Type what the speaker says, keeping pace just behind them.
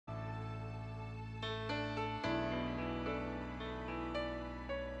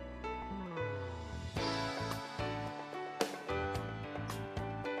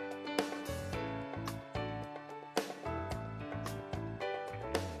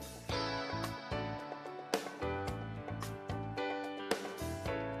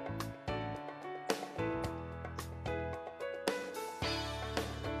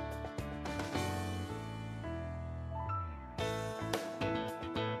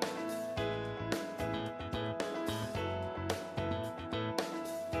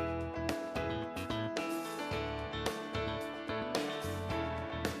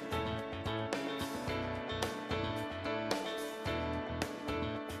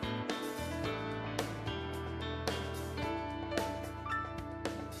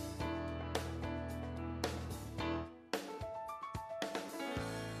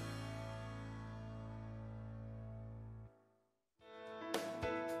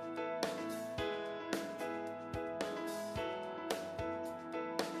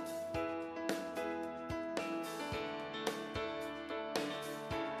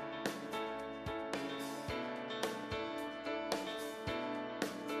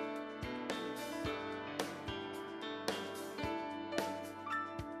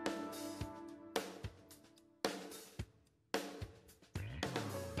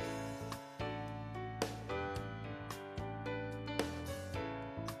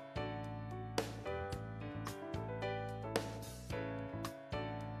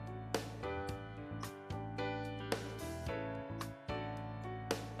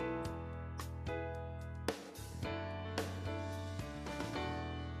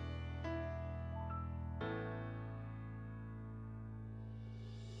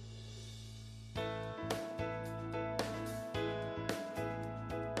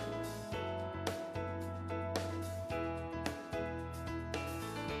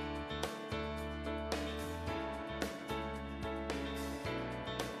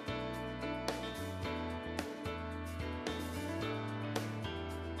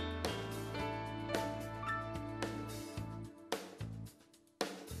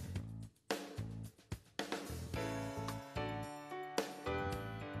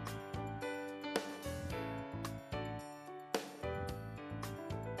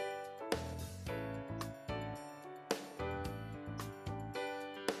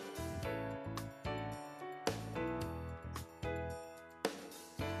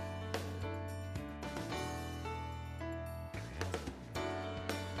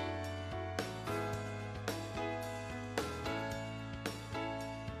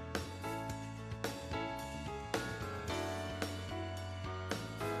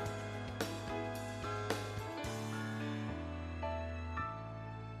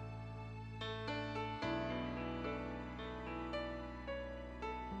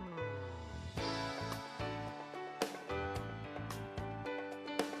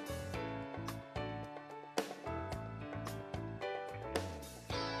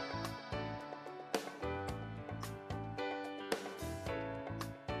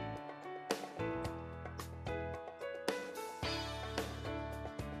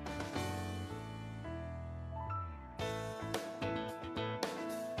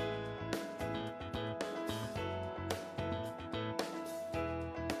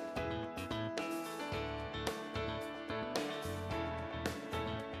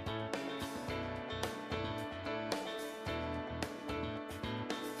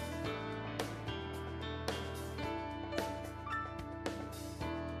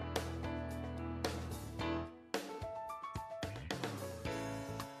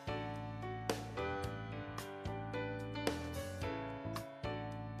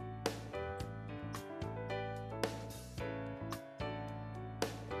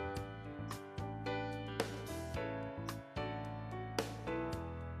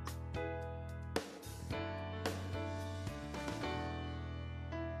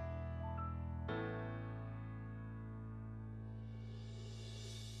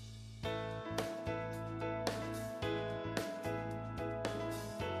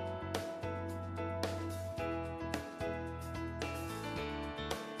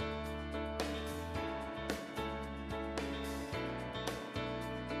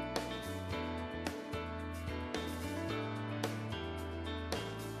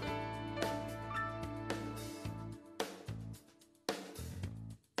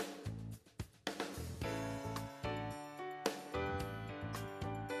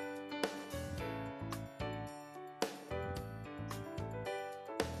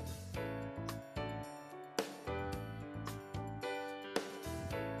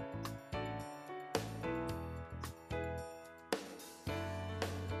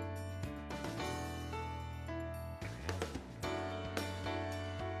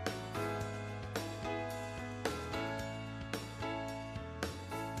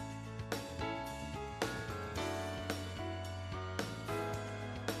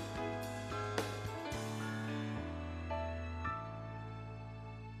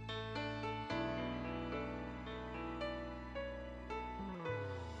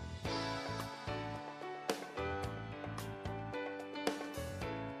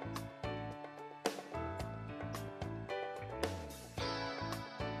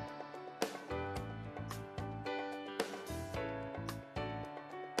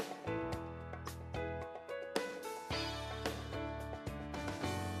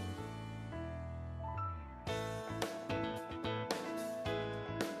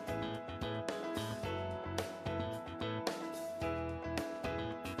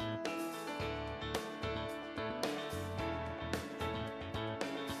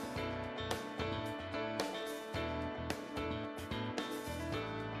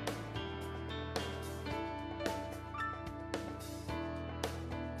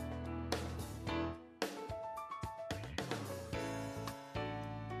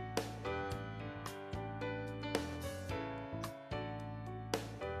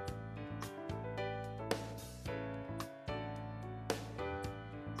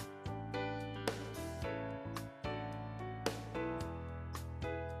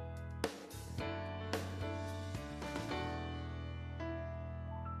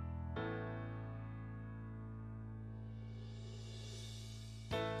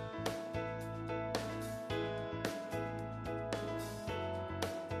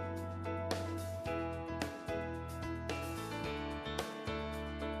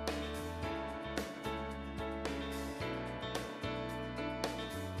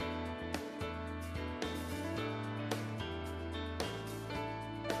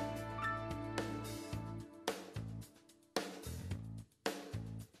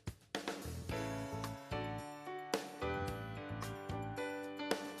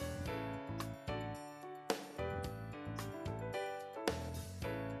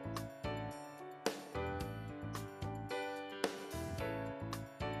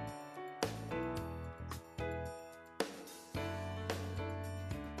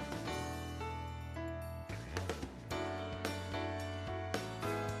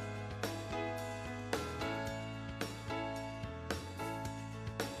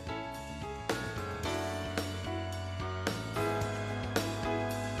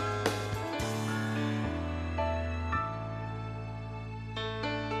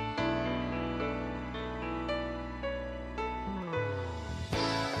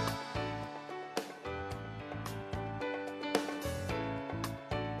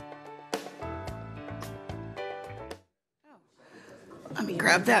Let me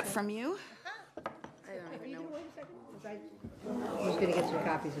grab that from you. I don't even know. I'm just going to get some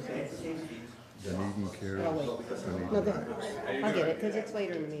copies of this. Dunedin care. Oh, wait. No, go ahead. I'll get it, because it's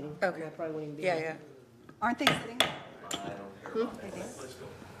later in the meeting. Okay. I probably wouldn't be Yeah, here. yeah. Aren't they sitting?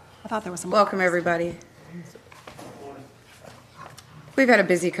 I thought there was some. Welcome, everybody. We've had a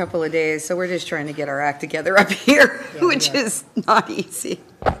busy couple of days, so we're just trying to get our act together up here, which is not easy.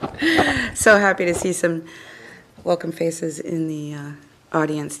 So happy to see some welcome faces in the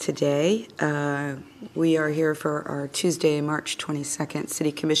audience today. We are here for our Tuesday, March 22nd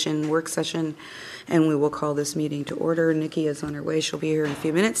City Commission work session, and we will call this meeting to order. Nikki is on her way. She'll be here in a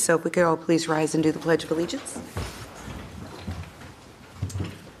few minutes, so if we could all please rise and do the Pledge of Allegiance.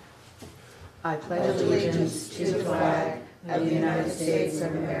 I pledge allegiance to the flag of the United States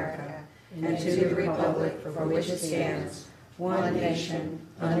of America and to the republic for which it stands, one nation,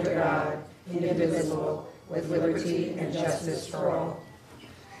 under God, indivisible, with liberty and justice for all.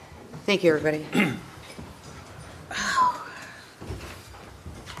 Thank you, everybody.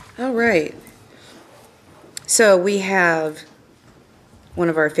 All right. So we have one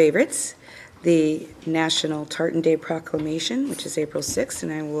of our favorites, the National Tartan Day Proclamation, which is April 6th,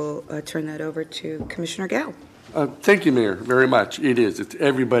 and I will turn that over to Commissioner Gow. Thank you, Mayor, very much. It is. It's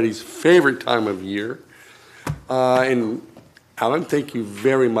everybody's favorite time of year. And Alan, thank you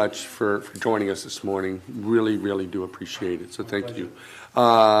very much for joining us this morning. Really, really do appreciate it. So thank you.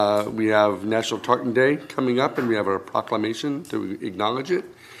 We have National Tartan Day coming up, and we have a proclamation to acknowledge it.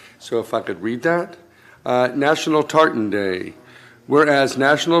 So if I could read that. National Tartan Day. Whereas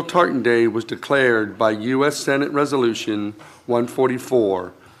National Tartan Day was declared by U.S. Senate Resolution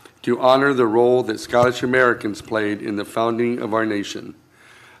 144 to honor the role that Scottish Americans played in the founding of our nation.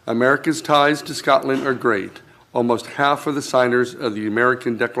 America's ties to Scotland are great. Almost half of the signers of the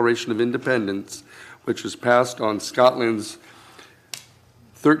American Declaration of Independence, which was passed on Scotland's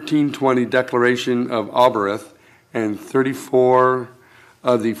 1320 Declaration of Arbroath, and 34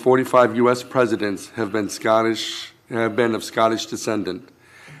 of the 45 U.S. presidents have been of Scottish descent.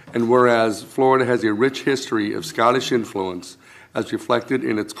 And whereas Florida has a rich history of Scottish influence, as reflected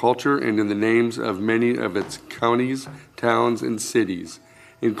in its culture and in the names of many of its counties, towns, and cities,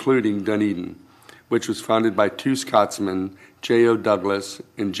 including Dunedin, which was founded by two Scotsmen, J.O. Douglas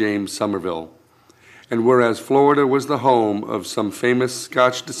and James Somerville. And whereas Florida was the home of some famous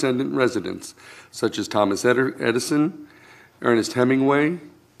Scotch descendant residents, such as Thomas Edison, Ernest Hemingway,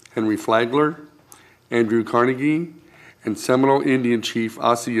 Henry Flagler, Andrew Carnegie, and Seminole Indian Chief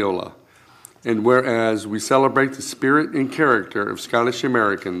Osceola. And whereas we celebrate the spirit and character of Scottish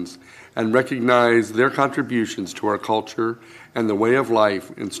Americans and recognize their contributions to our culture and the way of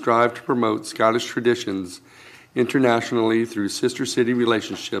life and strive to promote Scottish traditions internationally through sister city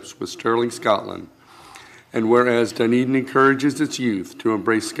relationships with Stirling, Scotland. And whereas Dunedin encourages its youth to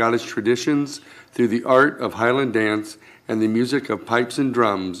embrace Scottish traditions through the art of Highland dance and the music of pipes and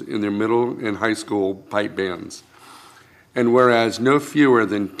drums in their middle and high school pipe bands. And whereas no fewer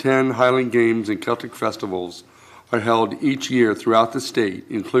than 10 Highland Games and Celtic festivals are held each year throughout the state,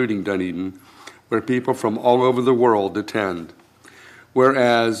 including Dunedin, where people from all over the world attend.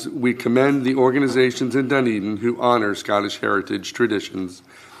 Whereas we commend the organizations in Dunedin who honor Scottish heritage traditions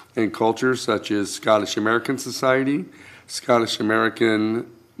and cultures such as Scottish American Society, Scottish American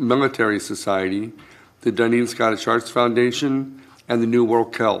Military Society, the Dunedin Scottish Arts Foundation, and the New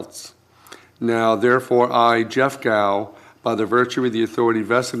World Celts. Now, therefore, I, Jeff Gow, by the virtue of the authority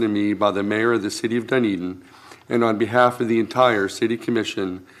vested in me by the Mayor of the City of Dunedin, and on behalf of the entire City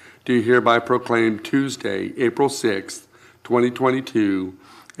Commission, do hereby proclaim Tuesday, April 6th, 2022,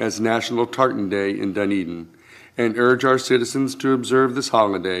 as National Tartan Day in Dunedin, and urge our citizens to observe this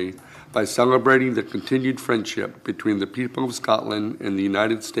holiday by celebrating the continued friendship between the people of Scotland and the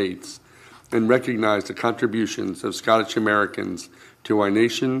United States, and recognize the contributions of Scottish Americans to our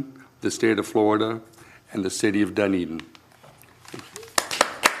nation, the state of Florida, and the city of Dunedin.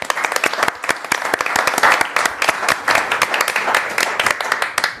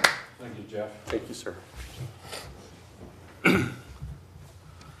 Thank you, Jeff. Thank you, sir.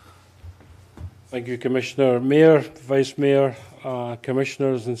 Thank you, Commissioner, Mayor, Vice Mayor,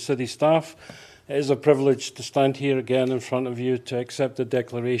 Commissioners and City staff. It is a privilege to stand here again in front of you to accept the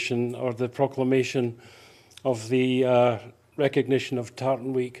declaration or the proclamation of the recognition of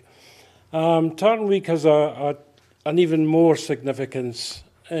Tartan Week. Tartan Week has an even more significance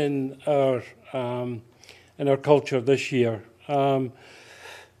in our culture this year.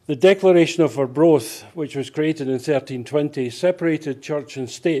 The Declaration of Arbroath, which was created in 1320, separated church and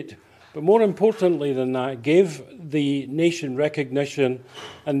state, but more importantly than that, gave the nation recognition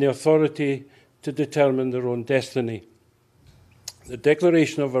and the authority to determine their own destiny. The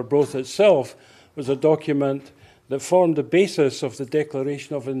Declaration of Arbroath itself was a document that formed the basis of the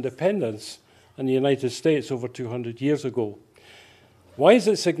Declaration of Independence in the United States over 200 years ago. Why is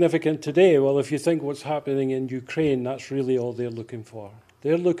it significant today? Well, if you think what's happening in Ukraine, that's really all they're looking for.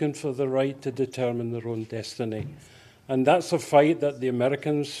 They're looking for the right to determine their own destiny. And that's a fight that the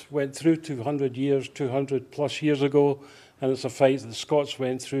Americans went through 200 plus years ago, and it's a fight that the Scots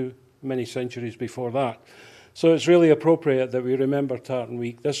went through many centuries before that. So it's really appropriate that we remember Tartan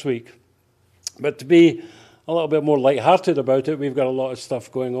Week this week. But to be a little bit more light-hearted about it, we've got a lot of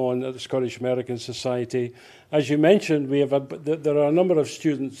stuff going on at the Scottish American Society. As you mentioned, there are a number of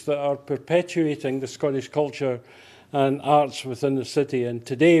students that are perpetuating the Scottish culture and arts within the city. And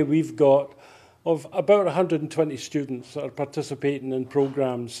today we've got of about 120 students that are participating in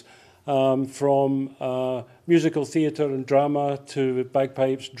programs from musical theatre and drama to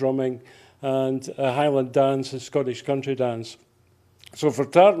bagpipes, drumming, and Highland dance and Scottish country dance. So for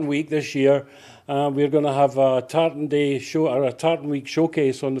Tartan Week this year, we're going to have a Tartan Day show, or a Tartan Week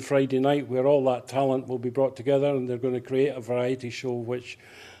showcase on the Friday night, where all that talent will be brought together, and they're going to create a variety show, which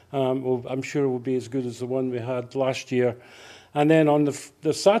I'm sure will be as good as the one we had last year. And then on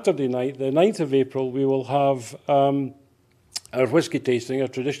the Saturday night, the 9th of April, we will have our whisky tasting, our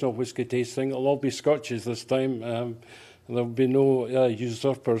traditional whisky tasting. It'll all be Scotches this time. There'll be no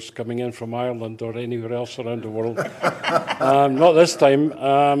usurpers coming in from Ireland or anywhere else around the world. Not this time.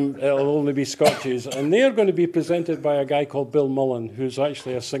 It'll only be Scotches. And they are going to be presented by a guy called Bill Mullen, who's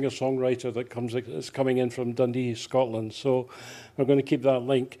actually a singer-songwriter that's coming in from Dundee, Scotland. So we're going to keep that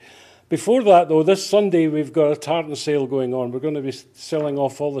link. Before that, though, this Sunday we've got a tartan sale going on. We're going to be selling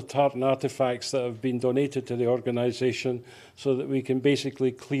off all the tartan artefacts that have been donated to the organisation so that we can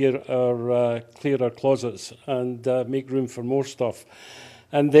basically clear our closets and make room for more stuff.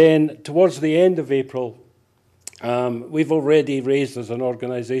 And then towards the end of April, we've already raised as an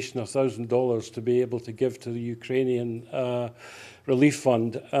organisation $1,000 to be able to give to the Ukrainian Relief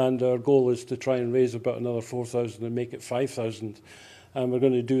Fund, and our goal is to try and raise about another 4,000 and make it 5,000. And we're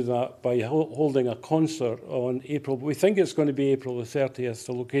going to do that by holding a concert on April. We think it's going to be April the 30th.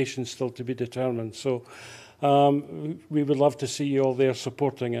 The location's still to be determined. So we would love to see you all there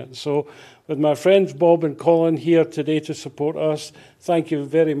supporting it. So with my friends Bob and Colin here today to support us, thank you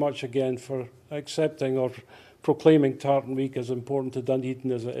very much again for accepting or proclaiming Tartan Week as important to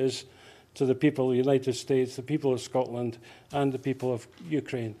Dunedin as it is to the people of the United States, the people of Scotland, and the people of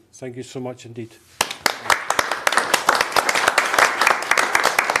Ukraine. Thank you so much indeed.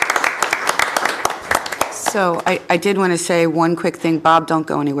 So I did want to say one quick thing. Bob, don't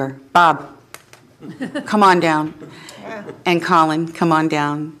go anywhere. Bob, come on down. And Colin, come on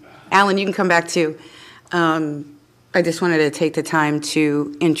down. Alan, you can come back too. I just wanted to take the time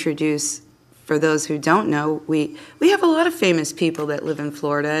to introduce, for those who don't know, we have a lot of famous people that live in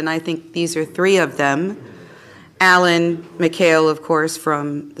Florida, and I think these are three of them. Alan McHale, of course,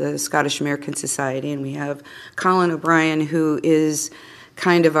 from the Scottish American Society, and we have Colin O'Brien, who is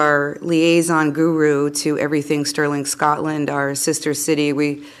kind of our liaison guru to everything Stirling, Scotland, our sister city.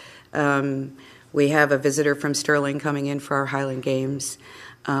 We have a visitor from Stirling coming in for our Highland Games,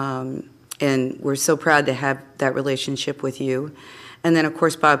 and we're so proud to have that relationship with you. And then, of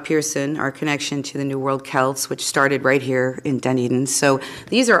course, Bob Pearson, our connection to the New World Celts, which started right here in Dunedin. So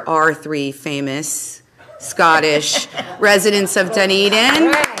these are our three famous Scottish residents of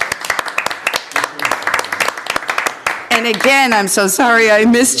Dunedin. And again, I'm so sorry I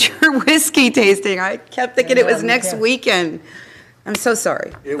missed your whiskey tasting. I kept thinking it was next weekend. I'm so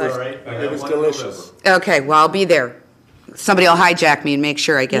sorry. It was delicious. Okay, well, I'll be there. Somebody will hijack me and make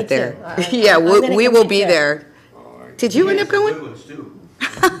sure I get there. too. Yeah, I'm gonna we come will with be you. there. Did you end up going?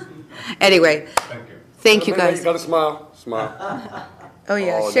 Anyway, thank you guys. You got to smile. Smile. Oh,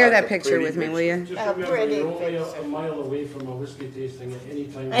 yeah, Oh, share that's that a picture pretty with me, will you? Just remember, you're only a mile away from a whiskey tasting at any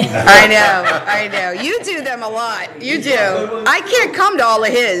time. I know. You do them a lot. You do. I can't come to all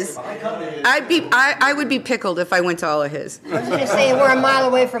of his. I would be pickled if I went to all of his. I was just saying, we're a mile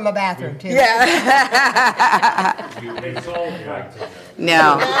away from a bathroom, too. Yeah. It's all practice.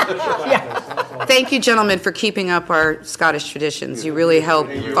 No. Thank you, gentlemen, for keeping up our Scottish traditions. You really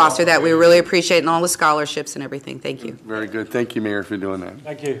help foster that. We really appreciate it, and all the scholarships and everything. Thank you. Very good. Thank you, Mayor, for doing that.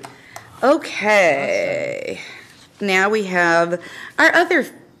 Thank you. Okay. Now we have our other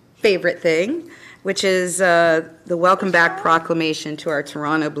favorite thing, which is the welcome back proclamation to our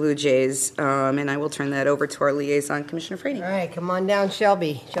Toronto Blue Jays. And I will turn that over to our liaison, Commissioner Frady. All right, come on down,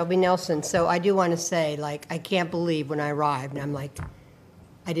 Shelby Nelson. So I do want to say, like, I can't believe when I arrived, and I'm like,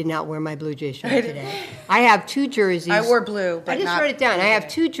 I did not wear my Blue Jays shirt today. I have 2 jerseys. I wore blue, but I just not wrote it down. I Blue have Jay.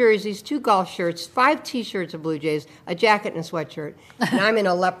 2 jerseys, 2 golf shirts, 5 T-shirts of Blue Jays, a jacket and a sweatshirt, and I'm in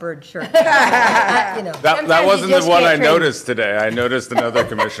a leopard shirt. You know, That sometimes you wasn't the just one can't I trade. noticed today. I noticed another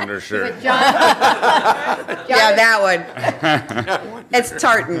commissioner's shirt. Yeah, that one. It's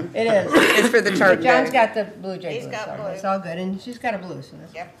tartan. It is. It's for the tartan. John's bag. got the Blue Jay He's blue, got so blue. it's all good, and she's got a blue. So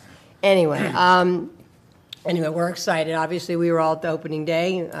that's Yep. Anyway, anyway, we're excited. Obviously, we were all at the opening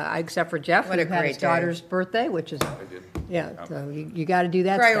day, except for Jeff, What a who had his great day. daughter's birthday, which is, yeah, so you got to do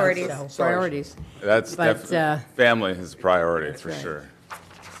that Priorities. stuff. So, priorities. That's But, definitely, family is a priority for right. sure.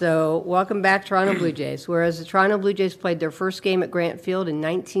 So, welcome back, Toronto Blue Jays. Whereas the Toronto Blue Jays played their first game at Grant Field in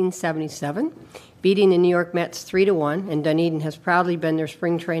 1977, beating the New York Mets 3-1, and Dunedin has proudly been their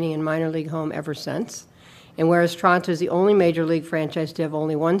spring training and minor league home ever since. And whereas Toronto is the only major league franchise to have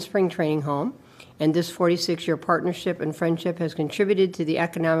only one spring training home, and this 46-year partnership and friendship has contributed to the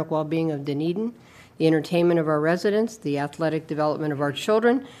economic well-being of Dunedin, the entertainment of our residents, the athletic development of our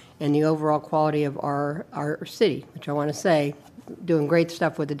children, and the overall quality of our city, which I want to say, doing great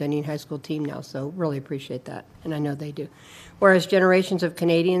stuff with the Dunedin High School team now, so really appreciate that, and I know they do. Whereas generations of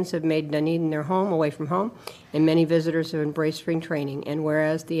Canadians have made Dunedin their home away from home, and many visitors have embraced spring training, and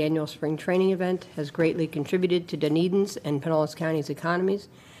whereas the annual spring training event has greatly contributed to Dunedin's and Pinellas County's economies,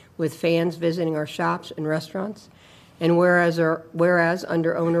 with fans visiting our shops and restaurants, and whereas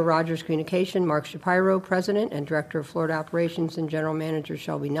under owner Rogers Communication, Mark Shapiro, President and Director of Florida Operations, and General Manager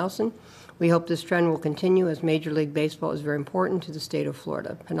Shelby Nelson, we hope this trend will continue as Major League Baseball is very important to the state of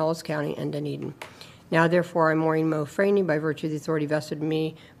Florida, Pinellas County, and Dunedin. Now, therefore, I, Maureen Mo Franey, by virtue of the authority vested in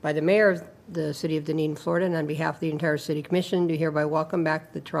me by the Mayor of the City of Dunedin, Florida, and on behalf of the entire City Commission, do hereby welcome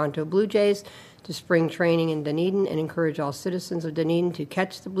back the Toronto Blue Jays to spring training in Dunedin and encourage all citizens of Dunedin to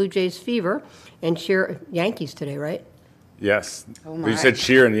catch the Blue Jays fever and cheer Yankees today, right? Yes. Oh, We my. said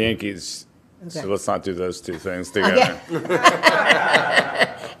cheer and Yankees, Okay. so let's not do those two things together.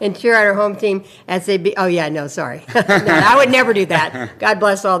 And cheer on our home team as they be, oh yeah, no, sorry. No, I would never do that. God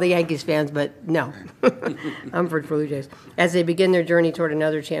bless all the Yankees fans, but no. I'm for Blue Jays. As they begin their journey toward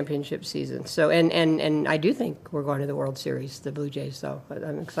another championship season. So, and I do think we're going to the World Series, the Blue Jays, so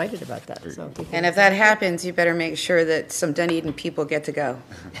I'm excited about that. So, And if that happens, you better make sure that some Dunedin people get to go.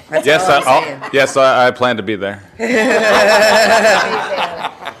 That's Yes, all I'm saying. I plan to be there.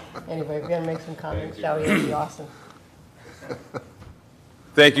 Anyway, we're going to make some comments, shall we? That'd be awesome.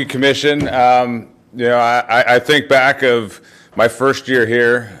 Thank you, Commission. I think back of my first year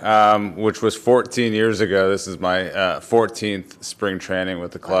here, which was 14 years ago. This is my 14th spring training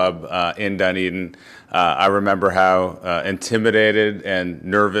with the club in Dunedin. I remember how intimidated and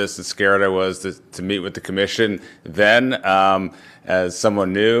nervous and scared I was to meet with the Commission then. As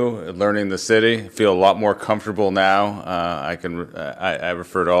someone new, learning the city, feel a lot more comfortable now. I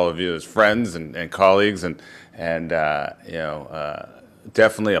refer to all of you as friends and colleagues, and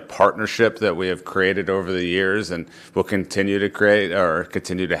definitely a partnership that we have created over the years and will continue to create or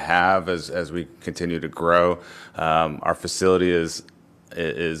continue to have as we continue to grow. Our facility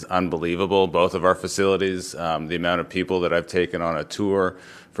is unbelievable, both of our facilities. The amount of people that I've taken on a tour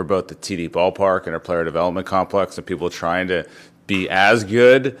for both the TD Ballpark and our player development complex, and people trying to be as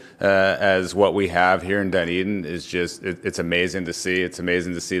good as what we have here in Dunedin is just, it's amazing to see. It's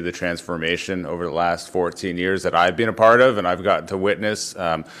amazing to see the transformation over the last 14 years that I've been a part of and I've gotten to witness.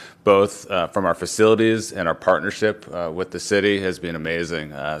 Both from our facilities and our partnership with the city has been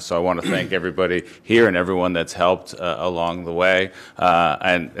amazing. So I want to thank everybody here and everyone that's helped along the way.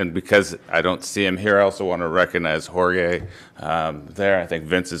 And because I don't see him here, I also want to recognize Jorge there. I think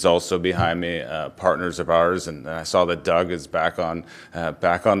Vince is also behind me, partners of ours, and I saw that Doug is back on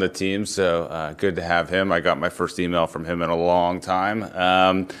the team. So good to have him. I got my first email from him in a long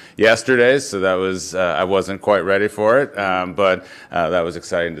time yesterday, so that was I wasn't quite ready for it, but that was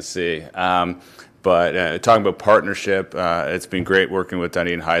exciting to see. But talking about partnership, it's been great working with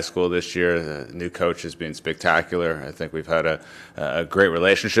Dunedin High School this year. The new coach has been spectacular. I think we've had a great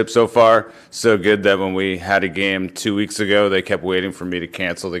relationship so far. So good that when we had a game 2 weeks ago, they kept waiting for me to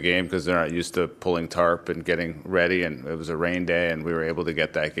cancel the game because they're not used to pulling tarp and getting ready. And it was a rain day, and we were able to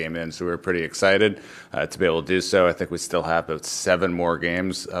get that game in. So we were pretty excited to be able to do so. I think we still have about 7 more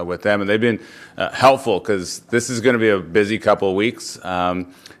games with them. And they've been helpful because this is going to be a busy couple of weeks.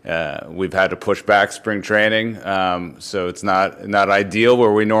 We've had to push back spring training, so it's not ideal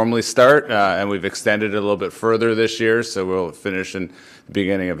where we normally start, and we've extended it a little bit further this year, so we'll finish in the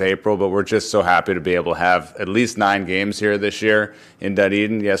beginning of April, but we're just so happy to be able to have at least 9 games here this year in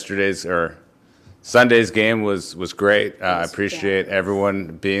Dunedin. Sunday's game was great. I appreciate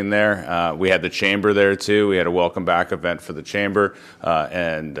everyone being there. We had the chamber there too. We had a welcome back event for the chamber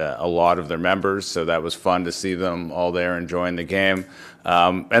and a lot of their members. So that was fun to see them all there enjoying the game.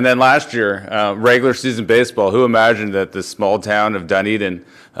 And then last year, regular season baseball. Who imagined that this small town of Dunedin,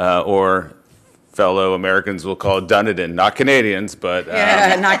 or fellow Americans will call it Dunedin, not Canadians, but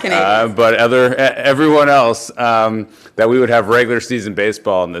not Canadians. but everyone else, that we would have regular season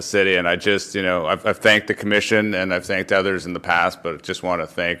baseball in this city. And I just, I've thanked the commission and I've thanked others in the past, but just want to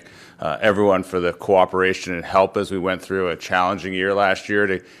thank everyone for the cooperation and help as we went through a challenging year last year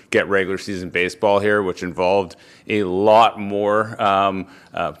to get regular season baseball here, which involved a lot more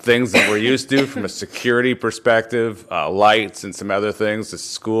things than we're used to from a security perspective, lights and some other things. The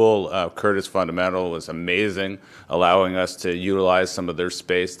school, Curtis Fundamental, was amazing, allowing us to utilize some of their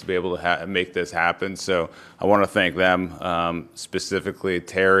space to be able to make this happen. So I want to thank them, specifically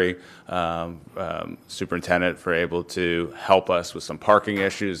Terry, superintendent, for able to help us with some parking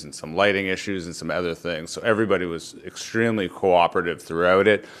issues and some lighting issues and some other things. So everybody was extremely cooperative throughout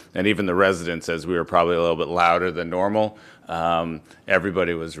it, and even the residents, as we were probably a little bit louder than normal,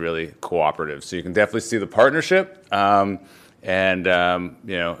 everybody was really cooperative. So you can definitely see the partnership. I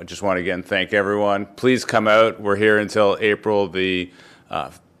just want to again thank everyone. Please come out. We're here until April the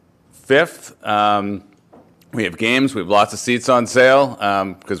 5th. We have games. We have lots of seats on sale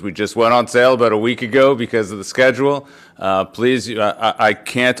because we just went on sale about a week ago because of the schedule. Please, I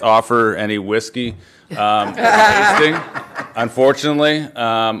can't offer any whiskey tasting, unfortunately.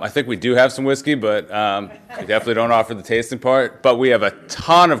 I think we do have some whiskey, but we definitely don't offer the tasting part. But we have a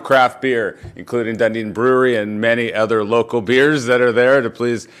ton of craft beer, including Dunedin Brewery and many other local beers that are there to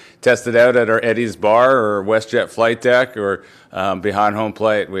please test it out at our Eddie's Bar or WestJet Flight Deck or behind home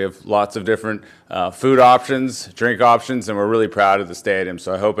plate. We have lots of different food options, drink options, and we're really proud of the stadium.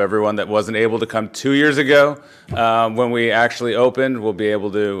 So I hope everyone that wasn't able to come 2 years ago when we actually opened will be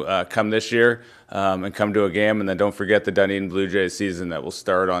able to come this year and come to a game. And then don't forget the Dunedin Blue Jays season that will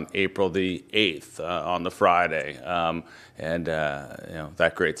start on April the 8th on the Friday.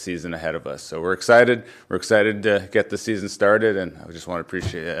 That great season ahead of us. So we're excited. We're excited to get the season started, and I just want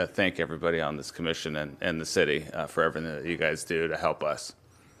to thank everybody on this commission and the city for everything that you guys do to help us.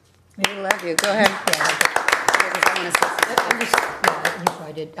 We love you. Go ahead.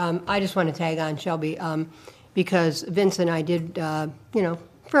 I did. I just want to tag on Shelby because Vince and I did,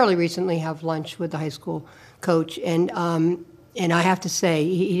 fairly recently have lunch with the high school coach, and I have to say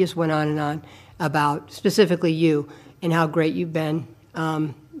he just went on and on about specifically you and how great you've been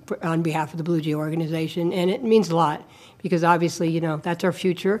on behalf of the Blue Jay organization, and it means a lot because obviously that's our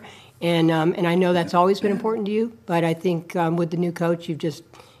future, and I know that's always been important to you, but I think with the new coach you've just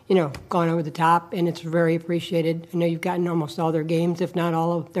gone over the top, and it's very appreciated. I know you've gotten almost all their games, if not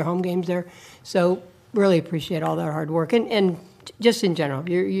all of their home games there, so really appreciate all that hard work, and just in general,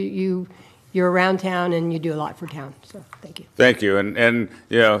 you're around town and you do a lot for town. So thank you. Thank you, and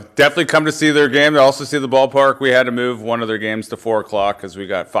definitely come to see their game. Also see the ballpark. We had to move one of their games to 4:00 because we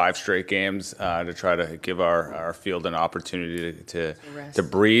got 5 straight games to try to give our field an opportunity to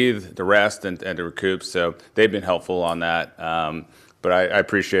breathe, to rest, and to recoup. So they've been helpful on that. But I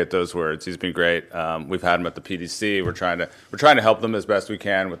appreciate those words. He's been great. We've had him at the PDC. We're trying to help them as best we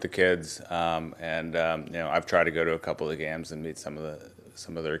can with the kids. I've tried to go to a couple of the games and meet some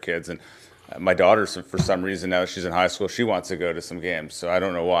of their kids. And my daughter, for some reason, now she's in high school, she wants to go to some games. So I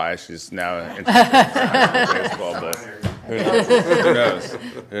don't know why. She's now interested in baseball, but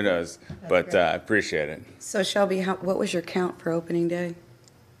who knows? But I appreciate it. So Shelby, what was your count for opening day?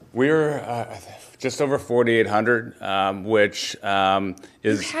 We were just over 4,800, which is... You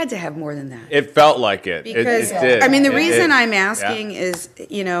had to have more than that. It felt like it. Because, it did. I mean, the reason I'm asking is,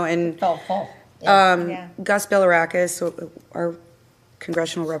 and Felt full. Gus Bilirakis, our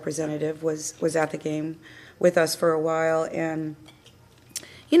congressional representative, was at the game with us for a while. And,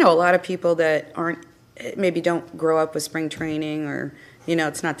 a lot of people that maybe don't grow up with spring training or,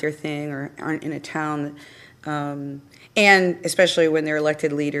 it's not their thing or aren't in a town and especially when they're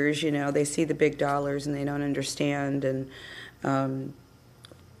elected leaders, they see the big dollars and they don't understand. And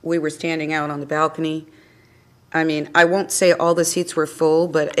we were standing out on the balcony. I mean, I won't say all the seats were full,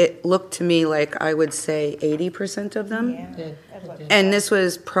 but it looked to me like I would say 80% of them. Yeah. And this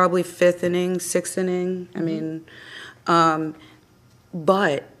was probably 5th inning, 6th inning. I mean,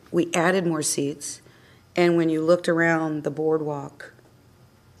 but we added more seats. And when you looked around the boardwalk,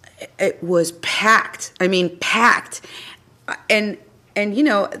 it was packed. I mean, packed. And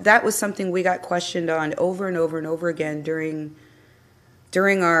that was something we got questioned on over and over and over again during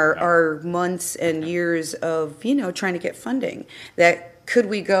our months and years of, trying to get funding. That could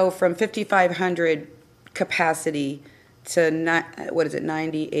we go from 5,500 capacity to,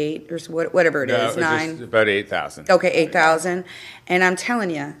 98 or whatever it No, is, it was just 9? about 8,000. Okay, 8,000. And I'm telling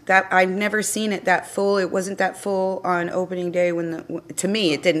you, that I've never seen it that full. It wasn't that full on opening day to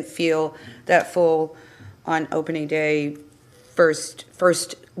me, it didn't feel that full on opening day, first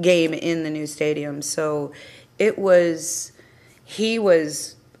game in the new stadium. So he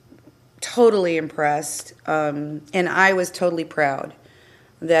was totally impressed, and I was totally proud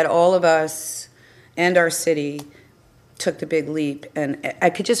that all of us and our city took the big leap, and I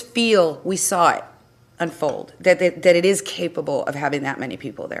could just feel, we saw it unfold, that it is capable of having that many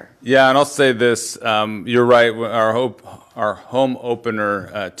people there. Yeah, and I'll say this, you're right, our home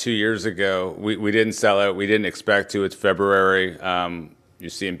opener 2 years ago, we didn't sell out, we didn't expect to, it's February. You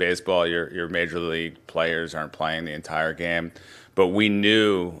see in baseball, your major league players aren't playing the entire game. But we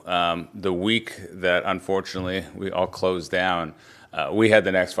knew the week that, unfortunately, we all closed down, we had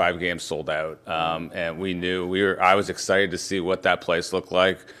the next 5 games sold out, and we knew I was excited to see what that place looked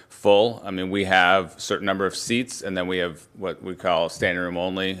like full. I mean, we have a certain number of seats, and then we have what we call standing room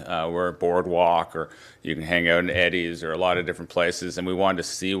only, where boardwalk, or you can hang out in Eddie's, or a lot of different places, and we wanted to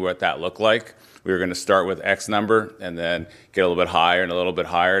see what that looked like. We were going to start with X number and then get a little bit higher and a little bit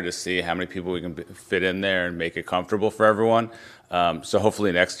higher to see how many people we can fit in there and make it comfortable for everyone. So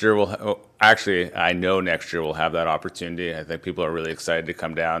hopefully next year I know next year we'll have that opportunity. I think people are really excited to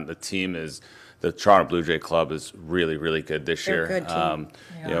come down. The Toronto Blue Jay Club is really, really good this year. They're a good team.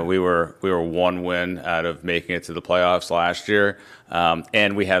 You know, we were 1 win out of making it to the playoffs last year,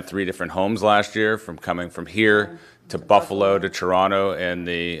 and we had 3 different homes last year, from coming from here to Buffalo to Toronto, and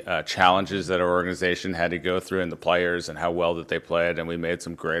the challenges that our organization had to go through, and the players and how well that they played, and we made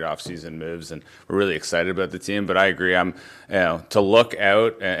some great offseason moves, and we're really excited about the team. But I agree, to look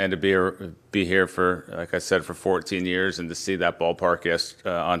out and to be here for, like I said, for 14 years, and to see that ballpark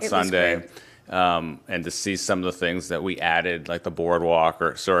on Sunday. And to see some of the things that we added, like the boardwalk,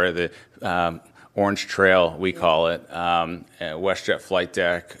 the Orange Trail, we call it, WestJet flight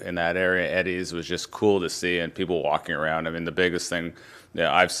deck in that area, Eddie's, was just cool to see, and people walking around. I mean, the biggest thing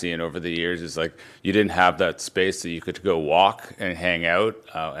that I've seen over the years is, like, you didn't have that space that you could go walk and hang out,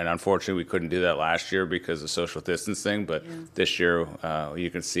 and unfortunately we couldn't do that last year because of social distancing, but this year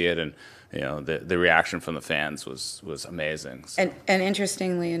you can see it, and the reaction from the fans was amazing. So. And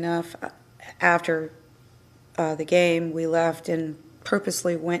interestingly enough, after the game, we left and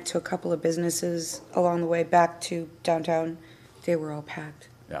purposely went to a couple of businesses along the way back to downtown. They were all packed.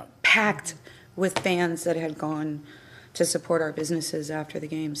 Yeah. Packed with fans that had gone to support our businesses after the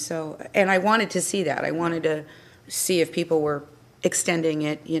game. So, and I wanted to see that. I wanted to see if people were extending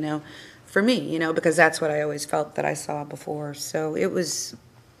it, for me, because that's what I always felt that I saw before. So it was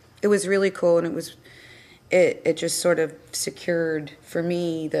really cool, and it just sort of secured for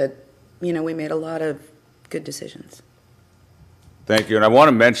me that, we made a lot of good decisions. Thank you. And I want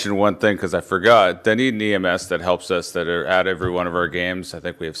to mention one thing, because I forgot. Dunedin EMS that helps us, that are at every one of our games. I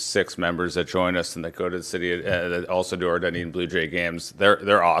think we have 6 members that join us and that go to the city, that also do our Dunedin Blue Jay games.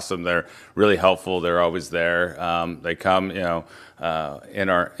 They're awesome. They're really helpful. They're always there. They come, in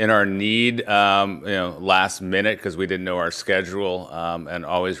our need, last minute, because we didn't know our schedule, and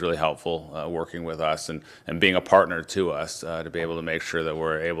always really helpful working with us and being a partner to us to be able to make sure that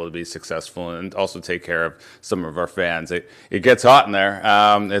we're able to be successful and also take care of some of our fans. It gets hot in there.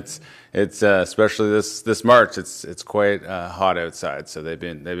 It's especially this March. It's quite hot outside, so they've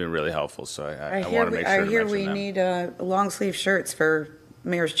been really helpful. So I want to make sure. I hear we them. need long sleeve shirts for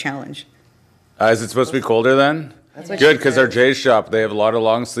Mayor's Challenge. Is it supposed to be colder then? Good, because our Jay's shop, they have a lot of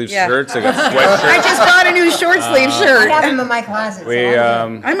long sleeve shirts. They got sweatshirts. I just bought a new short sleeve I shirt. have them in my closet.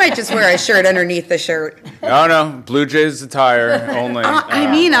 I might just wear a shirt underneath the shirt. No, Blue Jays attire only.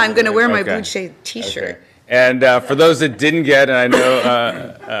 I'm going to wear my okay. Blue Jay T-shirt. Okay. And for those that didn't get, and I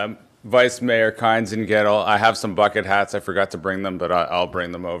know Vice Mayor Kynes didn't get all, I have some bucket hats. I forgot to bring them, but I'll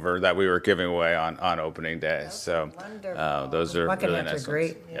bring them over, that we were giving away on opening day. So those are Bucket really hats nice are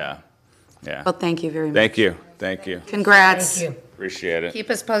great. ones. Yeah. Well, thank you very much. Thank you. Congrats. Thank you. Appreciate it.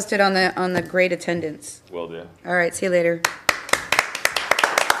 Keep us posted on the great attendance. Will do. All right, see you later. Yeah,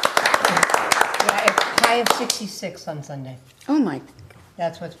 high of 66 on Sunday. Oh my,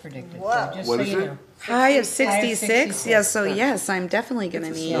 That's what's predicted. So just What so is you it? know. high of 66? 66. Yeah, so yes, I'm definitely going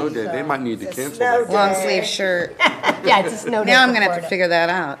to need Snow day. They might need to cancel that. long sleeve shirt. Yeah, it's a snow day. Now I'm for going to have Florida. to figure that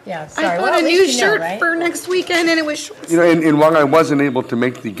out. Yeah, sorry. I Well, bought at a least new you know, shirt right? for next weekend, and it was short. And while I wasn't able to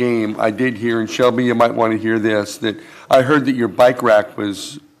make the game, I did hear, and Shelby, you might want to hear this, that I heard that your bike rack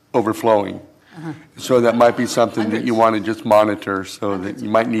was overflowing. So that might be something that you want to just monitor, so that you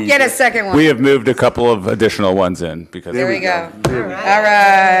might need. Get a second one. We have moved a couple of additional ones in because. There we go. There we go. All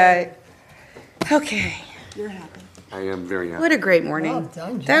right. Okay. You're happy. I am very happy. What a great morning. Well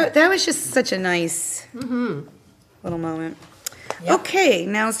done, Jack. That was just such a nice little moment. Yep. Okay,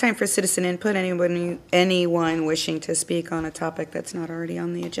 now it's time for citizen input. Anyone wishing to speak on a topic that's not already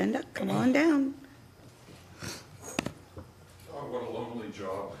on the agenda, come on down. Oh, what a lonely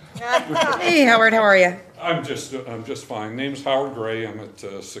job. Hey, Howard, how are you? I'm just fine. Name's Howard Gray. I'm at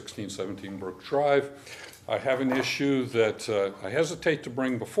 1617 Brook Drive. I have an issue that I hesitate to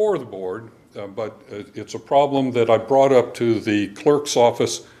bring before the board, but it's a problem that I brought up to the clerk's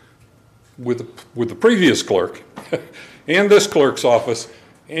office with the previous clerk and this clerk's office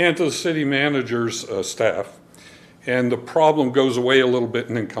and to the city manager's staff. And the problem goes away a little bit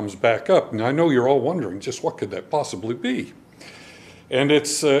and then comes back up. And I know you're all wondering, just what could that possibly be? And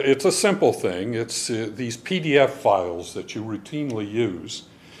it's a simple thing. It's these PDF files that you routinely use.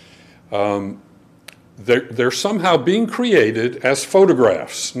 They're somehow being created as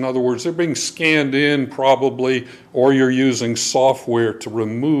photographs. In other words, they're being scanned in probably, or you're using software to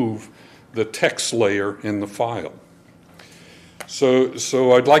remove the text layer in the file.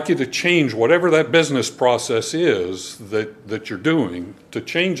 So I'd like you to change whatever that business process is that you're doing, to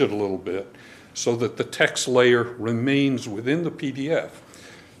change it a little bit so that the text layer remains within the PDF.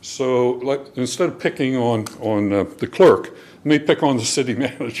 So instead of picking on the clerk, let me pick on the city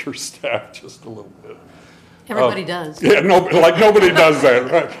manager's staff just a little bit. Everybody does. Yeah, nobody does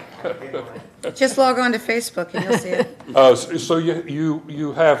that, right? Just log on to Facebook and you'll see it. So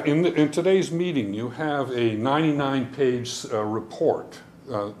you have, in today's meeting, you have a 99-page report,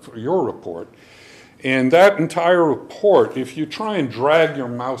 for your report. And that entire report, if you try and drag your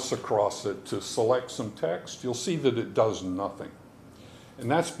mouse across it to select some text, you'll see that it does nothing. And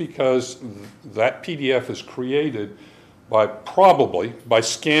that's because that PDF is created probably by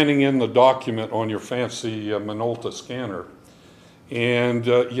scanning in the document on your fancy Minolta scanner. And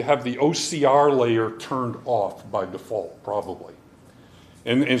you have the OCR layer turned off by default, probably.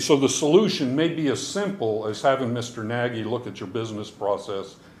 And so the solution may be as simple as having Mr. Nagy look at your business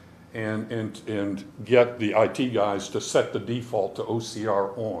process and get the IT guys to set the default to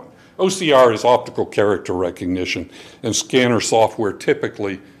OCR on. OCR is optical character recognition, and scanner software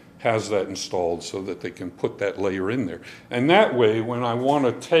typically has that installed so that they can put that layer in there. And that way, when I want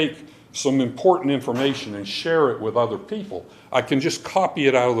to take some important information and share it with other people, I can just copy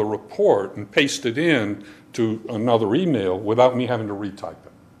it out of the report and paste it in to another email without me having to retype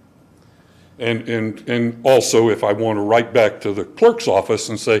it. And also, if I want to write back to the clerk's office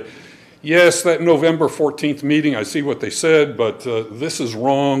and say, yes, that November 14th meeting, I see what they said, but this is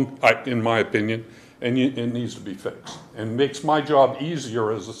wrong, in my opinion, and it needs to be fixed. And makes my job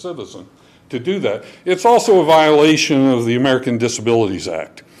easier as a citizen to do that. It's also a violation of the American Disabilities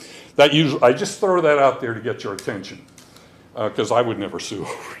Act. I just throw that out there to get your attention, because I would never sue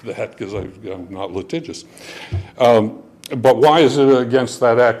over that, because I'm not litigious. But why is it against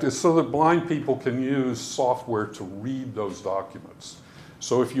that act? It's so that blind people can use software to read those documents.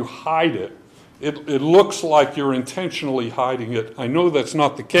 So if you hide it, it looks like you're intentionally hiding it. I know that's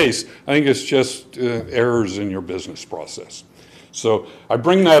not the case. I think it's just errors in your business process. So I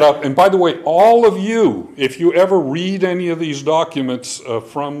bring that up. And by the way, all of you, if you ever read any of these documents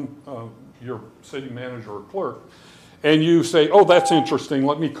from your city manager or clerk, and you say, oh, that's interesting,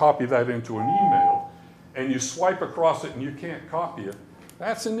 let me copy that into an email, and you swipe across it and you can't copy it,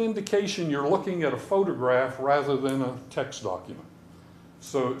 that's an indication you're looking at a photograph rather than a text document.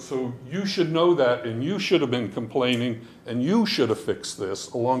 So you should know that, and you should have been complaining, and you should have fixed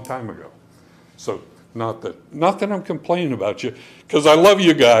this a long time ago. So not that I'm complaining about you, because I love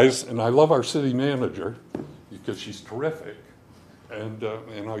you guys, and I love our city manager, because she's terrific, and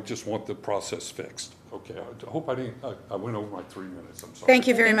I just want the process fixed. Okay, I hope I went over my 3 minutes, I'm sorry. Thank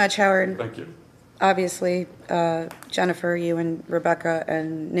you very much, Howard. Thank you. Obviously, Jennifer, you and Rebecca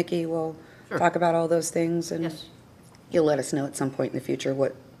and Nikki will talk about all those things, and Yes. you'll let us know at some point in the future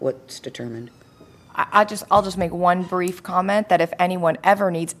what's determined. I'll just make one brief comment that if anyone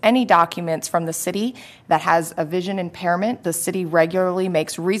ever needs any documents from the city that has a vision impairment, the city regularly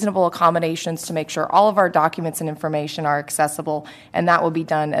makes reasonable accommodations to make sure all of our documents and information are accessible, and that will be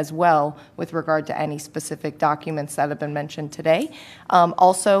done as well with regard to any specific documents that have been mentioned today.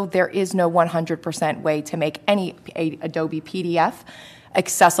 Also, there is no 100% way to make any Adobe PDF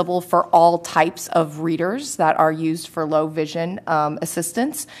accessible for all types of readers that are used for low vision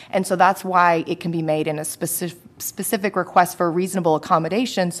assistance. And so that's why it can be made in a specific request for reasonable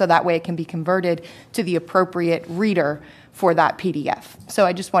accommodation, so that way it can be converted to the appropriate reader for that PDF. So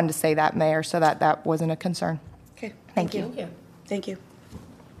I just wanted to say that, Mayor, so that that wasn't a concern. Okay, Thank you. Thank you. thank you.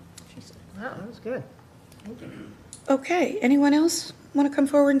 Wow, that was good. Thank you. Okay, anyone else want to come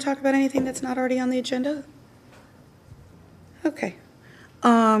forward and talk about anything that's not already on the agenda? Okay.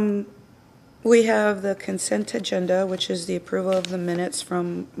 We have the consent agenda, which is the approval of the minutes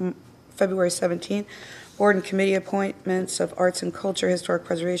from February 17th. Board and committee appointments of Arts and Culture, Historic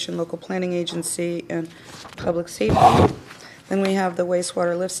Preservation, Local Planning Agency, and Public Safety. Then we have the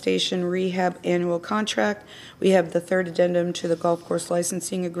wastewater lift station rehab annual contract. We have the third addendum to the golf course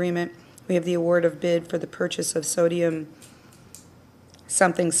licensing agreement. We have the award of bid for the purchase of sodium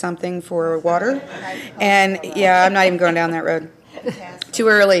something for water. And, yeah, I'm not even going down that road. Too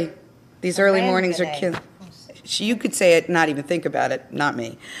early. These early mornings are killing. You could say it, not even think about it, not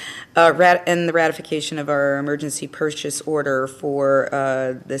me. And the ratification of our emergency purchase order for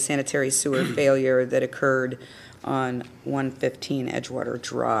the sanitary sewer failure that occurred on 115 Edgewater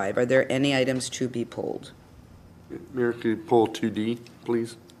Drive. Are there any items to be pulled? Mayor, could you pull 2D,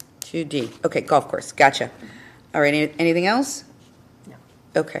 please? 2D. Okay, golf course. Gotcha. All right, anything else? No.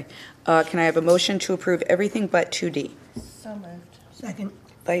 Okay. Can I have a motion to approve everything but 2D? So moved. Second.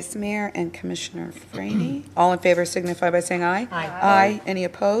 Vice Mayor and Commissioner Franny. All in favor signify by saying aye. Aye. Aye. Any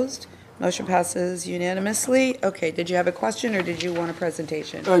opposed? Motion passes unanimously. Okay, did you have a question or did you want a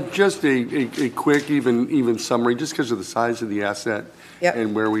presentation? Just a quick, even summary, just because of the size of the asset Yep.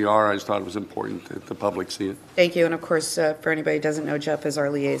 and where we are, I just thought it was important that the public see it. Thank you. And of course, for anybody who doesn't know, Jeff is our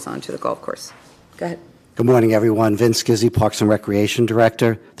liaison to the golf course. Go ahead. Good morning, everyone. Vince Gizzi, Parks and Recreation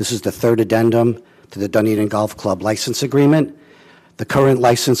Director. This is the third addendum to the Dunedin Golf Club license agreement. The current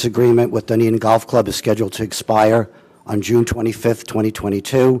license agreement with Dunedin Golf Club is scheduled to expire on June 25th,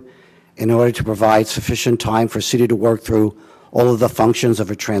 2022. In order to provide sufficient time for City to work through all of the functions of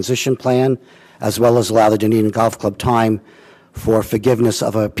a transition plan, as well as allow the Dunedin Golf Club time for forgiveness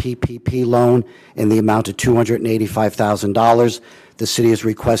of a PPP loan in the amount of $285,000, the City is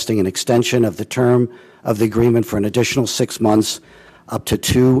requesting an extension of the term of the agreement for an additional 6 months, up to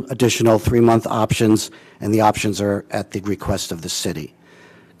 2 additional 3-month options, and the options are at the request of the City.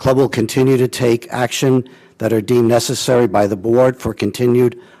 Club will continue to take action that are deemed necessary by the Board for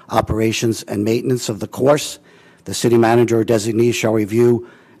continued operations and maintenance of the course. The City Manager or designee shall review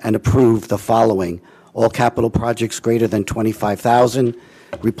and approve the following: all capital projects greater than $25,000,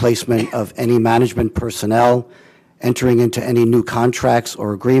 replacement of any management personnel, entering into any new contracts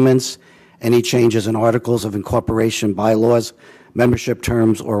or agreements, any changes in articles of incorporation bylaws, membership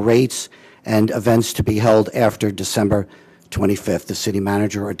terms or rates, and events to be held after December 25th. The City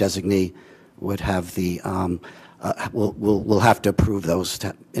Manager or designee would have the will have to approve those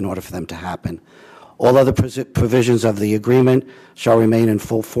in order for them to happen. All other provisions of the agreement shall remain in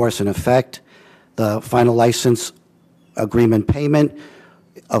full force and effect. The final license agreement payment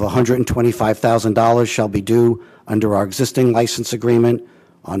of $125,000 shall be due under our existing license agreement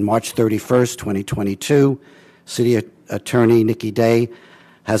on March 31st, 2022. City Attorney Nikki Day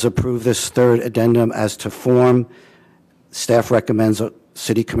has approved this third addendum as to form. Staff recommends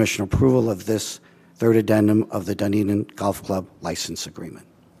City Commissioner approval of this third addendum of the Dunedin Golf Club license agreement.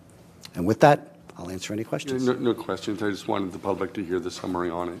 And with that, I'll answer any questions. No questions. I just wanted the public to hear the summary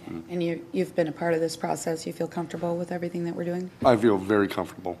on it. And you've been a part of this process. You feel comfortable with everything that we're doing? I feel very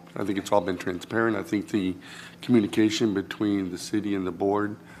comfortable. I think it's all been transparent. I think the communication between the city and the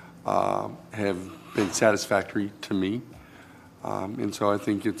board have been satisfactory to me. And so I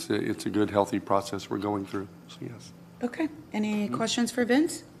think it's a good, healthy process we're going through. So, yes. Okay. Any questions for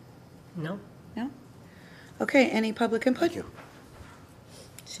Vince? No? No? Okay. Any public input? Thank you.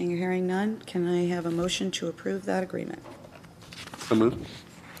 Seeing or hearing none, can I have a motion to approve that agreement? So moved.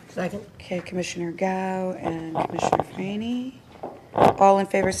 Second. Okay, Commissioner Gao and Commissioner Franny. All in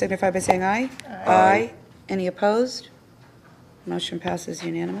favor signify by saying aye. Aye. Any opposed? Motion passes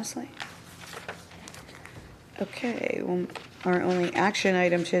unanimously. Okay, well, our only action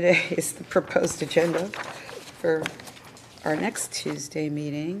item today is the proposed agenda for our next Tuesday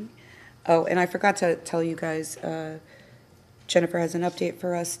meeting. Oh, and I forgot to tell you guys, Jennifer has an update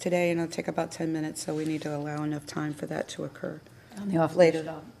for us today, and it'll take about 10 minutes, so we need to allow enough time for that to occur. On the off-leash Later.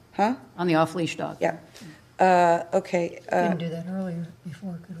 dog. Huh? On the off-leash dog. Yeah. Okay. Didn't do that earlier,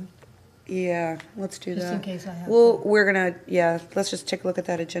 before, could we? Yeah, let's do that. Just in case I have Well, to. we're gonna, yeah, let's just take a look at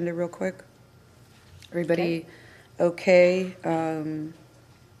that agenda real quick. Everybody okay?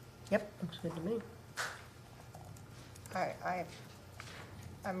 Yep, looks good to me.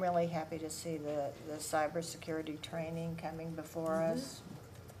 I'm really happy to see the cybersecurity training coming before us.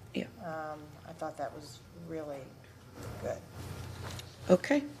 Yeah. I thought that was really good.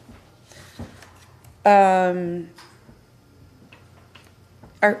 Okay.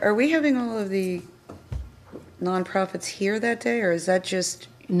 Are we having all of the nonprofits here that day, or is that just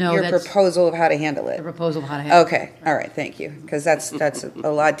No, your that's- proposal of how to handle The it? proposal of how to handle it. Okay, all right, thank you, because that's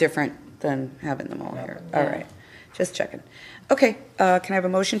a lot different than having them all here. All right, just checking. Okay, can I have a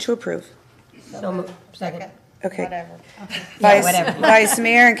motion to approve? Second. Okay. Yeah, Vice, whatever. Vice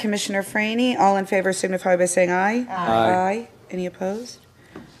Mayor and Commissioner Franny, all in favor signify by saying aye. Aye. Any opposed?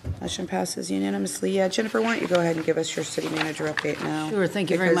 Motion passes unanimously. Yeah, Jennifer, why don't you go ahead and give us your city manager update now? Sure,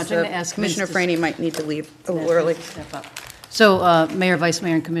 thank you very Because, much. I'm gonna ask Commissioner Vince to- Franny might need to leave a little early. Step up. So, Mayor, Vice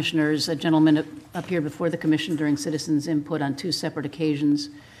Mayor, and Commissioners, a gentleman appeared before the commission during citizens' input on 2 separate occasions,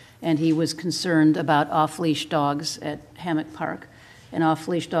 and he was concerned about off-leash dogs at Hammock Park. And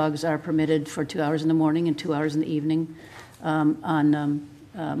off-leash dogs are permitted for 2 hours in the morning and 2 hours in the evening on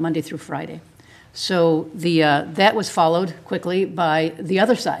Monday through Friday. So that was followed quickly by the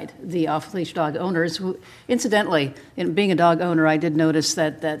other side, the off-leash dog owners, who, incidentally, in being a dog owner, I did notice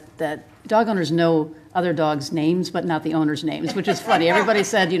that dog owners know other dogs' names, but not the owners' names, which is funny. Everybody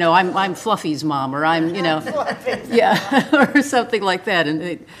said, I'm Fluffy's mom, or I'm, yeah, or something like that.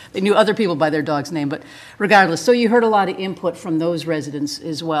 And they knew other people by their dog's name, but regardless. So you heard a lot of input from those residents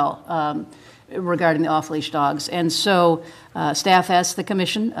as well regarding the off-leash dogs. And so staff asked the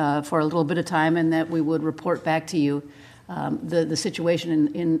commission for a little bit of time and that we would report back to you the situation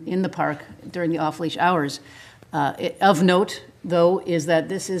in the park during the off-leash hours. Of note, though, is that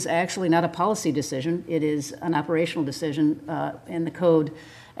this is actually not a policy decision. It is an operational decision, and the code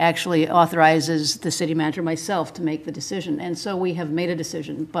actually authorizes the city manager, myself, to make the decision. And so we have made a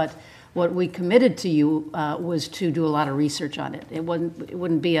decision. But what we committed to you was to do a lot of research on it. It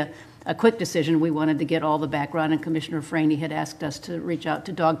wouldn't be a quick decision. We wanted to get all the background, and Commissioner Franny had asked us to reach out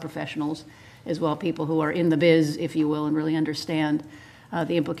to dog professionals as well, people who are in the biz, if you will, and really understand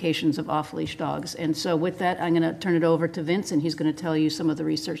the implications of off-leash dogs. And so with that, I'm going to turn it over to Vince, and he's going to tell you some of the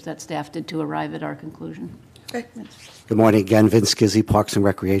research that staff did to arrive at our conclusion. Okay. Good morning again, Vince Gizzi, Parks and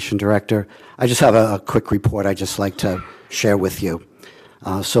Recreation Director. I just have a quick report I'd just like to share with you.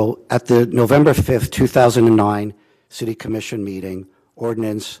 So at the November 5th, 2009 City Commission meeting,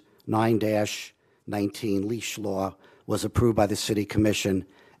 Ordinance 9-19 leash law was approved by the City Commission,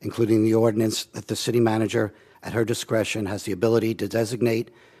 including the ordinance that the city manager at her discretion has the ability to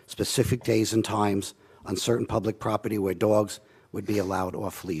designate specific days and times on certain public property where dogs would be allowed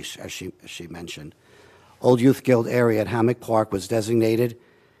off leash, as she mentioned. Old Youth Guild area at Hammock Park was designated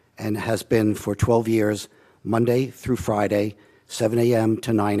and has been for 12 years, Monday through Friday, 7 a.m.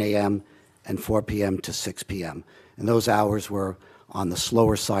 to 9 a.m. and 4 p.m. to 6 p.m. And those hours were on the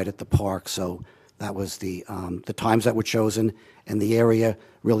slower side at the park, so that was the times that were chosen, and the area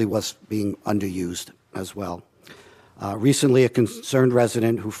really was being underused as well. Recently, a concerned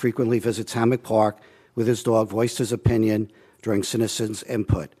resident who frequently visits Hammock Park with his dog voiced his opinion during citizens'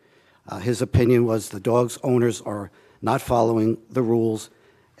 input. His opinion was the dog's owners are not following the rules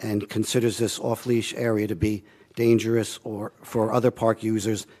and considers this off-leash area to be dangerous or for other park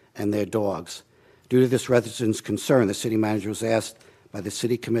users and their dogs. Due to this resident's concern, the city manager was asked by the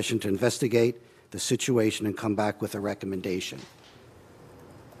City Commission to investigate the situation and come back with a recommendation.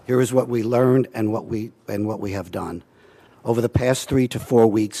 Here is what we learned and what we have done. Over the past 3 to 4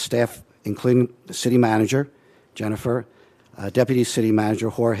 weeks, staff, including the city manager, Jennifer, Deputy City Manager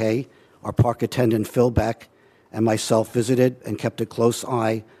Jorge, our park attendant Phil Beck, and myself visited and kept a close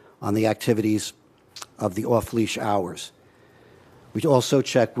eye on the activities of the off-leash hours. We also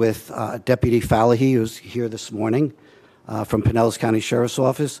checked with Deputy Fallahy, who's here this morning, from Pinellas County Sheriff's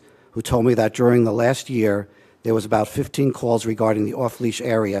Office, who told me that during the last year, there was about 15 calls regarding the off-leash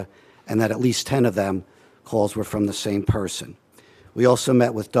area, and that at least 10 of them calls were from the same person. We also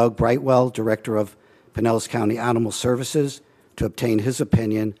met with Doug Brightwell, Director of Pinellas County Animal Services, to obtain his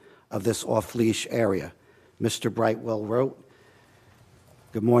opinion of this off-leash area. Mr. Brightwell wrote,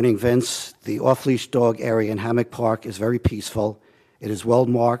 "Good morning, Vince. The off-leash dog area in Hammock Park is very peaceful. It is well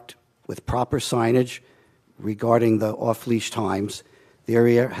marked with proper signage regarding the off-leash times. The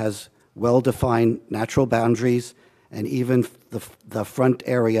area has well-defined natural boundaries, and even the front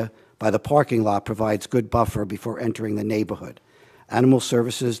area by the parking lot provides good buffer before entering the neighborhood. Animal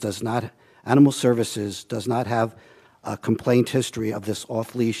Services does not have a complaint history of this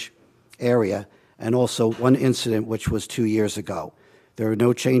off-leash area, and also one incident which was 2 years ago. There are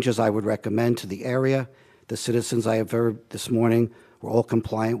no changes I would recommend to the area. The citizens I have heard this morning were all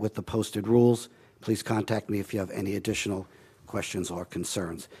compliant with the posted rules. Please contact me if you have any additional questions or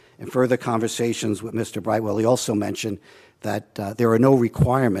concerns." In further conversations with Mr. Brightwell, he also mentioned that there are no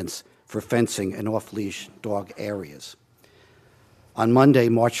requirements for fencing in off-leash dog areas. On Monday,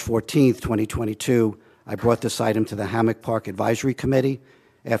 March 14th, 2022, I brought this item to the Hammock Park Advisory Committee,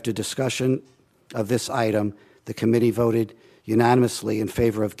 After discussion of this item, the committee voted unanimously in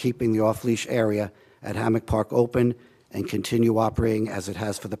favor of keeping the off-leash area at Hammock Park open and continue operating as it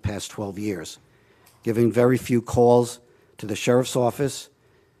has for the past 12 years. Giving very few calls to the sheriff's office,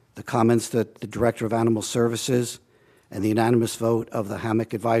 the comments that the Director of Animal Services, and the unanimous vote of the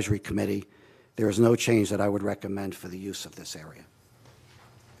Hammock Advisory Committee, there is no change that I would recommend for the use of this area.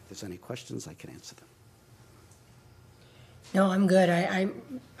 If there's any questions, I can answer them. No, I'm good.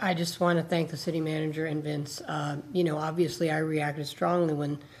 I just want to thank the city manager and Vince. You know, obviously I reacted strongly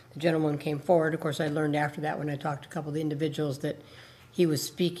when the gentleman came forward. Of course, I learned after that when I talked to a couple of the individuals that he was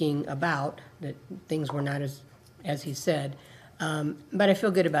speaking about, that things were not as he said. But I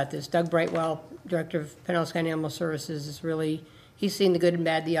feel good about this. Doug Brightwell, Director of Pinellas County Animal Services, is really, he's seen the good and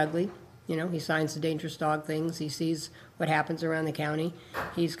bad, the ugly. You know, he signs the dangerous dog things. He sees what happens around the county.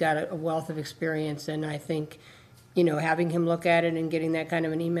 He's got a wealth of experience, and I think, you know, having him look at it and getting that kind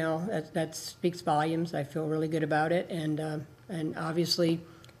of an email, that speaks volumes. I feel really good about it, and obviously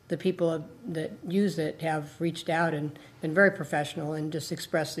the people that use it have reached out and been very professional in just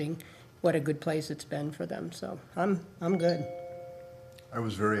expressing what a good place it's been for them. So I'm good. I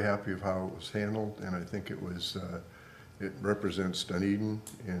was very happy of how it was handled, and I think it was it represents Dunedin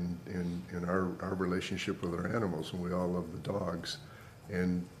in our relationship with our animals, and we all love the dogs.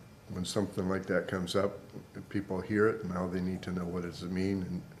 And when something like that comes up, people hear it, and now they need to know what does it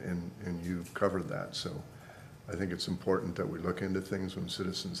mean, and you've covered that. So I think it's important that we look into things when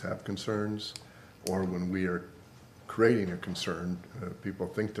citizens have concerns, or when we are creating a concern, people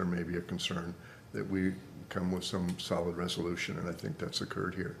think there may be a concern, that we come with some solid resolution, and I think that's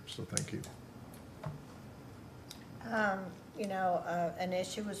occurred here. So thank you. You know, an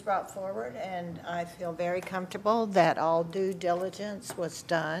issue was brought forward, and I feel very comfortable that all due diligence was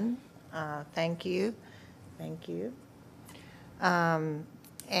done. Thank you. Thank you. And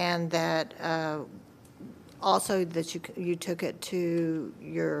that also that you took it to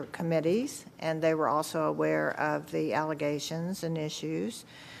your committees, and they were also aware of the allegations and issues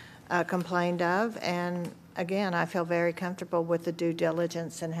complained of. And again, I feel very comfortable with the due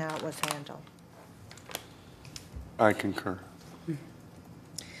diligence and how it was handled. I concur.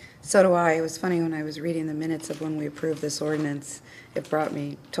 So do I. It was funny when I was reading the minutes of when we approved this ordinance, it brought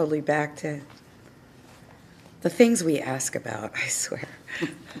me totally back to the things we ask about, I swear.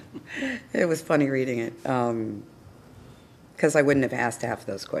 It was funny reading it, because I wouldn't have asked half of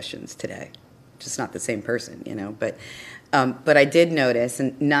those questions today. Just not the same person, you know. But I did notice,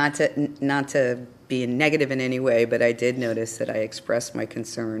 and not to be negative in any way, but I did notice that I expressed my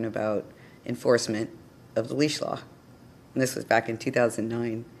concern about enforcement of the leash law. And this was back in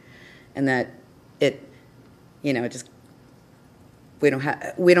 2009. And that it, you know, just, we don't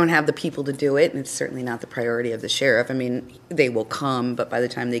have the people to do it, and it's certainly not the priority of the sheriff. I mean, they will come, but by the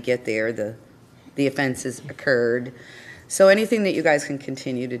time they get there, the offense has occurred. So anything that you guys can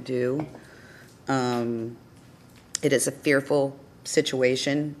continue to do, it is a fearful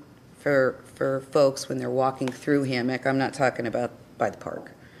situation for folks when they're walking through Hammock. I'm not talking about by the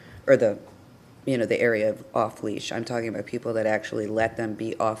park or the area of off-leash. I'm talking about people that actually let them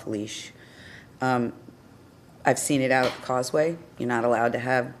be off-leash. I've seen it out at the causeway. You're not allowed to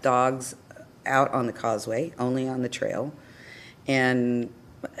have dogs out on the causeway, only on the trail. And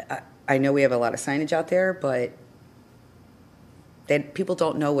I know we have a lot of signage out there, but people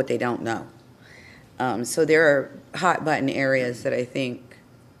don't know what they don't know. So there are hot-button areas that I think,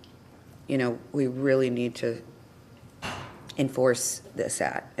 you know, we really need to enforce this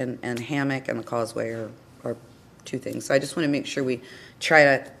at, and Hammock and the causeway are two things. So I just want to make sure we try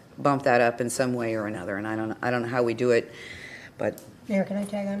to bump that up in some way or another, and I don't know how we do it, but Mayor, can I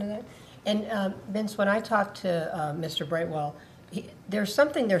tag onto that? And Vince, when I talked to Mr. Brightwell, there's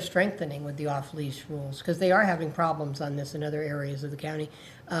something they're strengthening with the off-leash rules, because they are having problems on this in other areas of the county.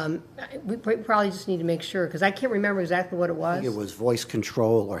 We probably just need to make sure, because I can't remember exactly what it was. I think it was voice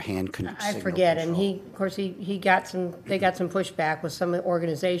control or hand control. I forget, and they got some pushback with some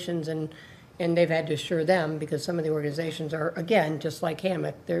organizations, and they've had to assure them, because some of the organizations are, again, just like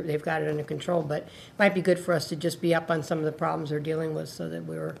Hammock, they've got it under control. But it might be good for us to just be up on some of the problems they're dealing with, so that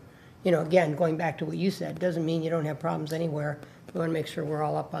we're, you know, again, going back to what you said, doesn't mean you don't have problems anywhere. We want to make sure we're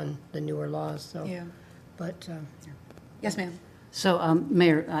all up on the newer laws. So, yeah. But Yes, ma'am. So,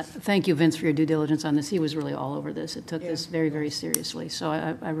 Mayor, thank you, Vince, for your due diligence on this. He was really all over this. It took this very, very seriously. So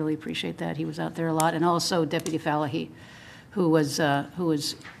I really appreciate that. He was out there a lot. And also Deputy Fallahy, who was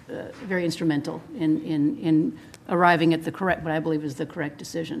very instrumental in arriving at the correct, what I believe is the correct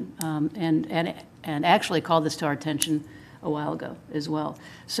decision, and actually called this to our attention a while ago as well.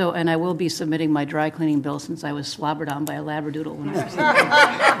 So, and I will be submitting my dry cleaning bill since I was slobbered on by a Labradoodle when I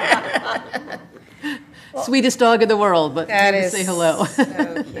was sweetest dog in the world, but That let me is say hello. so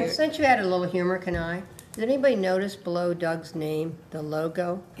Well, cute. since you added a little humor, can I? Did anybody notice below Doug's name, the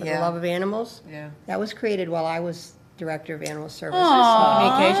logo for the Yeah. Love of Animals? Yeah. That was created while I was Director of Animal Services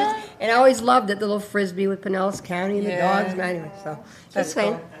and Communications. And I always loved it, the little frisbee with Pinellas County and the Yeah. dogs. Anyway, so That's just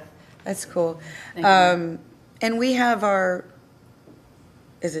saying. cool. That's cool. Thank you. And we have our,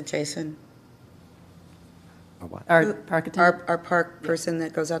 is it Jason? Our park attendant? Our park person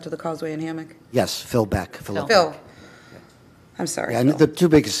that goes out to the causeway and hammock? Yes, Phil Beck. Phil. I'm sorry, Yeah, and Phil. the two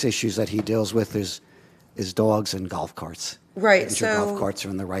biggest issues that he deals with is dogs and golf carts. Right, Making sure so- golf carts are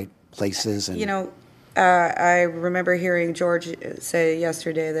in the right places and. You know, I remember hearing George say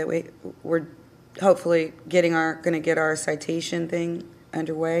yesterday that we're hopefully going to get our citation thing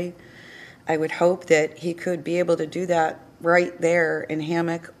underway. I would hope that he could be able to do that right there in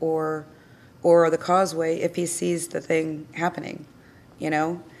Hammock or the Causeway if he sees the thing happening, you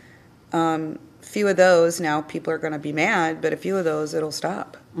know? Few of those, now people are going to be mad, but a few of those, it'll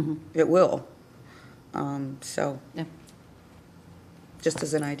stop. It will. So, Yeah. just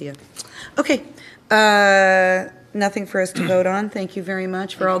as an idea. Okay, nothing for us to vote on. Thank you very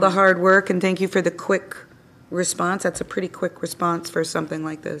much for all the hard work, and thank you for the quick response. That's a pretty quick response for something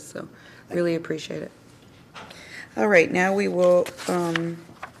like this, so really appreciate it. All right, now we will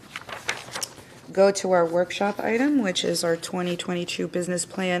go to our workshop item, which is our 2022 Business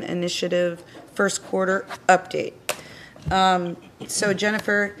Plan Initiative First Quarter Update. So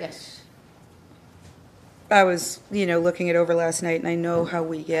Jennifer, Yes. I was, looking it over last night, and I know how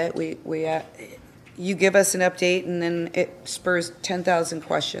we get. You give us an update, and then it spurs 10,000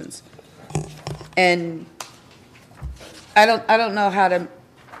 questions. And I don't know how to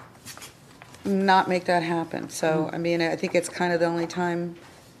not make that happen. So, I mean, I think it's kind of the only time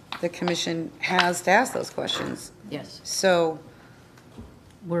the commission has to ask those questions. Yes. So,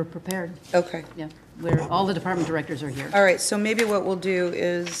 We're prepared. okay. Yeah. All the department directors are here. All right, so maybe what we'll do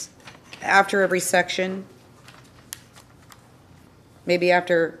is, after every section, maybe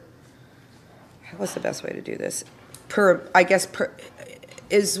after, what's the best way to do this?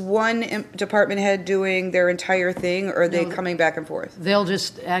 Is one department head doing their entire thing, or are they No. coming back and forth? They'll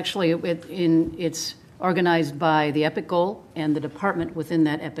just, actually, it's organized by the EPIC goal and the department within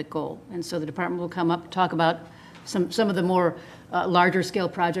that EPIC goal. And so the department will come up, talk about some of the more larger scale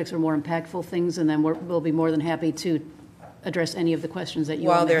projects or more impactful things, and then we'll be more than happy to address any of the questions that you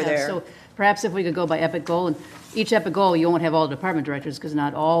While all may they're have. there. So perhaps if we could go by EPIC goal, and each EPIC goal, you won't have all the department directors, because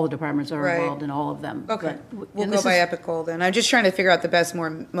not all the departments are Right. involved in all of them. Okay, But- we'll and go this by is- Epic Goal then. I'm just trying to figure out the best,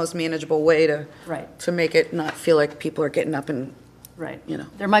 most manageable way to Right. make it not feel like people are getting up and, Right. you know.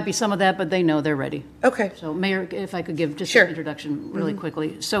 There might be some of that, but they know they're ready. Okay. So Mayor, if I could give just Sure. an introduction really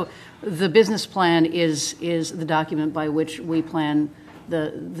quickly. So the business plan is the document by which we plan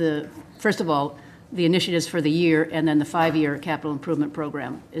first of all, the initiatives for the year, and then the 5-year capital improvement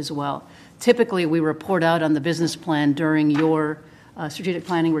program as well. Typically, we report out on the business plan during your strategic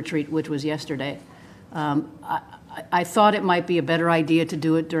planning retreat, which was yesterday. I thought it might be a better idea to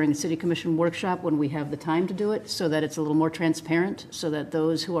do it during the city commission workshop when we have the time to do it, so that it's a little more transparent, so that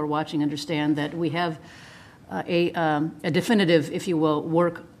those who are watching understand that we have a definitive, if you will,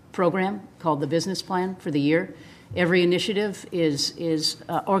 work program called the business plan for the year. Every initiative is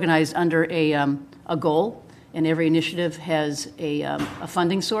organized under a goal, and every initiative has a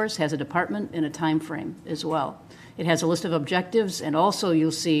funding source, has a department, and a time frame as well. It has a list of objectives, and also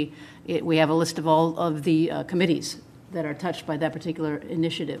you'll see we have a list of all of the committees that are touched by that particular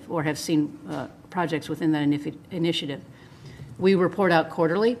initiative or have seen projects within that initiative. We report out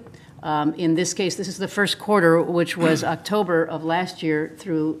quarterly. In this case, this is the first quarter, which was October of last year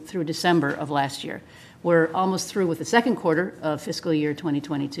through December of last year. We're almost through with the second quarter of fiscal year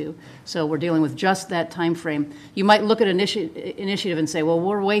 2022, so we're dealing with just that time frame. You might look at initiative and say, well,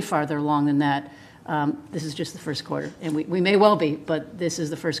 we're way farther along than that. This is just the first quarter, and we may well be, but this is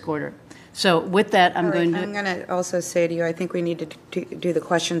the first quarter. So with that, I'm going to also say to you, I think we need to do the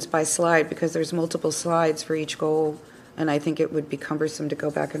questions by slide, because there's multiple slides for each goal, and I think it would be cumbersome to go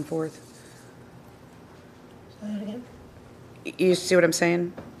back and forth. Say that again? You see what I'm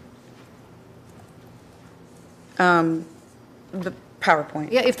saying? The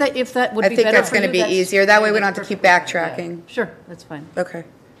PowerPoint. Yeah, if that would be better I think that's for going to you, be easier. That way we don't have to that's keep perfectly fine. backtracking. Yeah. Sure, that's fine. Okay.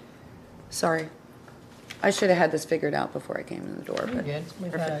 Sorry. I should have had this figured out before I came in the door, but Good.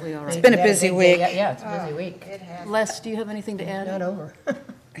 Perfectly all right. It's been a busy week. Yeah, it's a busy week. Les, do you have anything to add? Not over.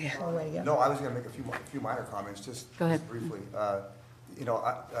 Long way to go. No, I was going to make a few minor comments, just Go ahead. just briefly.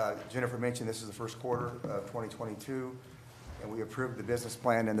 Jennifer mentioned this is the first quarter of 2022. and we approved the business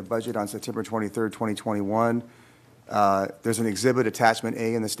plan and the budget on September 23rd, 2021. There's an exhibit, attachment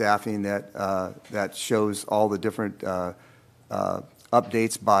A, in the staffing that shows all the different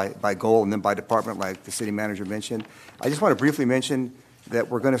updates by goal and then by department, like the city manager mentioned. I just want to briefly mention that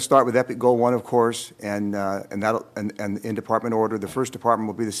we're going to start with Epic Goal 1, of course, and in department order. The first department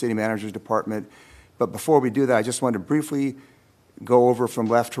will be the city manager's department. But before we do that, I just want to briefly go over from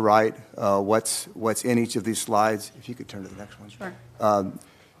left to right what's in each of these slides. If you could turn to the next one. Sure.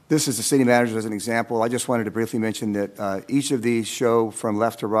 This is the city manager as an example. I just wanted to briefly mention that each of these show from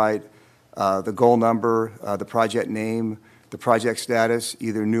left to right the goal number, the project name, the project status,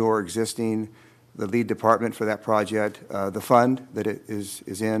 either new or existing, the lead department for that project, the fund that it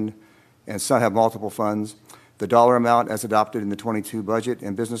is in, and some have multiple funds, the dollar amount as adopted in the 22 budget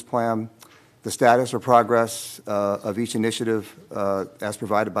and business plan, the status or progress of each initiative as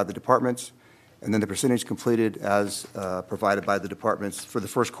provided by the departments, and then the percentage completed as provided by the departments for the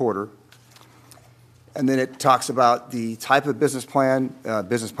first quarter. And then it talks about the type of business plan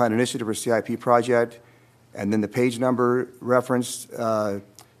initiative or CIP project, and then the page number referenced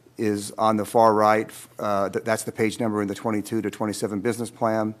is on the far right. That's the page number in the 22 to 27 business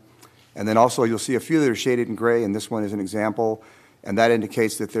plan. And then also you'll see a few that are shaded in gray, and this one is an example, and that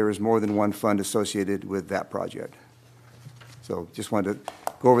indicates that there is more than one fund associated with that project. So just wanted to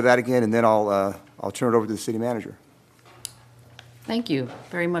go over that again, and then I'll turn it over to the city manager. Thank you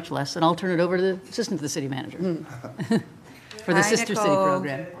very much, Les, and I'll turn it over to the assistant to the city manager for the Hi, Sister City Nicole.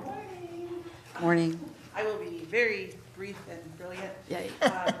 program. Morning. I will be very brief and brilliant. Yay.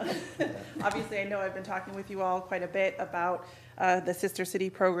 Obviously, I know I've been talking with you all quite a bit about the Sister City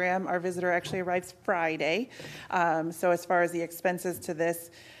program. Our visitor actually arrives Friday. So as far as the expenses to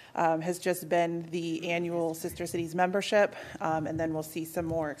this has just been the annual Sister Cities membership, and then we'll see some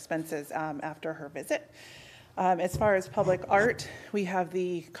more expenses after her visit. As far as public art, we have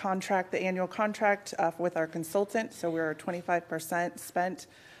the contract, the annual contract with our consultant. So we're 25% spent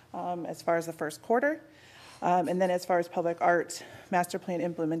as far as the first quarter. And then as far as public art master plan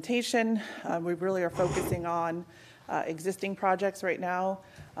implementation, we really are focusing on existing projects right now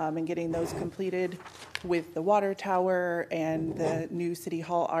and getting those completed with the water tower and the new city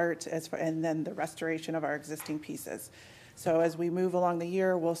hall art, and then the restoration of our existing pieces. So as we move along the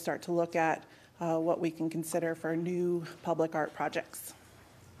year, we'll start to look at what we can consider for new public art projects.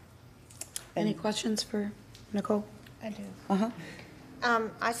 Any questions for Nicole? I do. Uh-huh.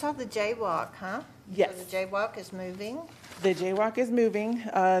 I saw the jaywalk, huh? Yes. So the jaywalk is moving? The jaywalk is moving.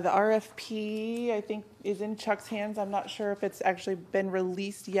 The RFP, I think, is in Chuck's hands. I'm not sure if it's actually been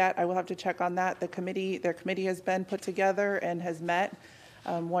released yet. I will have to check on that. Their committee has been put together and has met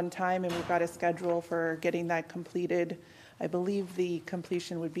one time, and we've got a schedule for getting that completed. I believe the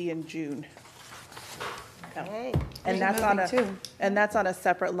completion would be in June. Okay. And that's on a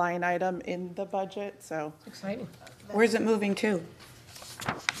separate line item in the budget, so. Exciting. Where's it moving to?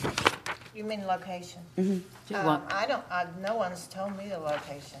 You mean location? Mm-hmm. No one's told me the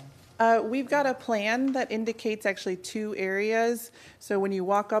location. We've got a plan that indicates actually two areas. So when you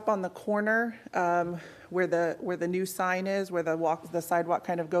walk up on the corner, where the new sign is, where the sidewalk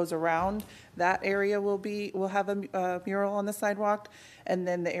kind of goes around, that area will have a mural on the sidewalk. And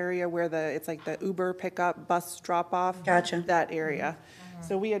then the area where it's like the Uber pickup, bus drop off. Gotcha. That area.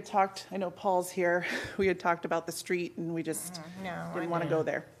 So we had talked, I know Paul's here, we had talked about the street and we just didn't want to go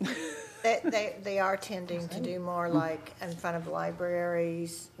there. They are tending to do more like in front of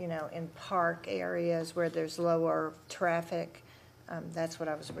libraries, in park areas where there's lower traffic. That's what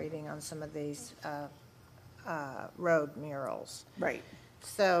I was reading on some of these road murals. Right.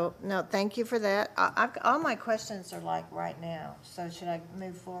 So, no, thank you for that. All my questions are like right now, so should I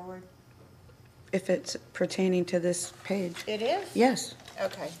move forward? If it's pertaining to this page. It is? Yes.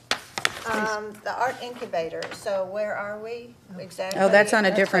 Okay. The art incubator, so where are we exactly? Oh, that's on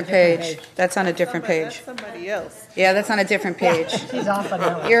a different page. That's on a different page. That's somebody else. Yeah, that's on a different page. She's off on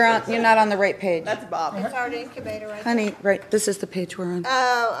that one. You're not on the right page. That's Bob. It's art incubator right there? Honey, right, this is the page we're on.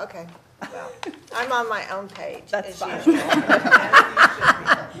 Oh, okay. Well, I'm on my own page. That's as fine. usual.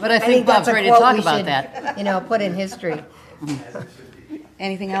 But I think Bob's that's a ready to quote talk we about should, that. Put in history.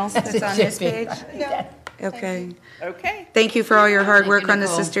 Anything else that's on this page? Okay. Okay. Thank you for all your hard Thank work you, on the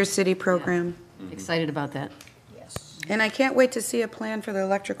Nicole. Sister City program. Excited about that. Yes. And I can't wait to see a plan for the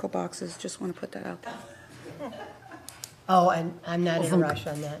electrical boxes. Just want to put that out there. Oh, and I'm not in a rush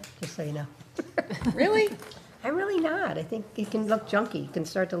on that, just so you know. Really? I'm really not. I think it can look junky. It can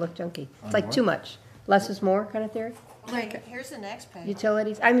start to look junky. It's like too much. Less is more kind of theory. Like, here's the next page.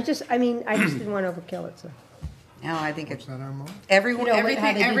 Utilities. I just didn't want to overkill it, so. No, I think it's Is that our mom? every You know, how they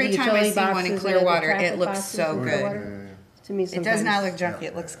do every the time I utility see one in boxes and the Clearwater, traffic it looks boxes so in good. Clearwater. To me, It sometimes. does not look junky,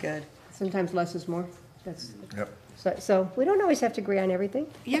 it looks good. Sometimes less is more. That's, Yep. so we don't always have to agree on everything.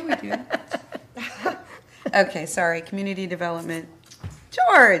 Yeah, we do. Okay, sorry, community development.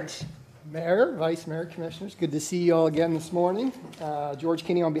 George? Mayor, Vice Mayor, Commissioners, good to see you all again this morning. George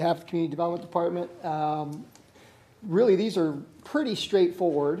Kinney on behalf of the Community Development Department. Really, these are pretty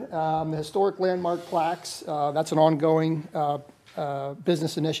straightforward. The historic landmark plaques, that's an ongoing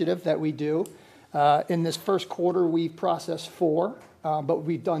business initiative that we do. In this first quarter, we've processed 4, but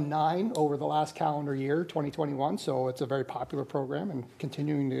we've done 9 over the last calendar year, 2021, so it's a very popular program and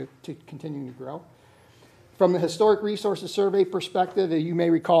continuing to grow. From the Historic Resources Survey perspective, you may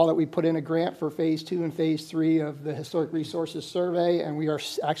recall that we put in a grant for Phase 2 and Phase 3 of the Historic Resources Survey, and we are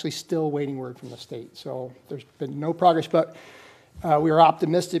actually still waiting word from the state. So there's been no progress, but we are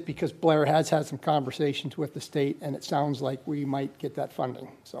optimistic because Blair has had some conversations with the state, and it sounds like we might get that funding.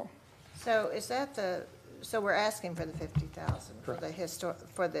 So is that so we're asking for the 50,000 for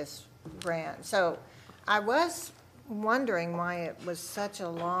for this grant. So I was wondering why it was such a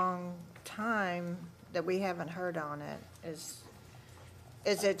long time that we haven't heard on it.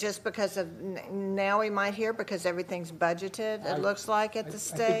 Is it just because of, now we might hear because everything's budgeted, it looks like at the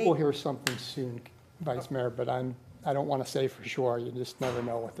state? I think we'll hear something soon, Vice Mayor, but I don't want to say for sure. You just never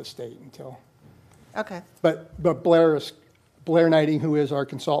know with the state until. Okay. But Blair Knighting, who is our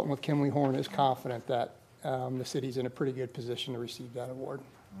consultant with Kimley Horn, is confident that the city's in a pretty good position to receive that award.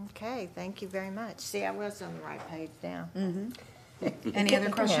 Okay, thank you very much. See, I was on the right page now. Any other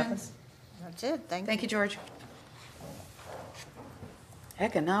questions? That's it, thank you. Thank you, George.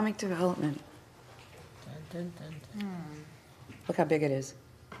 Economic development. Look how big it is.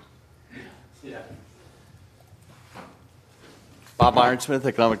 Bob Ironsmith,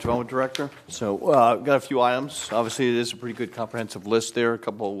 Economic Development Director. So got a few items. Obviously, it is a pretty good comprehensive list there. A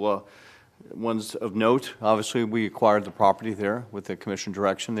couple ones of note. Obviously, we acquired the property there with the commission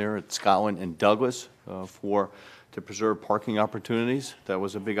direction there at Scotland and Douglas to preserve parking opportunities. That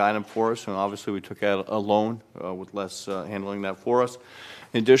was a big item for us, and obviously we took out a loan with Les handling that for us.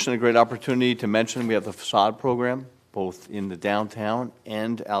 In addition, a great opportunity to mention, we have the facade program, both in the downtown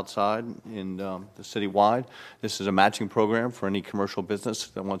and outside in the citywide. This is a matching program for any commercial business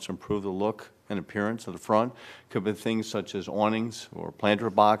that wants to improve the look and appearance of the front. Could be things such as awnings or planter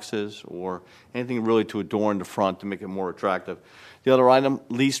boxes or anything really to adorn the front to make it more attractive. The other item,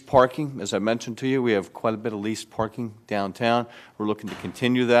 leased parking. As I mentioned to you, we have quite a bit of leased parking downtown. We're looking to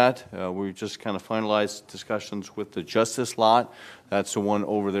continue that. We just kind of finalized discussions with the Justice lot. That's the one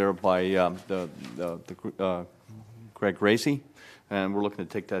over there by Greg Gracie, and we're looking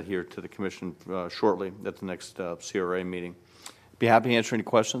to take that here to the commission shortly at the next CRA meeting. Be happy to answer any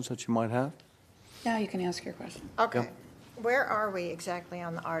questions that you might have. Now you can ask your question. Okay. Where are we exactly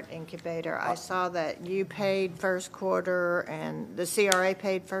on the art incubator? I saw that you paid first quarter and the CRA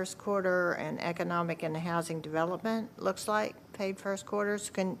paid first quarter and economic and housing development, looks like, paid first quarters.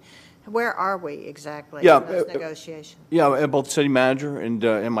 Where are we exactly in those negotiations? Yeah, both city manager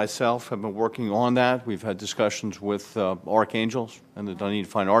and myself have been working on that. We've had discussions with Archangels and the Dunedin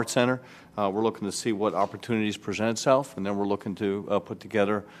Fine Arts Center. We're looking to see what opportunities present itself, and then we're looking to put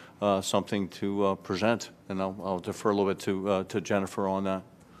together something to present. And I'll defer a little bit to Jennifer on that.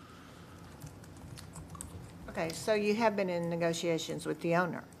 Okay, so you have been in negotiations with the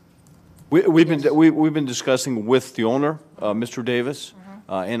owner? We've been discussing with the owner, Mr. Davis,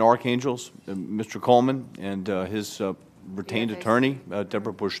 and Archangels, Mr. Coleman, and his retained attorney,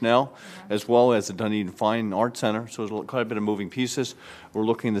 Deborah Bushnell, as well as the Dunedin Fine Arts Center. So there's quite a bit of moving pieces. We're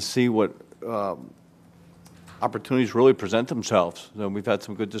looking to see what opportunities really present themselves. So we've had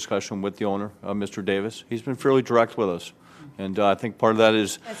some good discussion with the owner, Mr. Davis. He's been fairly direct with us. And I think part of that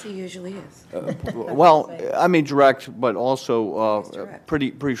is... As he usually is. Well, I mean direct, but also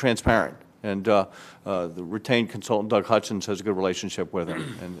pretty transparent. And the retained consultant, Doug Hutchins, has a good relationship with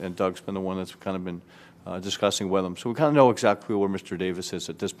him. And Doug's been the one that's kind of been discussing with him. So we kind of know exactly where Mr. Davis is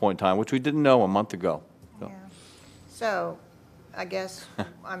at this point in time, which we didn't know a month ago. So. Yeah. So I guess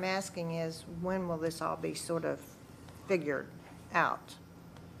I'm asking is, when will this all be sort of figured out,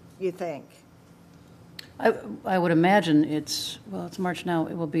 you think? I would imagine it's March now,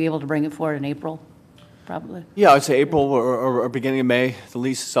 it will be able to bring it forward in April, probably. Yeah, I'd say April or beginning of May. The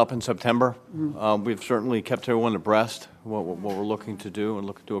lease is up in September. We've certainly kept everyone abreast what we're looking to do and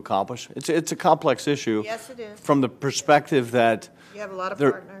looking to accomplish. It's a complex issue. Yes, it is. From the perspective that you have a lot of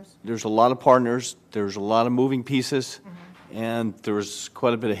partners. There's a lot of partners. There's a lot of moving pieces, and there's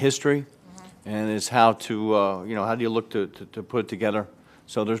quite a bit of history. And it's how to how do you look to put it together.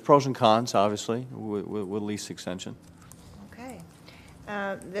 So there's pros and cons, obviously, with lease extension. Okay.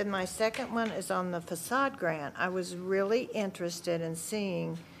 Then my second one is on the facade grant. I was really interested in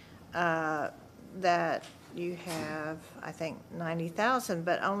seeing that you have, I think, 90,000,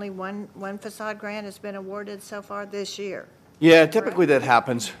 but only one facade grant has been awarded so far this year. Yeah, typically that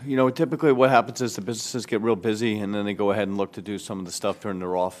happens. You know, typically what happens is the businesses get real busy, and then they go ahead and look to do some of the stuff during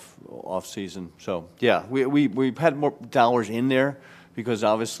their off season. So, yeah, we've had more dollars in there because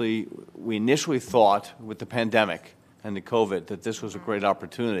obviously we initially thought with the pandemic and the COVID that this was a great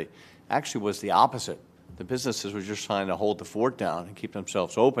opportunity. Actually, was the opposite. The businesses were just trying to hold the fort down and keep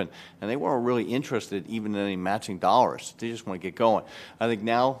themselves open, and they weren't really interested even in any matching dollars. They just want to get going. I think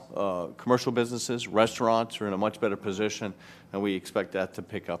now commercial businesses, restaurants are in a much better position, and we expect that to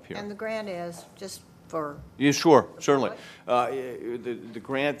pick up here. And the grant is just for? Yeah, sure, certainly. The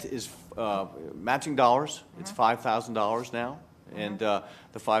grant is matching dollars. It's $5,000 now, and the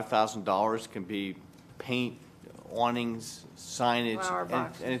 $5,000 can be paint, awnings, signage, Flower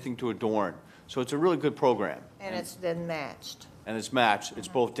boxes. anything to adorn. So it's a really good program. And it's then matched. And it's matched. It's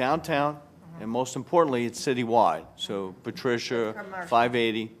both downtown, and most importantly, it's citywide. So Patricia, Commercial.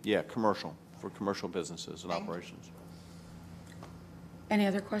 580, yeah, commercial, for commercial businesses and operations. Any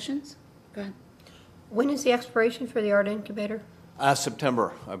other questions? Go ahead. When is the expiration for the art incubator?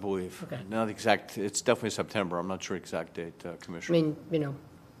 September, I believe. Okay. Not exact, it's definitely September. I'm not sure exact date, I Commissioner. mean, you know,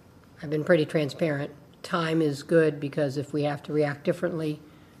 I've been pretty transparent. Time is good because if we have to react differently,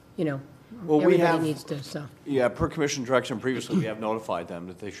 you know, Well, we everybody have- needs to, so. Yeah, per commission direction previously, we have notified them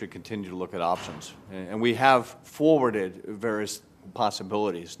that they should continue to look at options. And we have forwarded various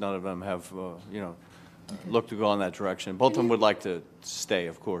possibilities. None of them have, you know, looked to go in that direction. Both of them would like to stay,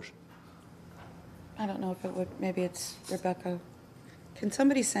 of course. I don't know if it would, maybe it's Rebecca. Can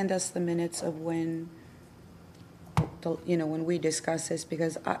somebody send us the minutes of when, you know, when we discuss this?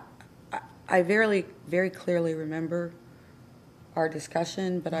 Because I very clearly remember our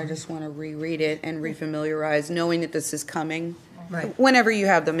discussion, but I just want to reread it and refamiliarize, knowing that this is coming. Right. Whenever you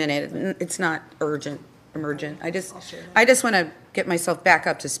have the minute, it's not emergent. I just want to get myself back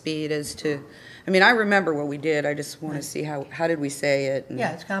up to speed as to, I mean, I remember what we did. I just want to see how did we say it. And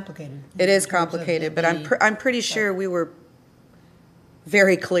Yeah, it's complicated. it is In terms of complicated, but the- I'm pretty sure we were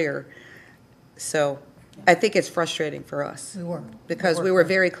very clear. So I think it's frustrating for us. We were. Because we were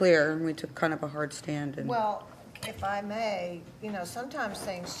very clear and we took kind of a hard stand. And Well, if I may, you know, sometimes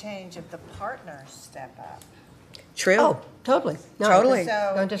things change if the partners step up. True. Oh, totally. No, Totally.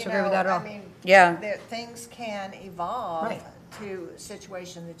 So, Don't disagree with that at all. I mean, Yeah. things can evolve Right. to a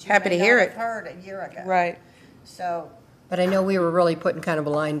situation that you Happy may to hear not it. have heard a year ago. Right. So, But I know we were really putting kind of a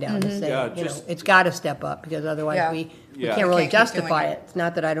line down to say, Yeah, you know, just- it's got to step up because otherwise Yeah. we Yeah. can't really Can't keep doing justify it. it. It's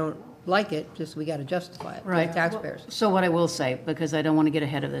not that I don't like it, just we got to justify it. Right. The taxpayers. So what I will say, because I don't want to get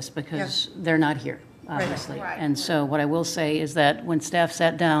ahead of this, because they're not here, obviously. Right. And so what I will say is that when staff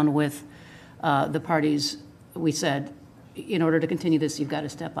sat down with the parties, we said, in order to continue this, you've got to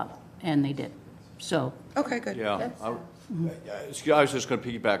step up, and they did. So, Okay, good. Yeah. I was just going to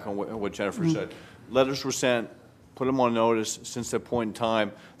piggyback on what Jennifer said. Letters were sent, put them on notice. Since that point in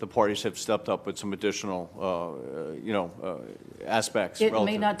time, the parties have stepped up with some additional, you know, aspects. it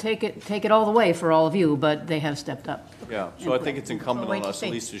may relative. not take it all the way for all of you, but they have stepped up. Yeah, so I think it's incumbent We'll wait on to us at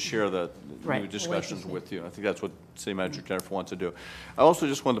see. least to share the Right. new discussions with you. I think that's what City Manager Jennifer wants to do. I also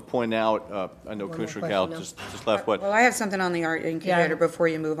just wanted to point out, I know more Commissioner question Gal now? just left, but Well, I have something on the art incubator before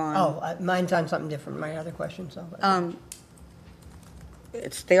you move on. Oh, mine's on something different, my other question, so.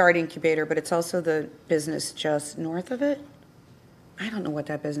 It's the art incubator, but it's also the business just north of it. I don't know what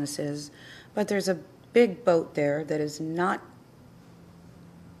that business is, but there's a big boat there that is not,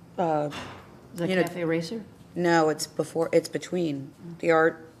 The You know- Cafe Racer? no, it's between the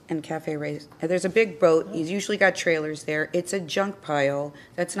art and Cafe Race. There's a big boat. He's usually got trailers there. It's a junk pile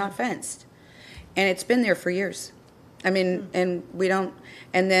that's not fenced. And it's been there for years. I mean, and we don't,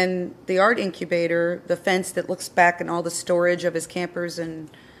 and then the art incubator, the fence that looks back and all the storage of his campers and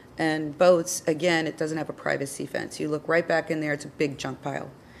boats, again, it doesn't have a privacy fence. You look right back in there, it's a big junk pile.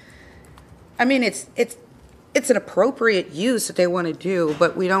 I mean, it's an appropriate use that they want to do,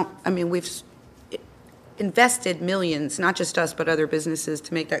 but we don't, I mean, we've invested millions, not just us, but other businesses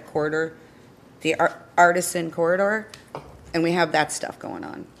to make that corridor, the artisan corridor, and we have that stuff going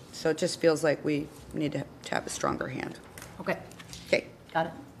on. So it just feels like we need to have a stronger hand. Okay, Okay, got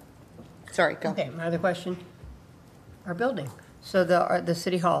it. sorry, go. Okay, my other question, our building. So the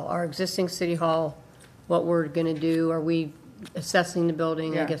city hall, our existing city hall, what we're going to do, are we assessing the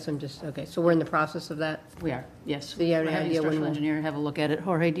building? Yeah. I guess I'm just, okay, so we're in the process of that? We are, yes. So you have We're an having the idea when structural we'll- engineer have a look at it.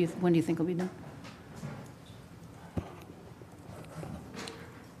 Jorge, when do you think it'll be done?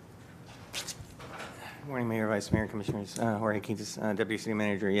 Morning, Mayor, Vice Mayor, Commissioners. Jorge Quintas, Deputy City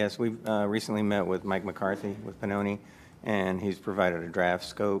Manager. Yes, we've recently met with Mike McCarthy with Pannoni, and he's provided a draft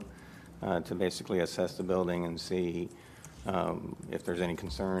scope to basically assess the building and see if there's any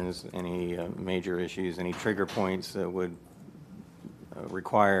concerns, any major issues, any trigger points that would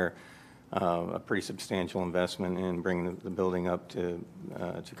require a pretty substantial investment in bringing the building up to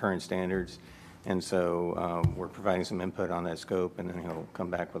current standards. And so we're providing some input on that scope, and then he'll come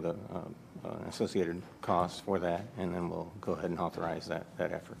back with an associated cost for that, and then we'll go ahead and authorize that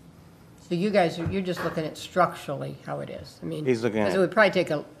effort. So you guys, you're just looking at structurally how it is. I mean, He's looking at- because it would probably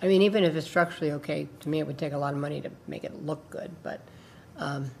take I mean, even if it's structurally okay, to me, it would take a lot of money to make it look good, but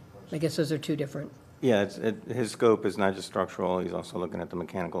I guess those are two different. Yeah, his scope is not just structural, he's also looking at the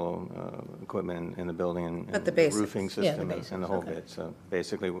mechanical equipment in the building and But the basics. roofing Yeah, the system basics, and the whole okay. bit. So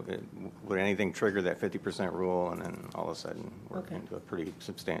basically, would anything trigger that 50% rule, and then all of a sudden, we're Okay. into a pretty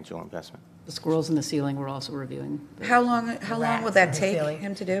substantial investment. The squirrels in the ceiling, we're also reviewing. How long will Rats that in the take ceiling.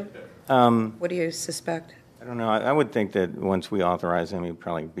 him to do? What do you suspect? I don't know, I would think that once we authorize him, he'd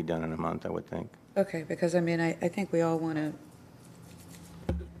probably be done in a month, I would think. Okay, because I mean, I think we all want to,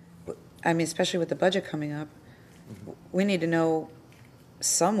 I mean, especially with the budget coming up, we need to know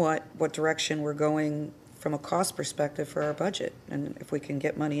somewhat what direction we're going from a cost perspective for our budget, and if we can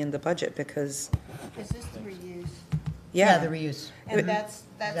get money in the budget, because, Is this the reuse? Yeah, yeah. the reuse. And that's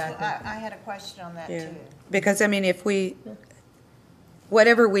Exactly. I had a question on that Yeah. too. Because, I mean, if we,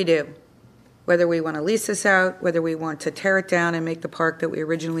 whatever we do, whether we want to lease this out, whether we want to tear it down and make the park that we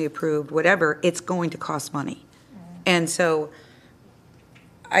originally approved, whatever, it's going to cost money. And so,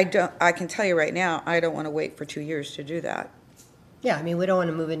 I can tell you right now, I don't want to wait for 2 years to do that. Yeah, I mean, we don't want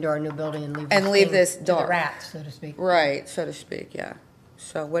to move into our new building and leave leave this to the dark. rats, so to speak. Right, so to speak, yeah.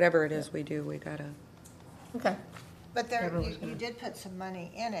 So whatever it is we do, we gotta, Okay. But there, Everyone's you did put some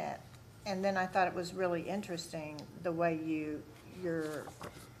money in it, and then I thought it was really interesting the way your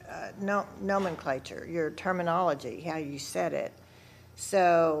nomenclature, your terminology, how you said it.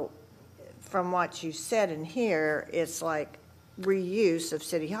 So from what you said in here, it's like reuse of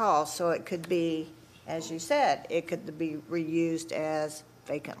City Hall, so it could be, as you said, it could be reused as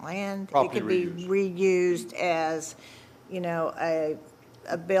vacant land. Property It could be reused as,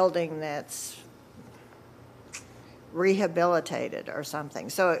 a building that's rehabilitated or something.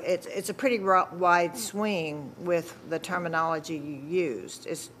 So it's a pretty wide swing with the terminology you used.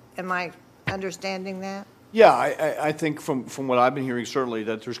 Am I understanding that? Yeah, I think from what I've been hearing, certainly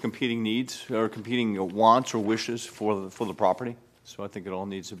that there's competing needs or competing wants or wishes for the property. So I think it all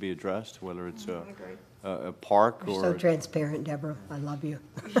needs to be addressed, whether it's a park You're or. so transparent, Deborah. I love you.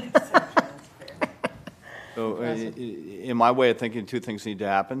 So in my way of thinking, two things need to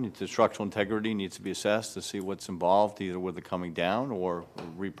happen. The structural integrity needs to be assessed to see what's involved, either with the coming down or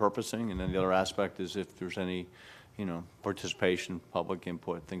repurposing. And then the other aspect is if there's any, participation, public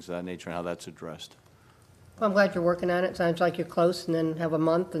input, things of that nature, and how that's addressed. Well, I'm glad you're working on it. Sounds like you're close, and then have a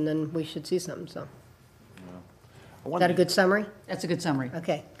month, and then we should see something, so. Is that a good summary? That's a good summary.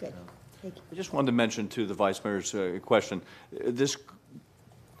 Okay, good. I just wanted to mention to the Vice Mayor's question, this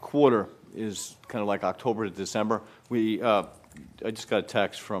quarter is kind of like October to December. I just got a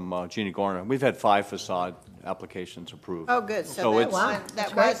text from Jeannie Garner. We've had 5 facade applications approved. Oh, good. So that it's-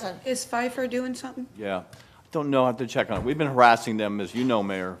 that wasn't. is Pfeiffer doing something? Yeah. Don't know, I have to check on it. We've been harassing them, as you know,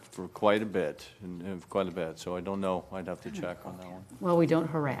 Mayor, for quite a bit, so I don't know. I'd have to check on that one. Well, we don't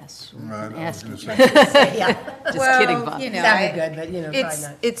harass. I was Ask gonna you. say- Just kidding, Bob. Sounded good, but, probably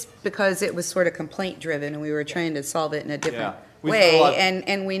not. It's because it was sort of complaint-driven, and we were trying to solve it in a different Yeah. We've spent a way. lot-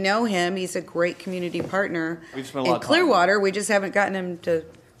 And we know him, he's a great community partner. We've spent a lot In of time. Clearwater, we just haven't gotten him to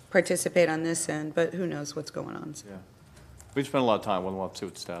participate on this end, but who knows what's going on. So. Yeah. We've spent a lot of time, we'll have to see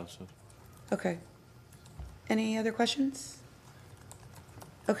what the status is. Okay. Any other questions?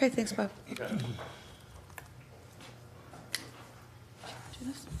 Okay, thanks, Bob.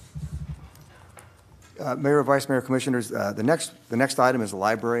 Mayor, Vice Mayor, Commissioners, the next item is the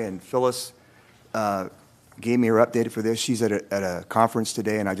library, and Phyllis gave me her update for this. She's at a conference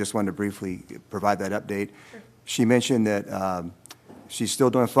today, and I just wanted to briefly provide that update. She mentioned that she's still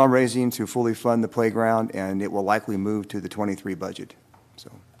doing fundraising to fully fund the playground, and it will likely move to the '23 budget. So,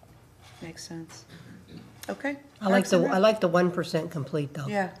 Makes sense. Okay. I like the 1% complete, though.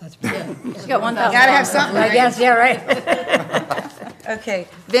 Yeah. That's pretty good. You got $1,000. Gotta have something, I right? guess, yeah, right. Okay,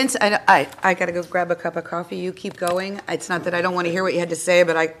 Vince, I gotta go grab a cup of coffee. You keep going. It's not that I don't want to hear what you had to say,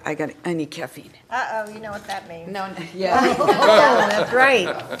 but I need caffeine. Uh-oh, you know what that means. No, yeah. Oh, that's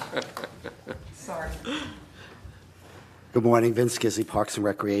right. Sorry. Good morning, Vince Gizzi, Parks and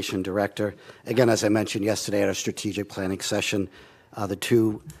Recreation Director. Again, as I mentioned yesterday at our strategic planning session, the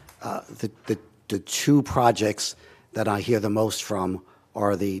two the two projects that I hear the most from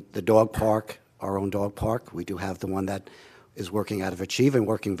are the dog park, our own dog park. We do have the one that is working out of Achieve and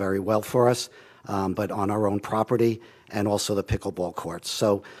working very well for us, but on our own property, and also the pickleball courts.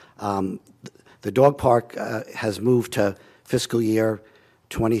 So the dog park has moved to fiscal year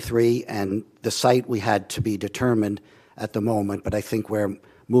 23, and the site we had to be determined at the moment, but I think we're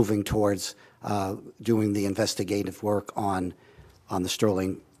moving towards doing the investigative work on the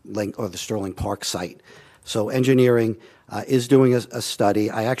Sterling Link or the Sterling Park site. So engineering is doing a study.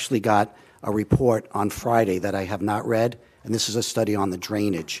 I actually got a report on Friday that I have not read, and this is a study on the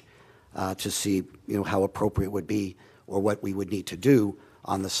drainage to see how appropriate it would be or what we would need to do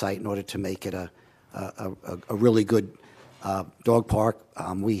on the site in order to make it a really good dog park.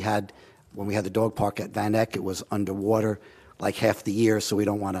 When we had the dog park at Van Eck, it was underwater like half the year, so we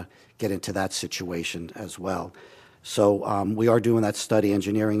don't want to get into that situation as well. So we are doing that study.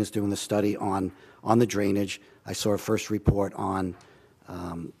 Engineering is doing the study on the drainage. I saw a first report on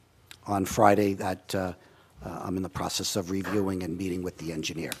Friday that I'm in the process of reviewing and meeting with the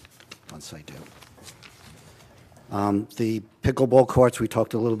engineer once I do. The pickleball courts we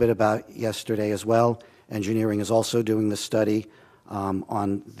talked a little bit about yesterday as well. Engineering is also doing the study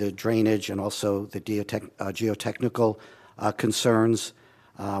on the drainage and also the geotechnical concerns.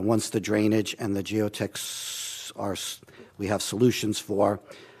 Once the drainage and the geotechs we have solutions for,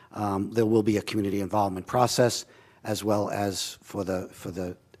 there will be a community involvement process as well as for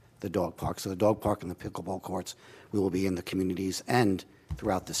the dog park. So the dog park and the pickleball courts, we will be in the communities and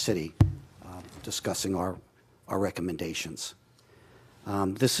throughout the city discussing our recommendations.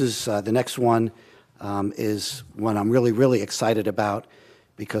 This is the next one. Is one I'm really, really excited about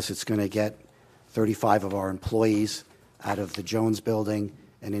because it's going to get 35 of our employees out of the Jones building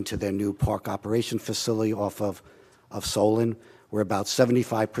and into their new park operation facility off of Solon. We're about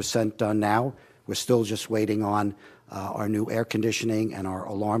 75% done now. We're still just waiting on our new air conditioning and our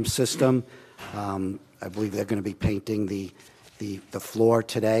alarm system. I believe they're going to be painting the floor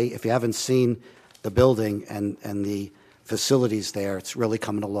today. If you haven't seen the building and the facilities there, it's really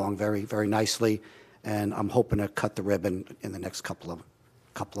coming along very, very nicely. And I'm hoping to cut the ribbon in the next couple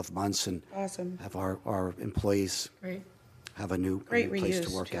of months and Awesome. have our employees have a new place to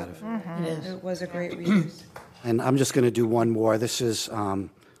work out of. It was a great reuse. And I'm just going to do one more. This is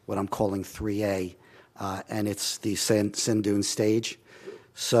what I'm calling 3A, and it's the Sin Dune stage.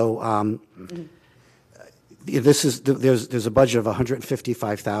 So this is there's a budget of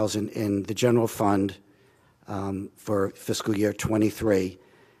 $155,000 in the general fund for fiscal year 23.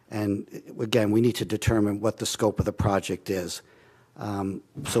 And again, we need to determine what the scope of the project is.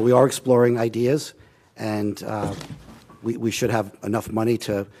 So we are exploring ideas, and we should have enough money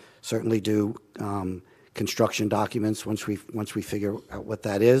to certainly do construction documents once we figure out what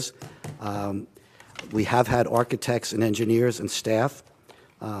that is. We have had architects and engineers and staff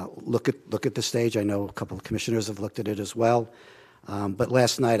look at the stage. I know a couple of commissioners have looked at it as well. But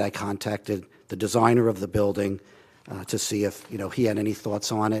last night I contacted the designer of the building to see if he had any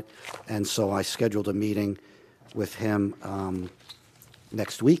thoughts on it, and so I scheduled a meeting with him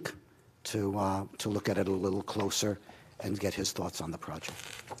next week to look at it a little closer and get his thoughts on the project.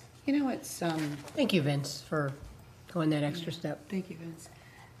 It's Thank you, Vince, for going that extra step. Thank you, Vince.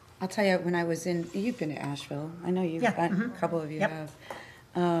 I'll tell you, when I was you've been to Asheville. I know you've been, a couple of you have.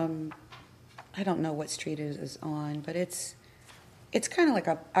 I don't know what street it is on, but it's kind of like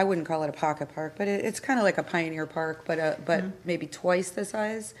I wouldn't call it a pocket park, but it's kind of like a pioneer park, but maybe twice the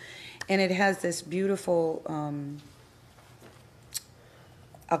size. And it has this beautiful,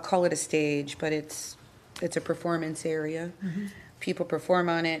 I'll call it a stage, but it's a performance area. People perform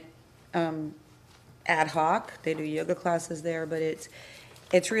on it ad hoc. They do yoga classes there, but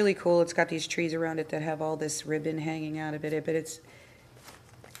it's really cool. It's got these trees around it that have all this ribbon hanging out of it, but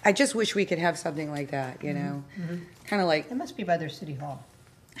I just wish we could have something like that, kind of like. It must be by their city hall.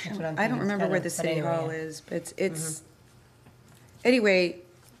 That's what I'm I don't thinking. remember where the That city area. hall is, but it's anyway.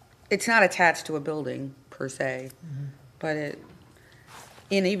 It's not attached to a building per se, but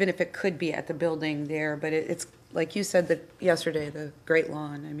and even if it could be at the building there, but it's like you said yesterday, the Great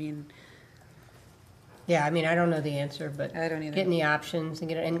Lawn. I mean. Yeah, I mean, I don't know the answer, but I don't either. getting the options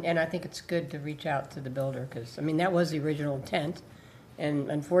and I think it's good to reach out to the builder because, I mean, that was the original intent. And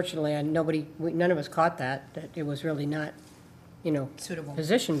unfortunately, none of us caught that it was really not, suitable,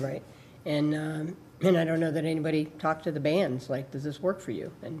 positioned right. And I don't know that anybody talked to the bands, like, does this work for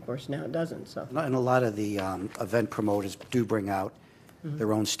you? And of course, now it doesn't, so. And a lot of the event promoters do bring out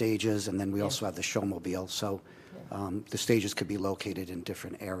their own stages, and then we also have the showmobile. So the stages could be located in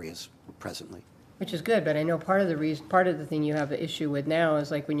different areas presently. Which is good, but I know part of the thing you have an issue with now is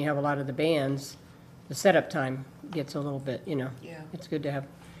like when you have a lot of the bands, the setup time gets a little bit, Yeah. it's good to have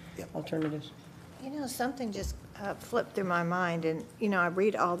alternatives. Something just flipped through my mind, and, I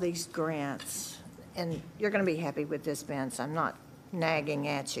read all these grants, and you're going to be happy with this, Vince. I'm not nagging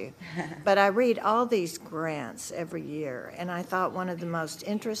at you. But I read all these grants every year, and I thought one of the most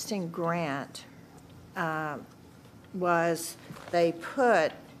interesting grant was they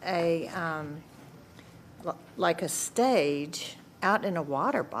put like a stage out in a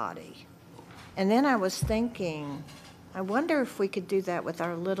water body. And then I was thinking, I wonder if we could do that with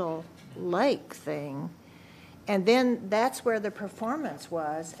our little lake thing. And then that's where the performance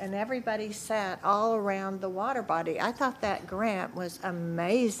was, and everybody sat all around the water body. I thought that grant was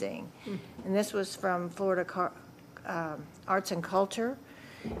amazing. And this was from Florida Arts and Culture.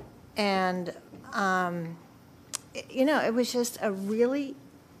 And, it was just a really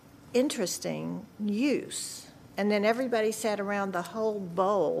interesting use. And then everybody sat around the whole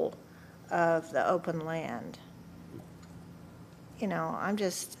bowl of the open land.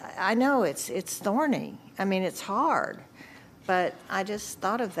 I know it's thorny. I mean, it's hard, but I just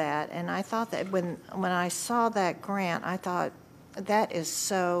thought of that, and I thought that when I saw that grant, I thought, that is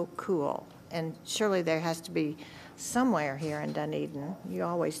so cool. And surely there has to be somewhere here in Dunedin, you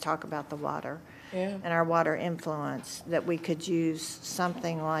always talk about the water and our water influence, that we could use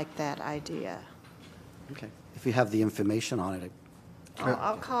something like that idea. Okay. If you have the information on it.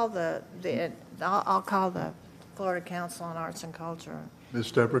 I'll call the Florida Council on Arts and Culture.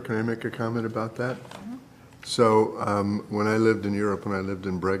 Ms. Deborah, can I make a comment about that? So when I lived in Europe, when I lived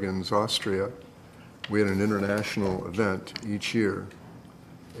in Bregenz, Austria, we had an international event each year,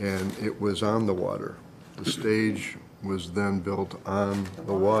 and it was on the water. The stage was then built on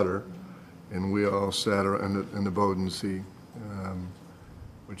the water, and we all sat around in the Bodensee,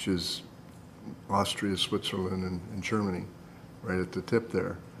 which is Austria, Switzerland, and Germany, right at the tip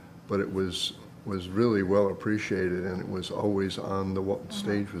there. But it was really well appreciated, and it was always on the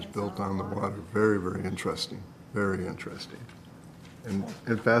stage was built on the water. Very, very interesting, and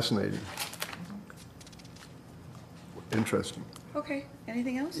fascinating. Interesting. Okay,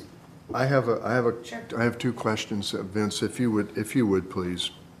 anything else? I have two questions, Vince, if you would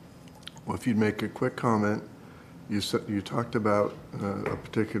please. Well, if you'd make a quick comment. You talked about a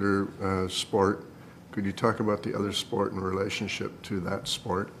particular sport. Could you talk about the other sport in relationship to that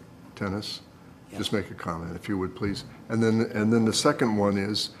sport, tennis? Yeah. Just make a comment, if you would, please. And then the second one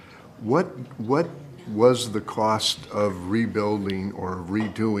is, what was the cost of rebuilding or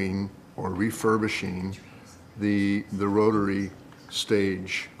redoing or refurbishing the Rotary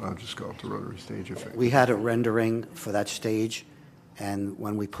stage? I'll just call it the Rotary stage. We had a rendering for that stage, and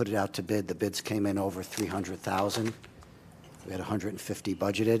when we put it out to bid, the bids came in over $300,000. We had 150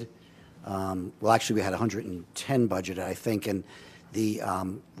 budgeted. Well, actually, we had 110 budgeted, I think, and the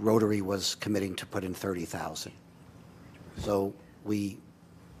Rotary was committing to put in 30,000. So we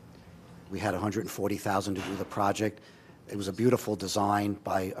had 140,000 to do the project. It was a beautiful design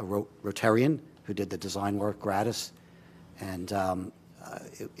by a Rotarian who did the design work gratis, and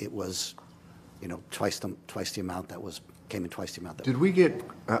it was, twice the amount that came in twice the amount. Did we get?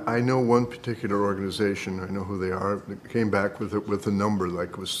 I know one particular organization. I know who they are. That came back with a number like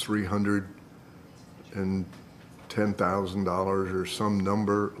it was $310,000 or some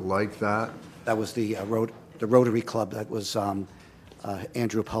number like that. That was the Rotary Club. That was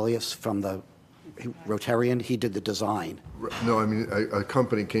Andrew Polius from the Rotarian. He did the design. No, I mean a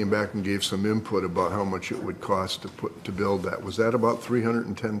company came back and gave some input about how much it would cost to build that. Was that about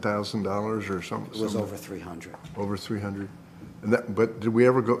 $310,000 or something? It was over 300. Over 300, and that. But did we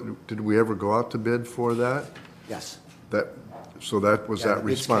ever go out to bid for that? Yes. So that was that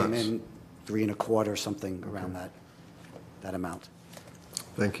response. Came in 3.25, something around that amount.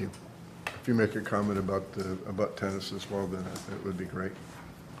 Thank you. If you make a comment about tennis as well, then it would be great.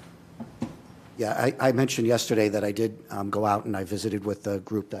 Yeah, I mentioned yesterday that I did go out and I visited with the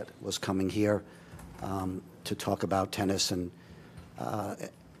group that was coming here to talk about tennis, and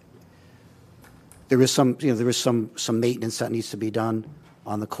there is some maintenance that needs to be done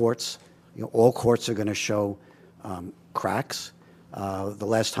on the courts. All courts are going to show cracks. The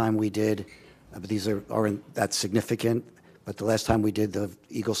last time we did, these aren't that significant, but the last time we did the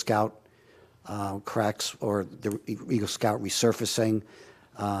Eagle Scout cracks or the Eagle Scout resurfacing,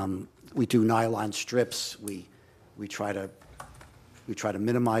 we do nylon strips. We try to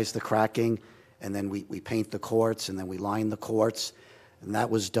minimize the cracking, and then we paint the courts, and then we line the courts, and that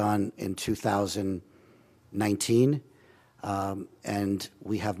was done in 2019. And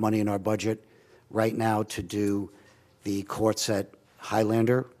we have money in our budget right now to do the courts at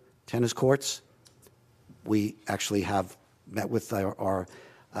Highlander tennis courts We actually have met with our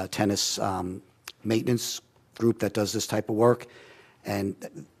tennis maintenance group that does this type of work,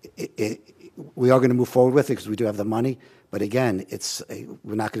 and we are going to move forward with it because we do have the money. But again,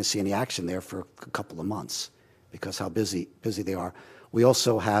 we're not going to see any action there for a couple of months because how busy they are. We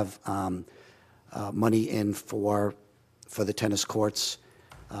also have money in for the tennis courts,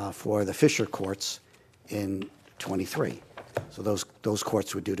 for the Fisher courts in '23. So those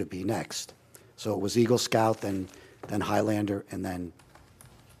courts were due to be next. So it was Eagle Scout, then Highlander, and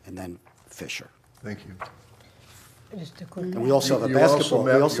then Fisher. Thank you. Just a quick. And we also have a You basketball.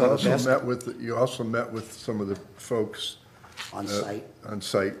 You also met with some of the folks On site. On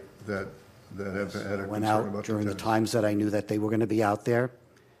site that have had a Went concern out about during the tennis. times that I knew that they were going to be out there.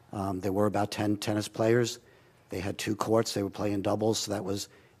 There were about 10 tennis players. They had 2 courts. They were playing doubles, so that was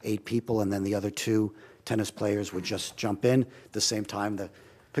 8 people, and then the other 2 tennis players would just jump in. At the same time, the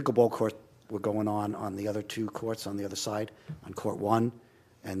pickleball court were going on the other 2 courts on the other side, on court 1,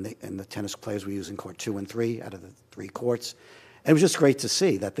 and the tennis players were using court 2 and 3 out of the 3 courts. And it was just great to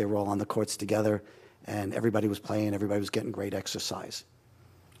see that they were all on the courts together, and everybody was playing, everybody was getting great exercise.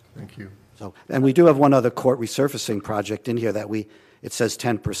 Thank you. So, and we do have one other court resurfacing project in here that it says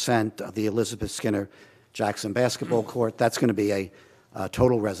 10% of the Elizabeth Skinner Jackson basketball court. That's going to be a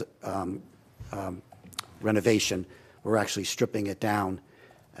total renovation. We're actually stripping it down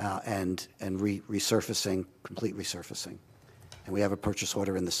and resurfacing, complete resurfacing. And we have a purchase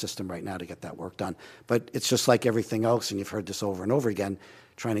order in the system right now to get that work done. But it's just like everything else, and you've heard this over and over again,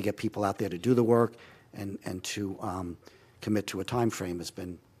 trying to get people out there to do the work and to commit to a time frame has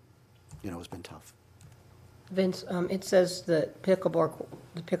been tough. Vince, it says the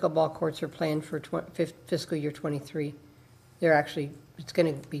pickleball courts are planned for fiscal year '23. They're actually, it's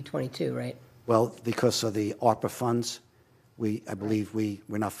going to be '22, right? Well, because of the ARPA funds, I believe we're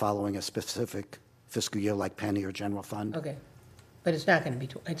not following a specific fiscal year like Penny or General Fund. Okay. But it's not going to be,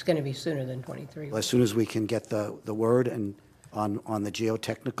 it's going to be sooner than '23. Well, as soon as we can get the word and on the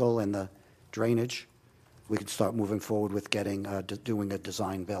geotechnical and the drainage, we can start moving forward with doing a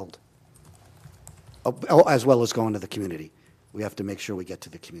design build. As well as going to the community. We have to make sure we get to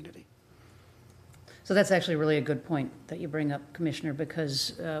the community. So that's actually really a good point that you bring up, Commissioner,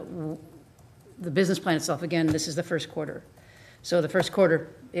 because the business plan itself, again, this is the first quarter. So the first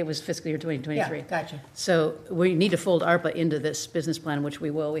quarter, it was fiscal year 2023. Yeah, gotcha. So we need to fold ARPA into this business plan, which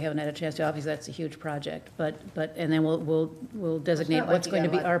we will. We haven't had a chance to, obviously, that's a huge project. But and then we'll designate what's going to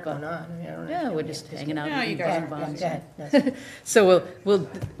be ARPA. Yeah, we're just hanging out and eating bonbons. So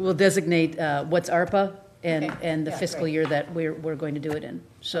we'll designate what's ARPA and the fiscal year that we're going to do it in.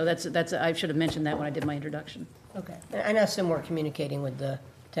 So that's I should have mentioned that when I did my introduction. Okay. And I assume we're communicating with the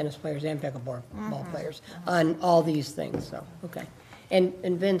tennis players and pickleball players on all these things, so, okay.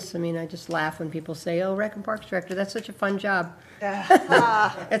 And Vince, I mean, I just laugh when people say, oh, Rec and Parks Director, that's such a fun job.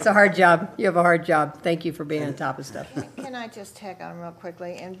 It's a hard job. You have a hard job. Thank you for being on top of stuff. Can I just tag on real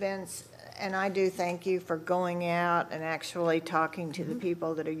quickly? And Vince, and I do thank you for going out and actually talking to the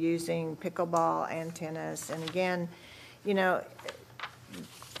people that are using pickleball and tennis. And again, you know,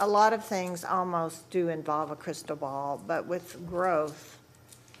 a lot of things almost do involve a crystal ball, but with growth,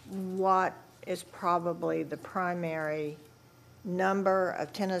 what is probably the primary number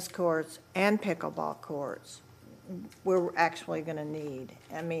of tennis courts and pickleball courts we're actually going to need?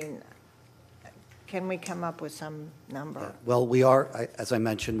 I mean, can we come up with some number? Well, we are, as I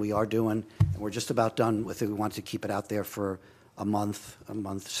mentioned, we are doing, and we're just about done with it. We want to keep it out there for a month,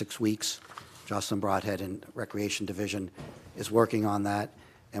 6 weeks. Jocelyn Broadhead and Recreation Division is working on that,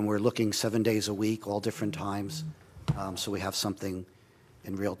 and we're looking 7 days a week, all different times, so we have something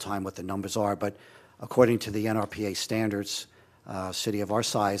in real time what the numbers are. But according to the NRPA standards, city of our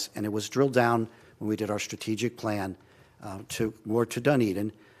size, and it was drilled down when we did our strategic plan more to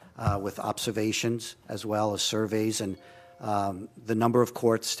Dunedin with observations as well as surveys, and the number of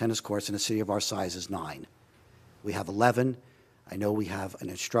courts, tennis courts in a city of our size is 9. We have 11. I know we have an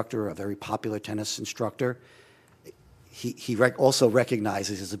instructor, a very popular tennis instructor. He also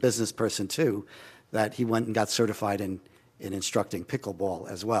recognizes, as a business person too, that he went and got certified in instructing pickleball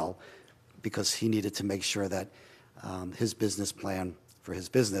as well, because he needed to make sure that his business plan for his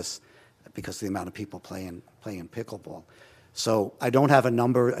business, because of the amount of people playing pickleball. So I don't have a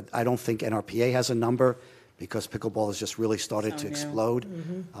number. I don't think NRPA has a number, because pickleball has just really started to explode.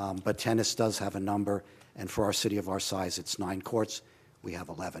 But tennis does have a number, and for our city of our size, it's 9 courts. We have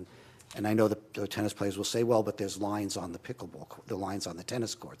 11. And I know the tennis players will say, well, but there's lines on the lines on the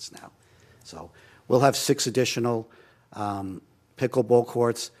tennis courts now. So we'll have 6 additional pickleball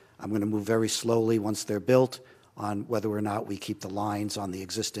courts. I'm going to move very slowly once they're built on whether or not we keep the lines on the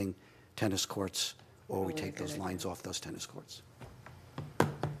existing tennis courts or we take those lines off those tennis courts.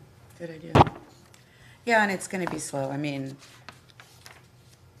 Good idea. Yeah, and it's going to be slow. I mean,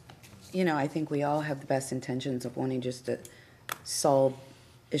 I think we all have the best intentions of wanting just to solve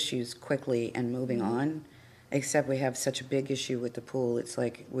issues quickly and moving on, except we have such a big issue with the pool. It's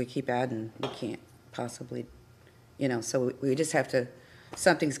like we keep adding, we can't possibly, so we just have to,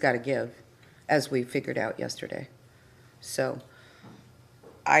 something's got to give, as we figured out yesterday. So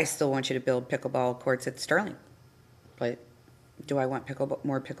I still want you to build pickleball courts at Sterling, but do I want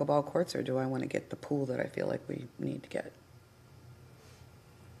more pickleball courts, or do I want to get the pool that I feel like we need to get?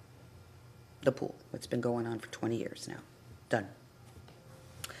 The pool. It's been going on for 20 years now. Done.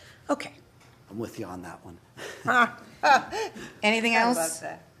 Okay. I'm with you on that one. Anything How about else?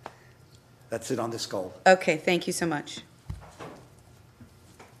 that? That's it on this goal. Okay, thank you so much.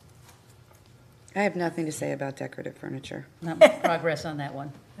 I have nothing to say about decorative furniture. Not much progress on that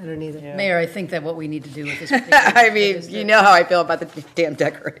one. I don't either. Mayor, I think that what we need to do with this particular. I mean, you know how I feel about the damn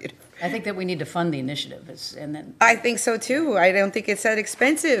decorative. I think that we need to fund the initiative, and then. I think so too. I don't think it's that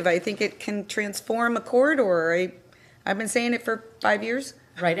expensive. I think it can transform a corridor. I've been saying it for 5 years.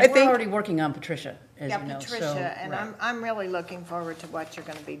 Right, I and we're think already working on Patricia, as Yeah, you know. so- Patricia, and right. I'm really looking forward to what you're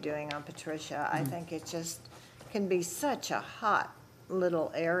going to be doing on Patricia. I think it just can be such a hot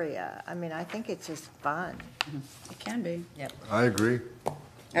little area. I mean, I think it's just fun. It can be. Yep, I agree.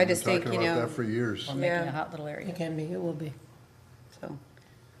 I just think, Talking about that for years. we're making Yeah. a hot little area. It can be, it will be.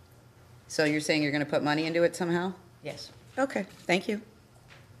 So you're saying you're going to put money into it somehow? Yes. Okay, thank you.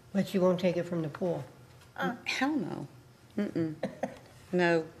 But you won't take it from the pool. Hell no. Mm-mm.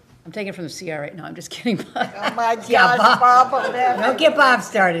 No. I'm taking it from the CR right now, I'm just kidding. Bob. Oh, my gosh, Yeah, Bob. Bob will never- Don't get Bob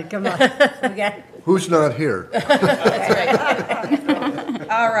started, come on. Okay. Who's not here?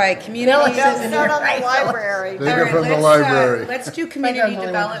 All right, community. Don't start on the library. Take it from the library. Let's do community Playground's only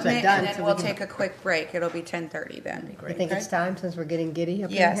 1% development, done, and then so we we'll can- take a quick break. It'll be 10:30 then. You think it's time, since we're getting giddy up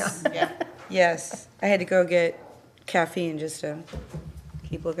here? Yes. Yes. I had to go get caffeine just to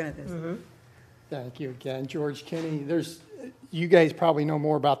keep looking at this. Thank you again, George Kinney. You guys probably know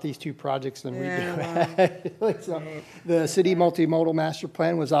more about these two projects than we do. So, the city multimodal master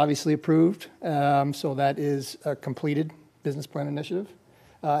plan was obviously approved, so that is a completed business plan initiative.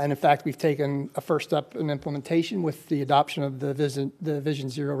 And in fact, we've taken a first step in implementation with the adoption of the Vision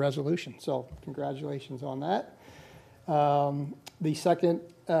Zero resolution. So congratulations on that. The second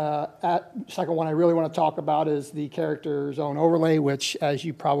one I really want to talk about is the character zone overlay, which, as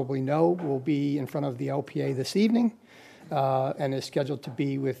you probably know, will be in front of the LPA this evening and is scheduled to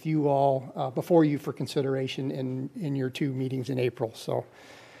be with you all, before you for consideration in your two meetings in April. So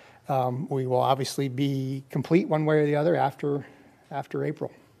we will obviously be complete one way or the other after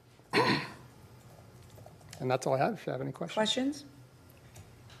April. And that's all I have. If you have any questions. Questions?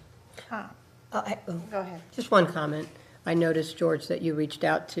 Go ahead. Just one comment. I noticed, George, that you reached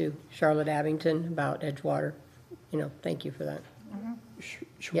out to Charlotte Abington about Edgewater. Thank you for that.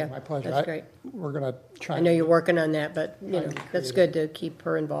 Sure, Yeah, my pleasure. that's great. We're going to try. I know you're working on that, but, that's good to keep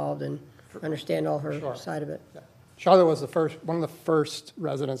her involved and understand all her side of it. Charlotte was one of the first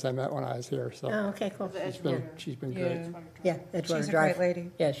residents I met when I was here, so. Oh, okay, cool. She's been great. Yeah, Edgewater She's a Drive. great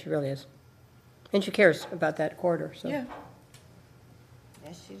lady. Yeah, she really is. And she cares about that corridor, so. Yeah.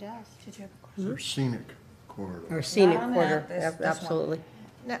 Yes, she does. Did you have a question? Or scenic corridor. Or scenic Not on corridor, that, this one. absolutely.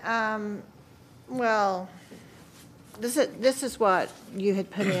 Well, this is what you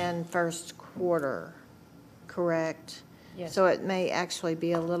had put in first quarter, correct? Yes. So it may actually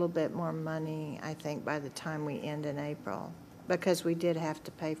be a little bit more money, I think, by the time we end in April, because we did have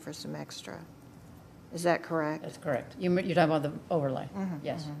to pay for some extra. Is that correct? That's correct. You're talking about the overlay?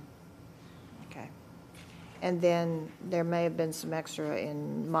 Yes. Okay. And then there may have been some extra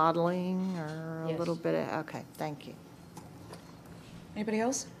in modeling or a Yes. little bit of, okay, thank you. Anybody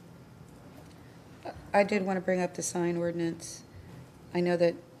else? I did want to bring up the sign ordinance. I know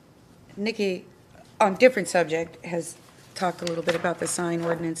that Nikki, on different subject, has talked a little bit about the sign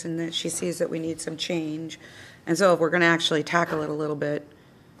ordinance and that she sees that we need some change. And so if we're going to actually tackle it a little bit,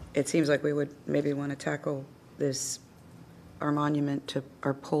 it seems like we would maybe want to tackle this,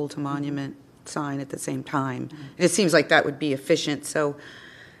 our pole to monument sign at the same time. It seems like that would be efficient. So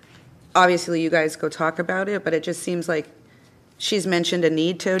obviously you guys go talk about it, but it just seems like she's mentioned a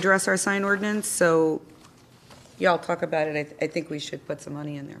need to address our sign ordinance. So y'all talk about it. I think we should put some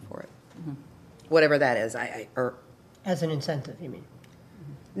money in there for it. Whatever that is. As an incentive, you mean?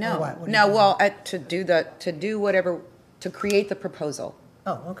 No, Or what? What do you no, mean? well, to do whatever, to create the proposal,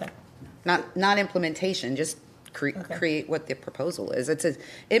 Oh, okay. not implementation, just create what the proposal is.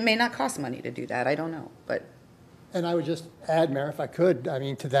 It may not cost money to do that, I don't know, but And I would just add, Mayor, if I could, I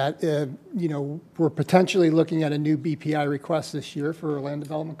mean, to that, you know, we're potentially looking at a new BPI request this year for a land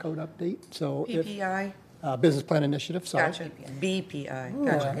development code update. So PPI? Business plan initiative, sorry. Gotcha. BPI. Ooh,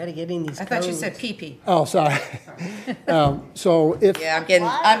 Gotcha. I gotta get in these I thought you codes. said PP. Oh, sorry. So if, Yeah,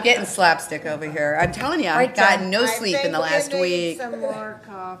 I'm getting slapstick over here. I'm telling you, I've gotten no sleep in the last week. Some more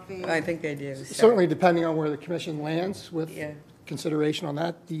coffee. I think they do. certainly depending on where the commission lands with Yeah. consideration on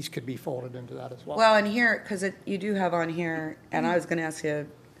that, these could be folded into that as well. Well, and here, because you do have on here, and I was going to ask you,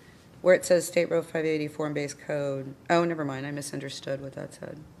 where it says State Road 580 form-based code. Oh, never mind. I misunderstood what that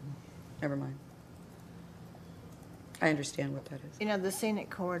said. Never mind. I understand what that is. You know, the scenic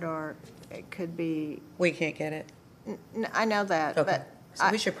corridor, it could be, We can't get it. I know that, Okay. but. So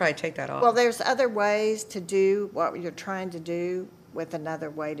we should probably take that off. Well, there's other ways to do what you're trying to do with another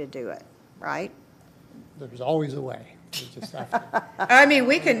way to do it, right? There's always a way. We just have to. I mean,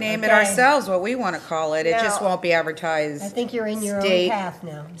 we can name it Okay. ourselves what we want to call it. It just No. won't be advertised. I think you're in your own State- path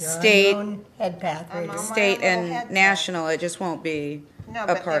now. You're state- on your own head path right I'm now. on my State own little and head path. national, it just won't be No, a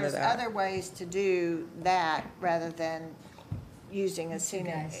but part of there's that. other ways to do that rather than using a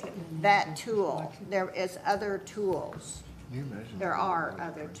scenic, that tool. There is other tools. Can you imagine? There are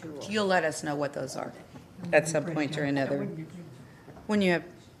other tools. You'll let us know what those are at some point or another, when you have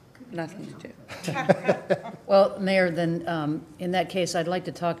nothing to do. Well, Mayor, then, in that case, I'd like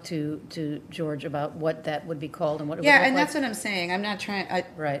to talk to George about what that would be called and what it would look Yeah, like. and that's what I'm saying. I'm not trying,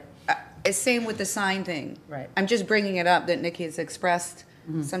 Right, it's same with the sign thing. Right. I'm just bringing it up that Nikki has expressed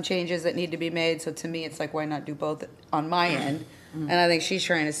some changes that need to be made, so to me, it's like, why not do both on my end? And I think she's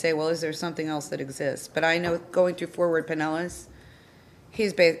trying to say, well, is there something else that exists? But I know, going through Forward Pinellas,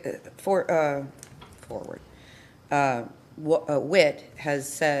 he's Witt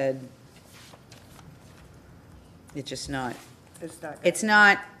has said, it's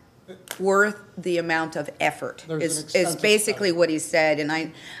not worth the amount of effort, There's an is extensive basically what he said. And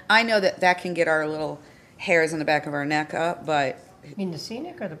I know that can get our little hairs on the back of our neck up, but You mean the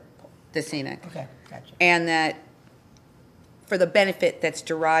scenic or the scenic. okay, gotcha. And that for the benefit that's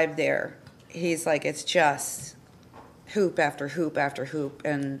derived there, he's like, it's just hoop after hoop after hoop.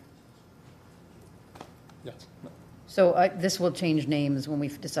 And Yes. so this will change names when we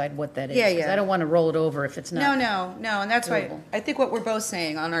decide what that is. Yeah, 'cause yeah. I don't want to roll it over if it's not. No, and that's why doable. I think what we're both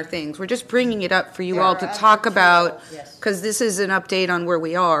saying on our things, we're just bringing it up for you There all are to other talk about, tools. Yes. because this is an update on where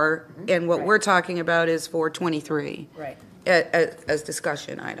we are, and what we're talking about is for 23 Right, as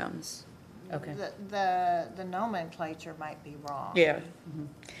discussion items. okay, The nomenclature might be wrong. Yeah.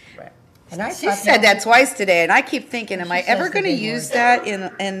 right. And I She thought said the that twice today, and I keep thinking, am She I says ever the going to big use word. that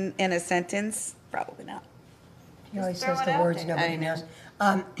in a sentence? Probably not. He always Just throw says it the out words there. nobody I know.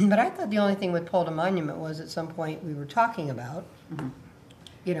 knows. But I thought the only thing with pole to monument was at some point we were talking about,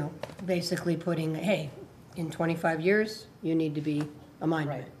 you know, basically putting, hey, in 25 years, you need to be a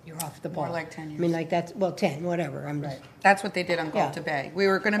monument. You're off the ball. More like 10 I years. mean, like that's, well, 10, whatever. I'm just, That's what they did on Yeah. Gold to Bay. We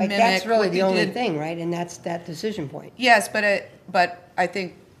were going to like, mimic that's really what the they only did. thing, right? And that's that decision point. Yes, but I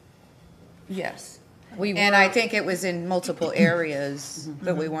think, yes. We And were- I think it was in multiple areas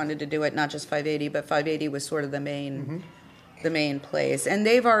that we wanted to do it, not just 580, but 580 was sort of the main place. And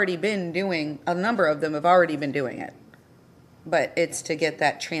they've already been doing, a number of them have already been doing it. But it's to get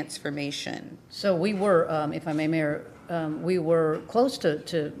that transformation. So we were, if I may, Mayor, we were close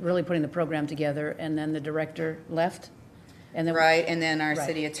to really putting the program together, and then the director left. And then Right, and then our Right.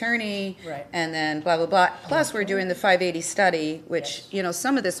 city attorney. Right. And then blah, blah, blah. Plus, we're doing the 580 study, which, you know,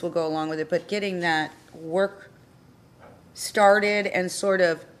 some of this will go along with it, but getting that work started and sort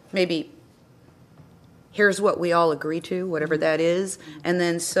of maybe, here's what we all agree to, whatever that is, and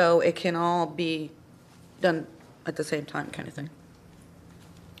then so it can all be done at the same time kind of thing.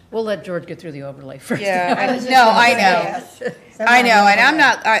 We'll let George get through the overlay first. Yeah, I was just no, gonna I say, know. yes. I know, and I'm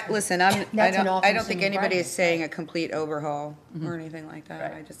not, listen, I That's an don't think all-consuming anybody is project. saying a complete overhaul or anything like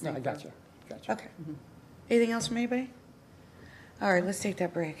that. I just No, think. I got you. Okay. Anything else from anybody? All right, let's take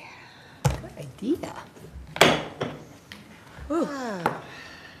that break. Good idea.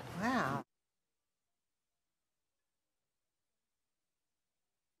 Wow.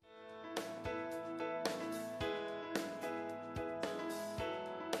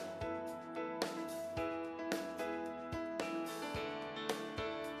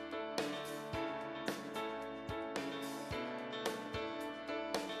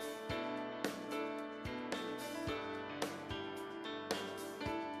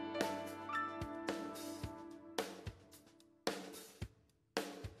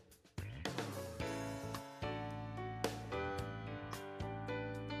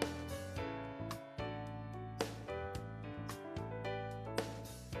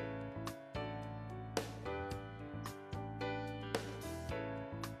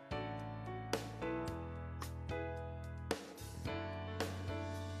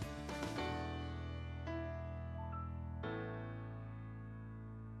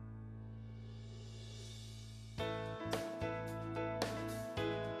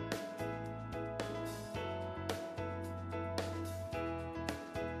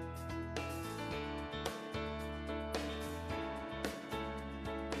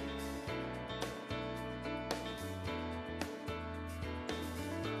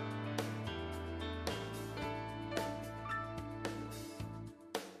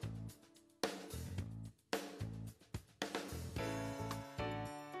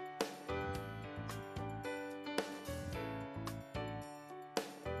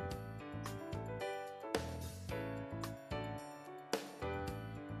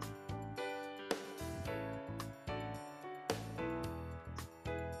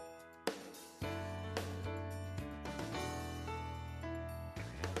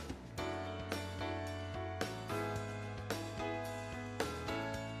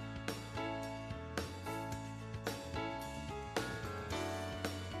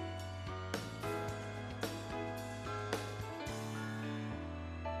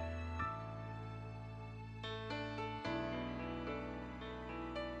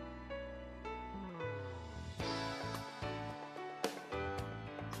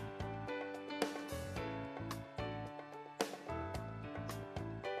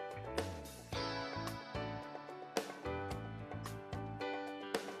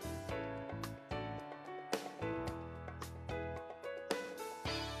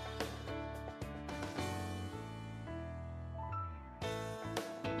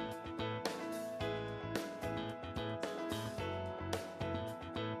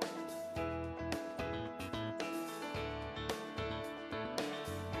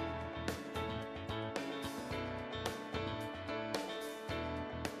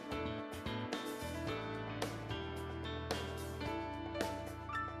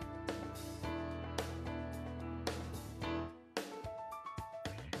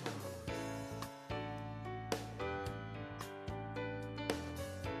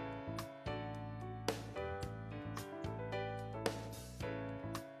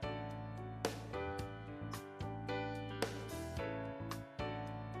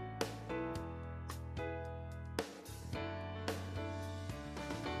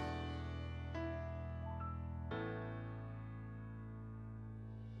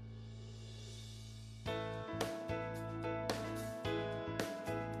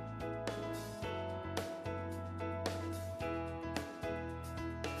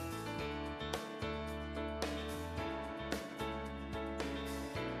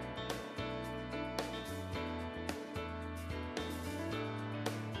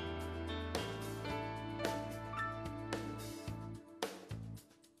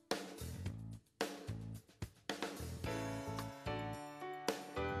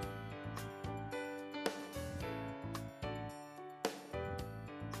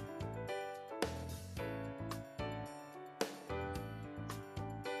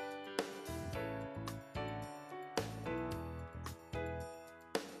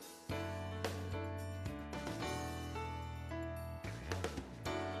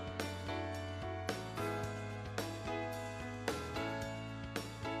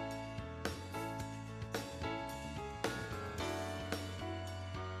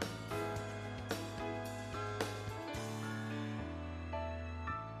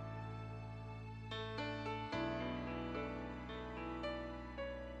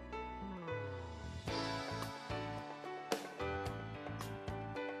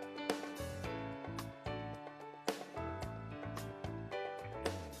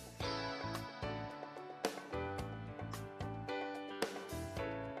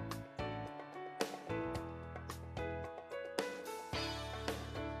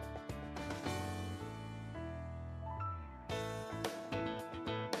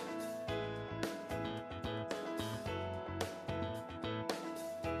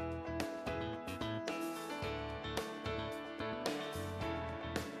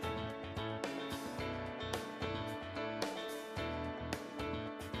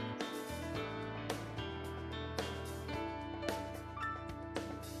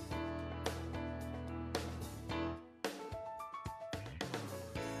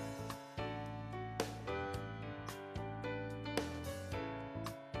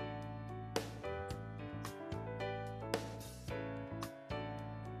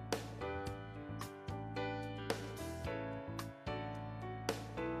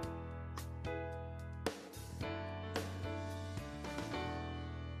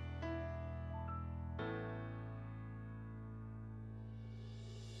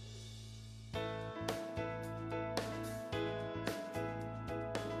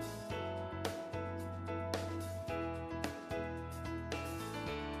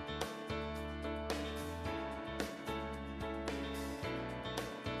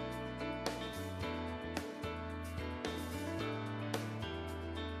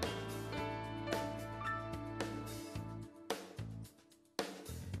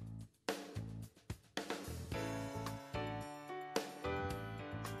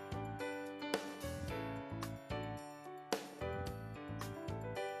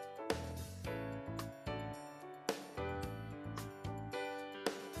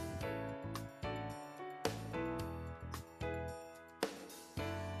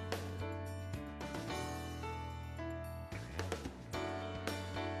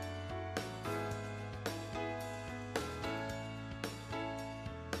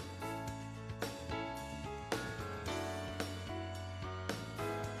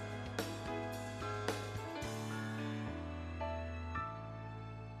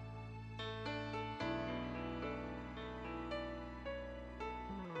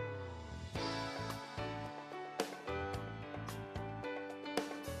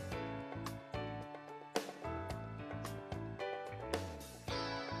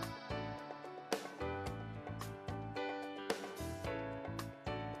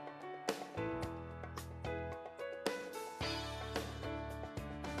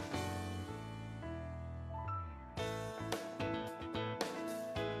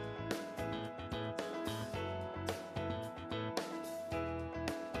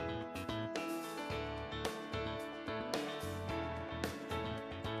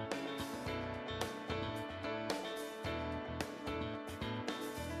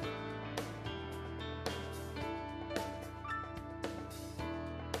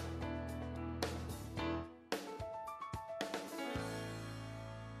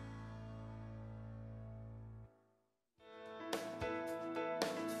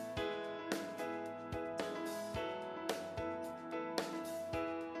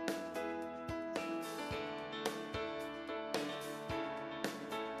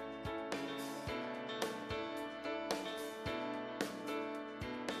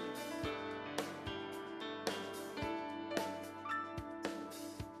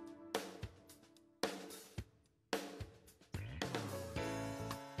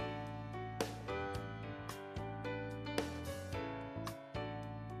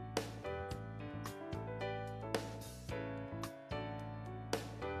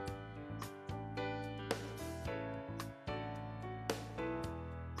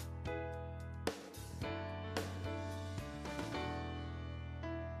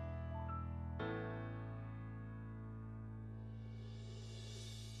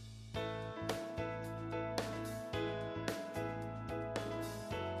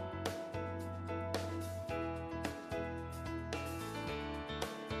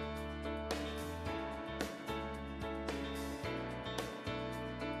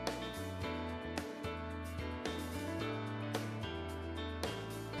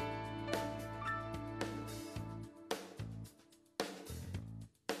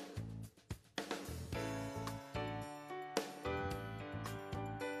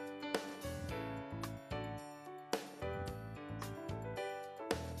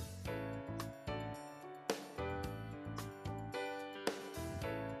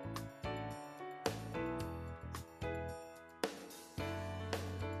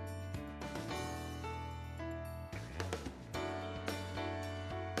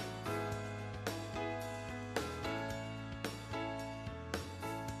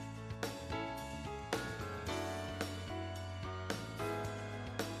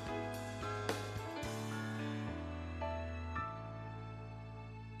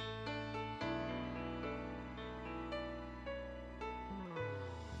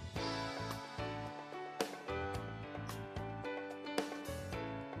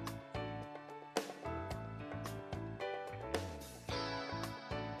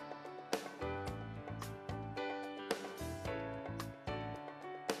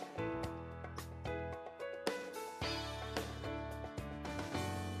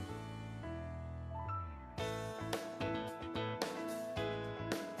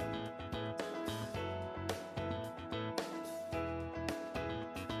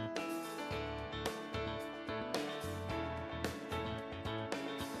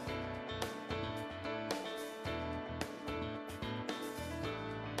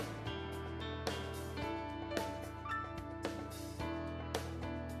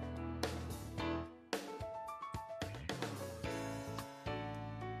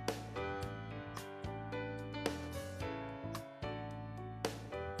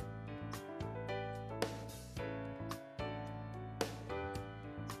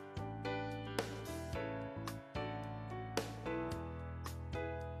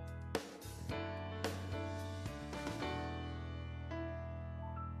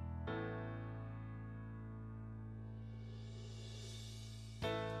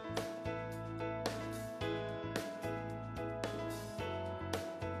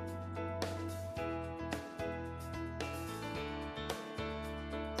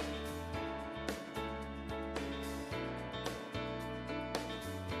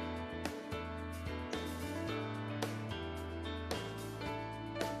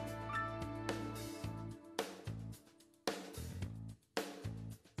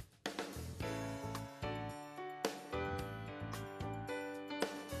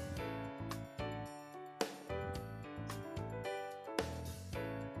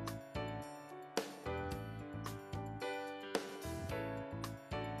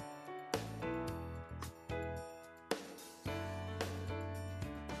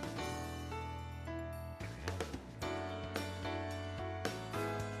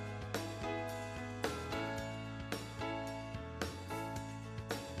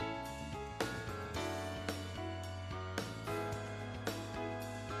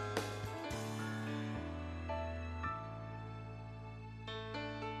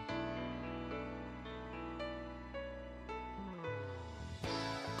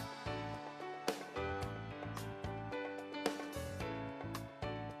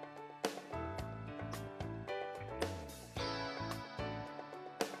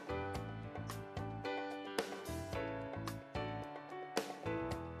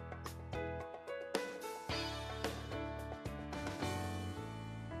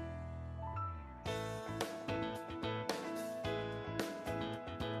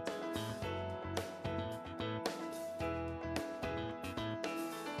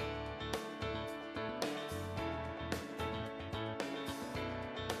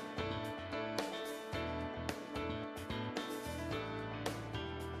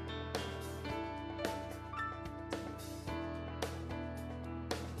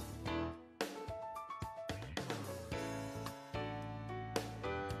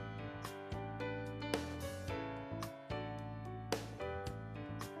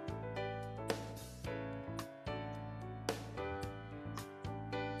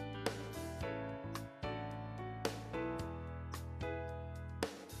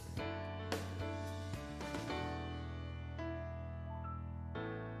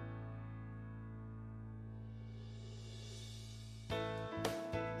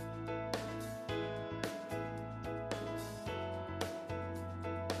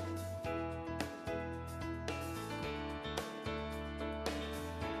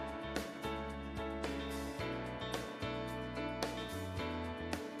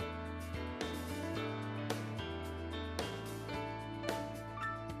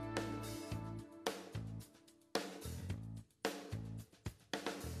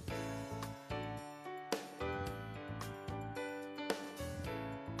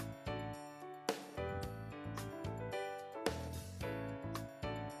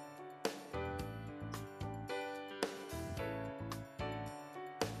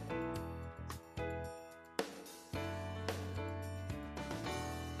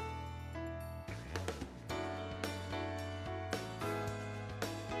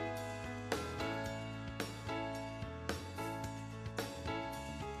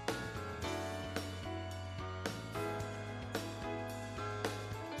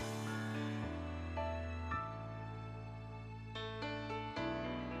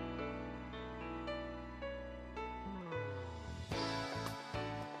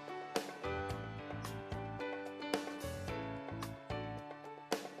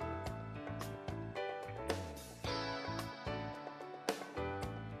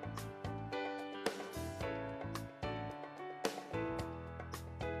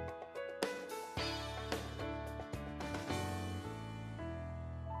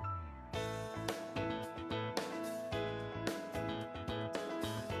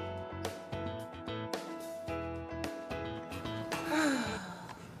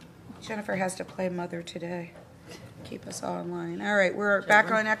 Jennifer has to play mother today. Keep us all in line. All right, we're back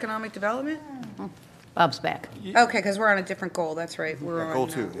on economic development? Bob's back. Okay, because we're on a different goal, that's right. We're on. Goal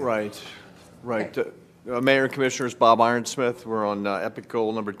 2. Right, right. Mayor and Commissioners, Bob Ironsmith, we're on Epic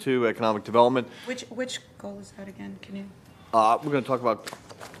Goal number 2, economic development. Which goal is that again? Can you? We're going to talk about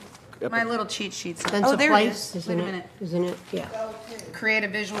My little cheat sheets. Sense Oh, of there it place, is. Wait isn't a minute. it? Isn't it? Yeah. Create a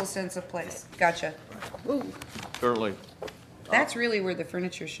visual sense of place. Gotcha. Ooh, certainly. that's really where the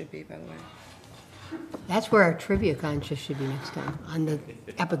furniture should be, by the way. That's where our trivia contest should be next time, on the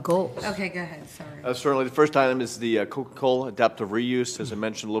epic goals. Okay, go ahead, sorry. Certainly. The first item is the Coca-Cola adaptive reuse. As I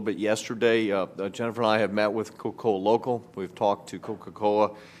mentioned a little bit yesterday, Jennifer and I have met with Coca-Cola Local. We've talked to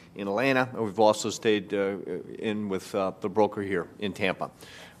Coca-Cola in Atlanta, and we've also stayed in with the broker here in Tampa.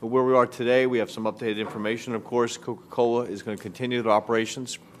 But where we are today, we have some updated information. Of course, Coca-Cola is going to continue their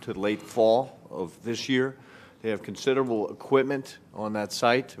operations to the late fall of this year. They have considerable equipment on that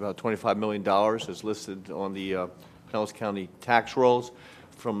site, about $25 million is listed on the Pinellas County tax rolls.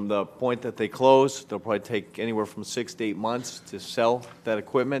 From the point that they close, they'll probably take anywhere from 6 to 8 months to sell that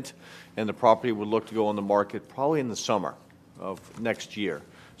equipment, and the property would look to go on the market probably in the summer of next year.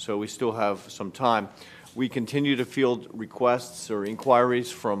 So we still have some time. We continue to field requests or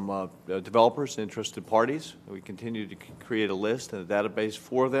inquiries from developers and interested parties. We continue to create a list and a database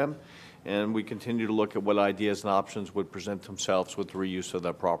for them, and we continue to look at what ideas and options would present themselves with the reuse of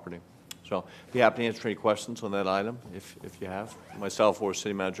that property. So be happy to answer any questions on that item if you have, myself or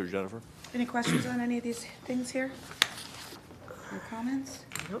City Manager Jennifer. Any questions on any of these things here? Or comments?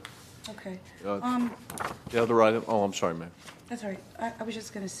 Nope. Okay. The other item, oh, I'm sorry, ma'am. That's all right. I was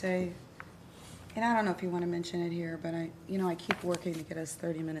just going to say, and I don't know if you want to mention it here, but I keep working to get us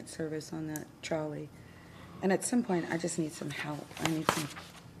 30-minute service on that trolley. And at some point, I just need some help. I need some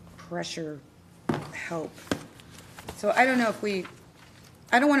pressure help. So I don't know if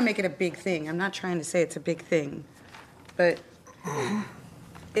I don't want to make it a big thing. I'm not trying to say it's a big thing, but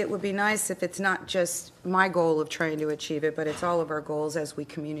it would be nice if it's not just my goal of trying to achieve it, but it's all of our goals as we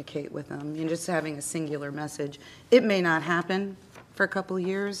communicate with them. And just having a singular message. It may not happen for a couple of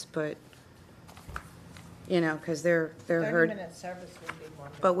years, but because they're heard. 30-minute service would be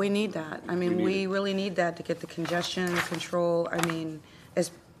wonderful. But we need that. I mean, we really need that to get the congestion under control. I mean,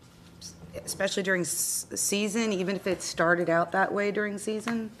 especially during season, even if it started out that way during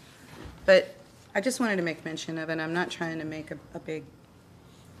season. But I just wanted to make mention of it. I'm not trying to make a big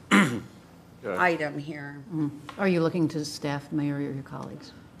item here. Are you looking to staff, Mayor, or your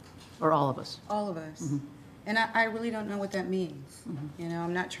colleagues? Or all of us? All of us. And I really don't know what that means.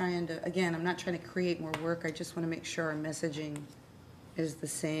 I'm not trying to create more work. I just want to make sure our messaging is the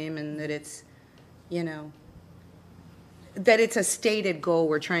same and that it's, that it's a stated goal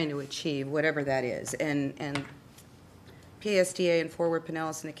we're trying to achieve, whatever that is. And PSDA and Forward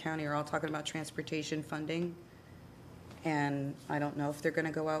Pinellas and the county are all talking about transportation funding. And I don't know if they're going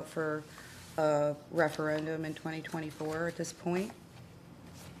to go out for a referendum in 2024 at this point.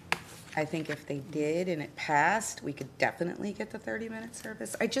 I think if they did and it passed, we could definitely get the 30-minute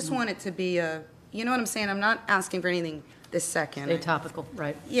service. I just want it to be you know what I'm saying? I'm not asking for anything this second. Stay topical,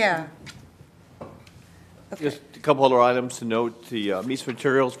 right? Yeah. Okay. Just a couple other items to note. The Meats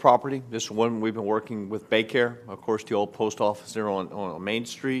Materials property, this one we've been working with Baycare, of course, the old post office there on Main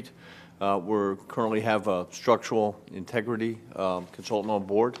Street. We currently have a structural integrity consultant on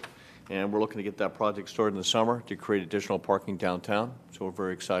board, and we're looking to get that project started in the summer to create additional parking downtown. So we're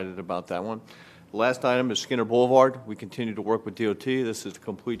very excited about that one. The last item is Skinner Boulevard. We continue to work with DOT. This is the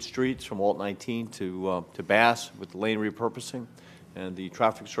complete streets from Alt 19 to Bass with the lane repurposing and the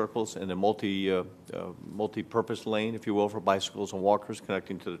traffic circles and the multi-purpose lane, if you will, for bicycles and walkers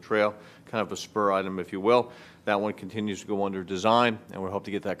connecting to the trail, kind of a spur item, if you will. That one continues to go under design, and we hope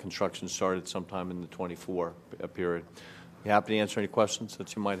to get that construction started sometime in the 24 period. Happy to answer any questions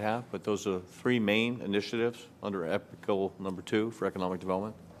that you might have, but those are the three main initiatives under Epic Goal number 2 for economic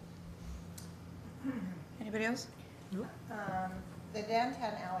development. Anybody else? The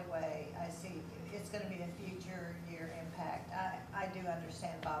downtown alleyway, I see, it's going to be a future year impact. I do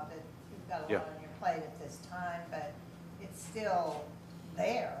understand, Bob, that you've got a lot on your plate at this time, but it's still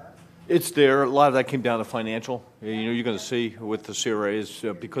there. It's there. A lot of that came down to financial. You're going to see with the CRAs,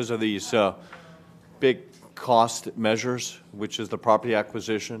 because of these big cost measures, which is the property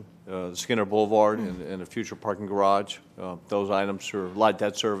acquisition, the Skinner Boulevard, and a future parking garage. Those items are a lot of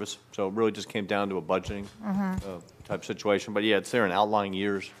debt service, so it really just came down to a budgeting type situation. But yeah, it's there in outlying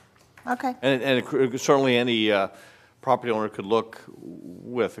years. Okay. And certainly any property owner could look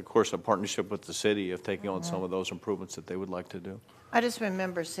with, of course, a partnership with the city of taking on some of those improvements that they would like to do. I just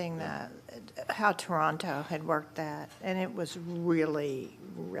remember seeing that, how Toronto had worked that, and it was really,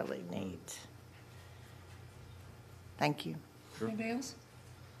 really neat. Thank you. Anybody else?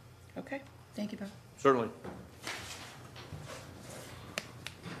 Okay, thank you, Bob. Certainly.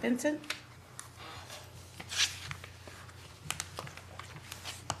 Vincent?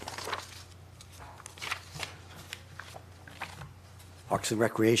 Parks and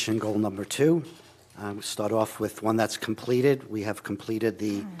Recreation, goal number 2. We start off with one that's completed. We have completed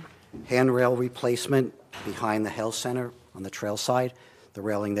the handrail replacement behind the health center on the trail side. The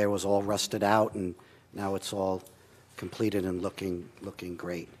railing there was all rusted out, and now it's all completed and looking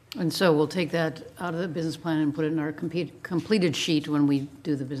great. And so we'll take that out of the business plan and put it in our completed sheet when we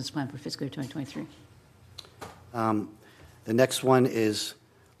do the business plan for fiscal year 2023. The next one is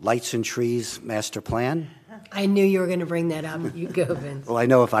Lights and Trees Master Plan. I knew you were going to bring that up. You go, Vince. Well, I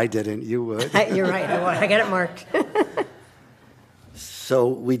know if I didn't, you would. You're right. I got it marked. So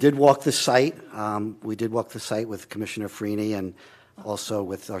we did walk the site. We did walk the site with Commissioner Freeney and also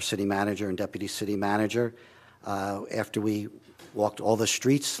with our city manager and deputy city manager. After we walked all the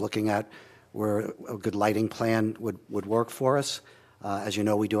streets, looking at where a good lighting plan would work for us. As you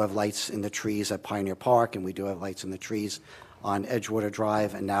know, we do have lights in the trees at Pioneer Park, and we do have lights in the trees on Edgewater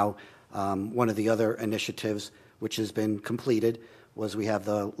Drive. And now one of the other initiatives, which has been completed, was we have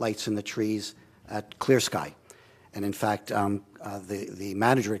the lights in the trees at Clear Sky. And in fact, the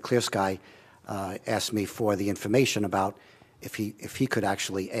manager at Clear Sky asked me for the information about if he could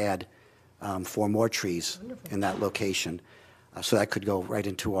actually add 4 more trees in that location. So that could go right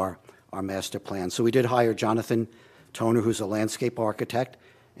into our master plan. So we did hire Jonathan Toner, who's a landscape architect,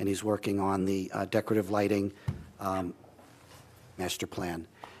 and he's working on the decorative lighting master plan.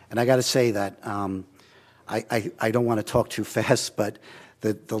 And I got to say that I don't want to talk too fast, but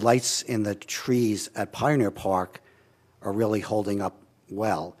the lights in the trees at Pioneer Park are really holding up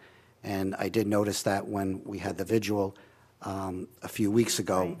well. And I did notice that when we had the vigil a few weeks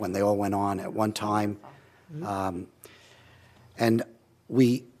ago, when they all went on at one time. And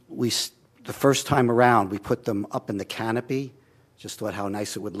the first time around, we put them up in the canopy, just thought how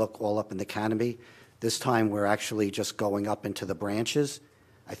nice it would look all up in the canopy. This time, we're actually just going up into the branches.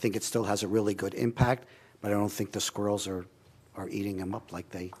 I think it still has a really good impact, but I don't think the squirrels are eating them up like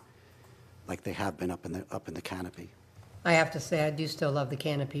they have been up in the canopy. I have to say, I do still love the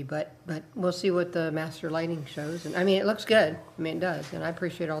canopy, but we'll see what the master lighting shows. And I mean, it looks good. I mean, it does, and I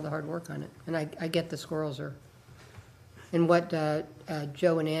appreciate all the hard work on it. And I get the squirrels are, and what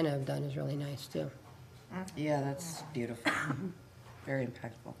Joe and Anna have done is really nice too. Yeah, that's beautiful. Very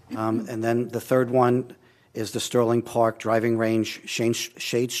impactful. And then the third one is the Sterling Park driving range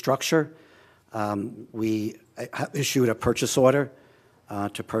shade structure. We issued a purchase order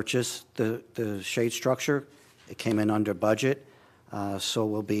to purchase the shade structure. It came in under budget, so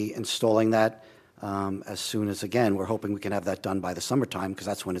we'll be installing that as soon as, again, we're hoping we can have that done by the summertime, because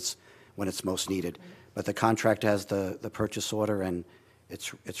that's when it's most needed. But the contract has the purchase order, and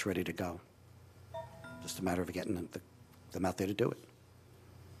it's ready to go. Just a matter of getting them out there to do it.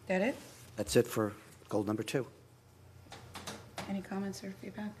 That it? That's it for goal number 2. Any comments or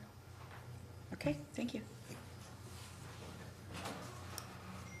feedback? Okay, thank you.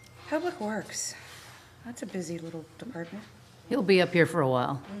 Public Works. That's a busy little department. He'll be up here for a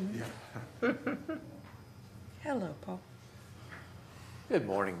while. Hello, Paul. Good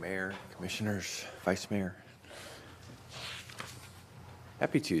morning, Mayor, Commissioners, Vice Mayor.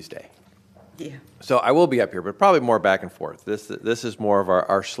 Happy Tuesday. Yeah. So I will be up here, but probably more back and forth. This is more of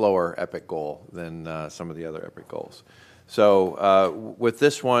our slower epic goal than some of the other epic goals. So with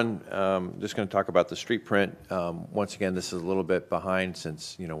this one, just going to talk about the street print. Once again, this is a little bit behind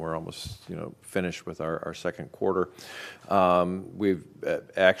since we're almost finished with our second quarter. We've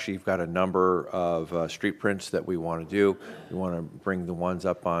actually got a number of street prints that we want to do. We want to bring the ones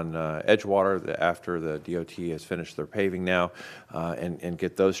up on Edgewater after the DOT has finished their paving now, and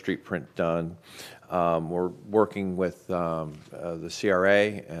get those street print done. We're working with the CRA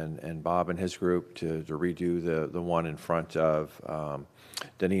and Bob and his group to redo the one in front of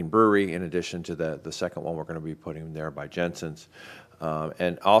Dunedin Brewery, in addition to the second one we're going to be putting there by Jensen's.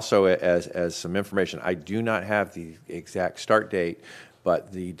 And also, as some information, I do not have the exact start date,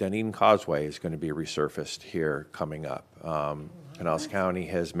 but the Dunedin Causeway is going to be resurfaced here coming up. Pinellas County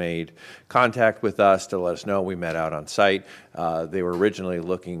has made contact with us to let us know. We met out on site. They were originally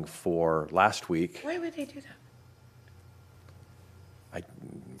looking for last week. Why would they do that?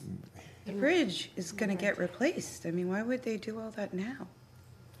 The bridge is going to get replaced. I mean, why would they do all that now?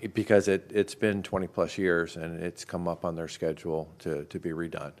 Because it's been 20 plus years and it's come up on their schedule to be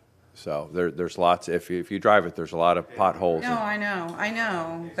redone. So there's lots, if you drive it, there's a lot of potholes. No, I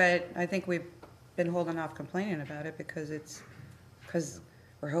know, but I think we've been holding off complaining about it because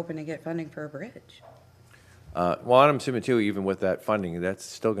we're hoping to get funding for a bridge. Well, I'm assuming too, even with that funding, that's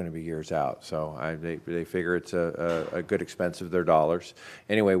still going to be years out. So they figure it's a good expense of their dollars.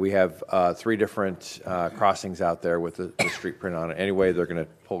 Anyway, we have 3 different crossings out there with the street print on it. Anyway, they're going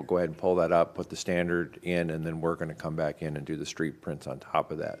to go ahead and pull that up, put the standard in, and then we're going to come back in and do the street prints on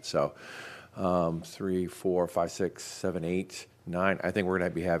top of that. So 3, 4, 5, 6, 7, 8, 9. I think we're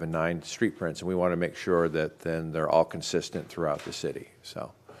going to be having 9 street prints, and we want to make sure that then they're all consistent throughout the city.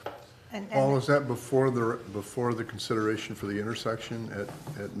 So. Paul, is that before the consideration for the intersection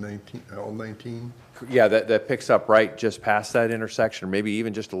at 19, L19? Yeah, that picks up right just past that intersection, or maybe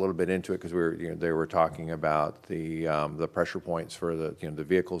even just a little bit into it, because they were talking about the pressure points for the the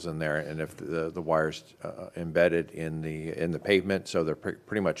vehicles in there, and if the wires embedded in the pavement, so they're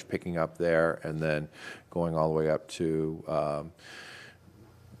pretty much picking up there, and then going all the way up to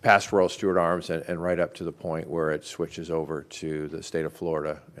past Royal Stewart Arms and right up to the point where it switches over to the state of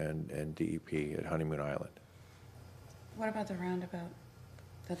Florida and DEP at Honeymoon Island. What about the roundabout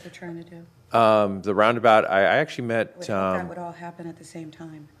that they're trying to do? The roundabout, I actually met. That would all happen at the same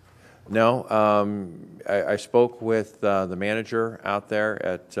time. No, I spoke with the manager out there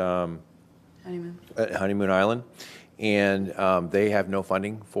at Honeymoon Island, and they have no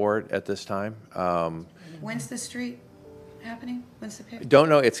funding for it at this time. When's the street happening? When's the picture? Don't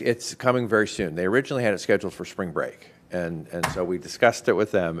know. It's coming very soon. They originally had it scheduled for spring break, and so we discussed it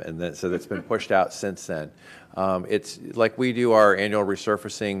with them, and then, so that's been pushed out since then. It's like we do our annual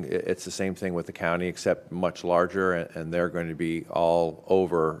resurfacing. It's the same thing with the county, except much larger, and they're going to be all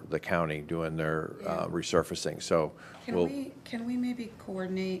over the county doing their resurfacing. So can we maybe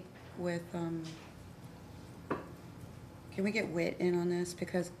coordinate with? Can we get WIT in on this?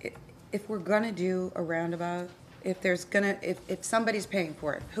 Because if we're gonna do a roundabout, if somebody's paying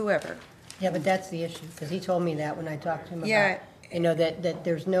for it, whoever. Yeah, but that's the issue, because he told me that when I talked to him Yeah. about, that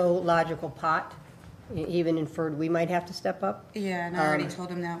there's no logical pot. He even inferred we might have to step up. Yeah, and I already told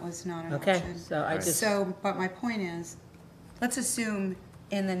him that was not an option. So but my point is, let's assume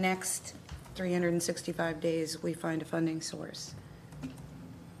in the next 365 days, we find a funding source.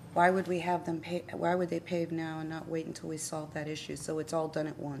 Why would we have them pay, why would they pave now and not wait until we solve that issue, so it's all done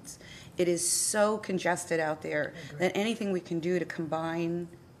at once? It is so congested out there that anything we can do to combine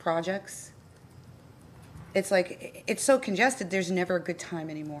projects, it's like, it's so congested, there's never a good time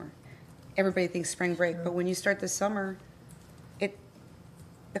anymore. Everybody thinks spring break, but when you start the summer, it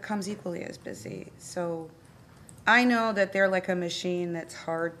becomes equally as busy. So I know that they're like a machine that's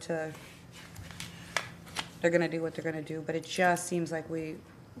hard to, they're gonna do what they're gonna do, but it just seems like we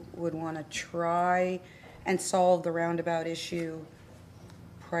would want to try and solve the roundabout issue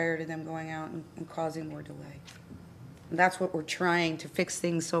prior to them going out and causing more delay. And that's what we're trying to fix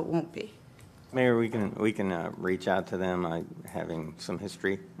things so it won't be. Mayor, we can reach out to them, having some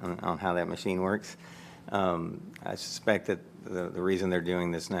history on how that machine works. I suspect that the reason they're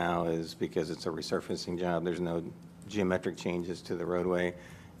doing this now is because it's a resurfacing job. There's no geometric changes to the roadway.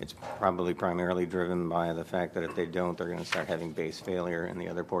 It's probably primarily driven by the fact that if they don't, they're going to start having base failure in the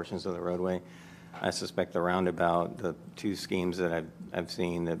other portions of the roadway. I suspect the roundabout, the 2 schemes that I've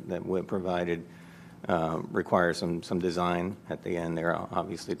seen that WIP provided, require some design at the end there,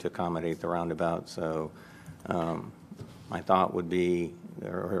 obviously, to accommodate the roundabout. So my thought would be,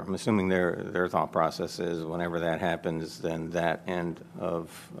 or I'm assuming their thought process is whenever that happens, then that end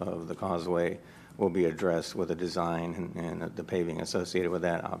of the causeway will be addressed with a design and the paving associated with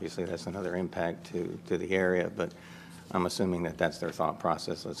that. Obviously, that's another impact to the area, but I'm assuming that that's their thought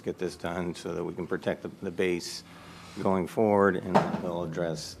process. Let's get this done so that we can protect the base going forward, and they'll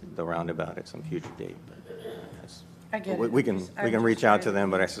address the roundabout at some future date. I get it. We can reach out to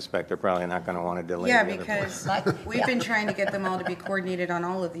them, but I suspect they're probably not going to want to delay. Yeah, the other because we've been trying to get them all to be coordinated on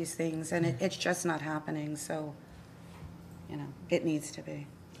all of these things, and it's just not happening. So, it needs to be.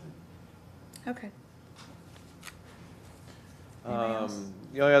 Okay. The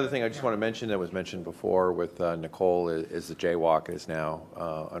only other thing I just want to mention that was mentioned before with Nicole is the Jaywalk is now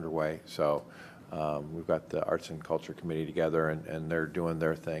underway. So we've got the Arts and Culture Committee together, and they're doing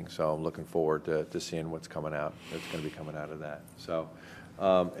their thing. So I'm looking forward to seeing what's coming out. That's going to be coming out of that. So,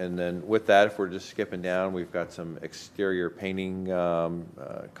 and then with that, if we're just skipping down, we've got some exterior painting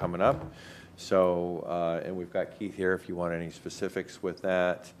coming up. So, and we've got Keith here if you want any specifics with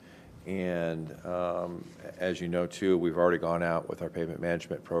that. And as you know, too, we've already gone out with our pavement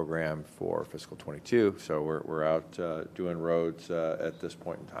management program for fiscal 22. So we're out doing roads at this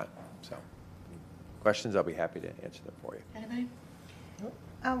point in time. So questions, I'll be happy to answer them for you. Anybody?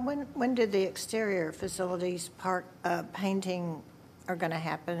 When did the exterior facilities park painting are going to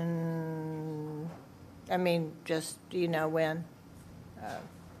happen? I mean, just, do you know when?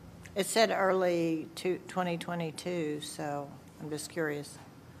 It said early 2022, so I'm just curious.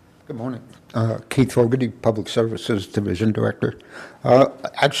 Good morning. Keith Fogarty, Public Services Division Director.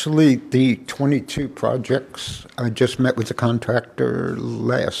 Actually, the 22 projects, I just met with the contractor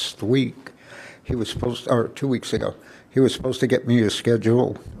last week. He was supposed, or 2 weeks ago, he was supposed to get me a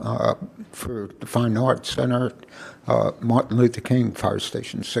schedule for the Fine Arts Center, Martin Luther King Fire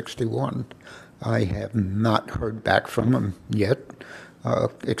Station 61. I have not heard back from him yet.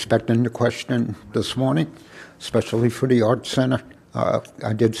 Expecting the question this morning, especially for the Arts Center.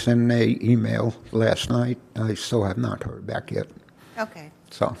 I did send an email last night. I still have not heard back yet. Okay.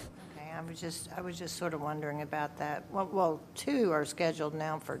 So. Okay, I was just sort of wondering about that. Well, 2 are scheduled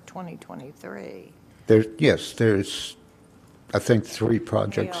now for 2023. There's, I think, 3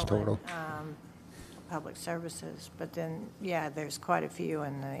 projects total. Public services, but then, yeah, there's quite a few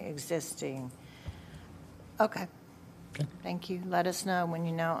in the existing. Okay. Thank you. Let us know when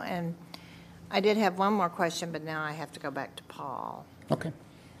you know. And I did have one more question, but now I have to go back to Paul. Okay.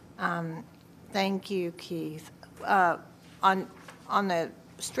 Thank you, Keith. On the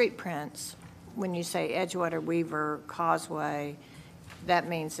street prints, when you say Edgewater, Weaver, Causeway, that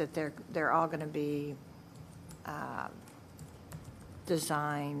means that they're all going to be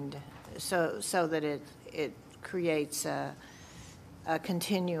designed so that it creates a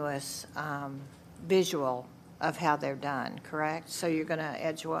continuous visual of how they're done, correct? So you're going to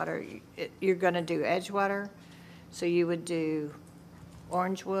Edgewater, you're going to do Edgewater, so you would do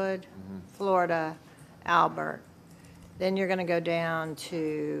Orangewood, Florida, Albert. Then you're going to go down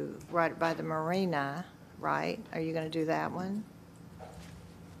to right by the marina, right? Are you going to do that one?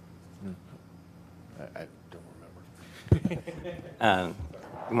 I don't remember.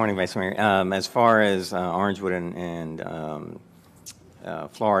 Good morning, Vice Mayor. As far as Orangewood and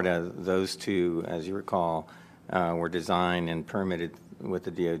Florida, those 2, as you recall, were designed and permitted with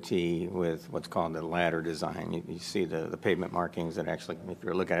the DOT with what's called the ladder design. You see the pavement markings that actually, if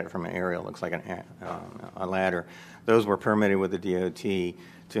you're looking at it from an aerial, looks like a ladder. Those were permitted with the DOT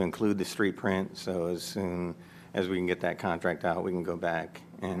to include the street print, so as soon as we can get that contract out, we can go back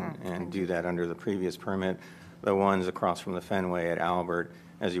and do that under the previous permit. The ones across from the Fenway at Albert,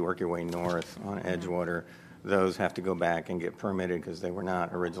 as you work your way north on Edgewater, those have to go back and get permitted because they were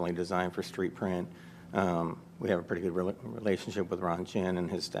not originally designed for street print. We have a pretty good relationship with Ron Chin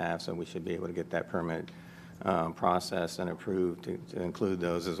and his staff, so we should be able to get that permit processed and approved to include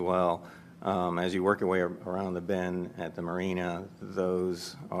those as well. As you work your way around the bend at the marina,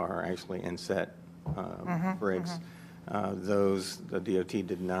 those are actually inset bricks. Those, the DOT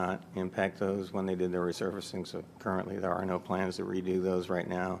did not impact those when they did their resurfacing, so currently there are no plans to redo those right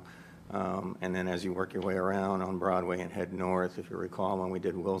now. And then as you work your way around on Broadway and head north, if you recall, when we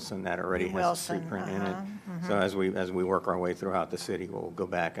did Wilson, that already has a street print in it. So as we work our way throughout the city, we'll go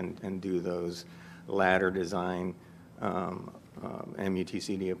back and do those ladder design,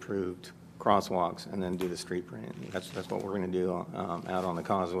 MUTCD approved crosswalks, and then do the street print. That's what we're going to do out on the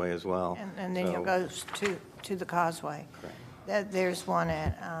Causeway as well. And then you'll go to the Causeway. Correct. There's one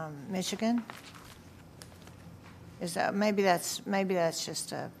at Michigan. Is that maybe that's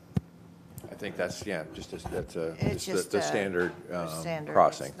just a. I think that's, that's It's just the standard standard.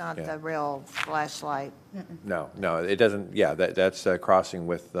 crossing. It's not yeah. the real flashlight. No, it doesn't, that's crossing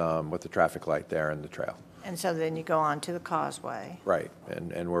with the traffic light there and the trail. And so then you go on to the Causeway. Right,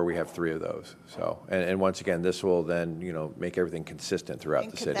 and where we have 3 of those, so. And once again, this will then, make everything consistent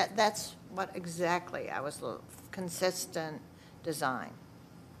throughout the city. That's what exactly I was looking, consistent design.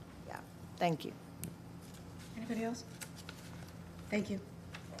 Yeah, thank you. Anybody else? Thank you.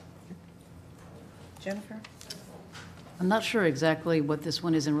 Jennifer? I'm not sure exactly what this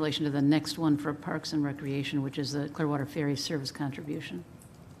one is in relation to the next one for Parks and Recreation, which is the Clearwater Ferry Service Contribution.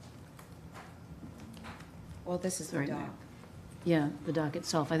 Well, this is the dock. Yeah, the dock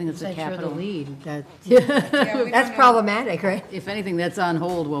itself. I think it's a Since you're the capital. lead, that, Yeah, we that's don't know. problematic, right? If anything, that's on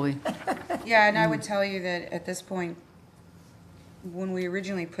hold, will we? Yeah, and I would tell you that at this point, when we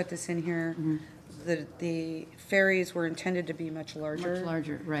originally put this in here, the ferries were intended to be much larger. Much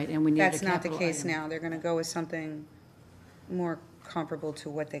larger, right, and we need a That's not the capital case item. now. They're going to go with something more comparable to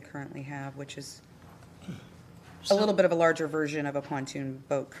what they currently have, which is a little bit of a larger version of a pontoon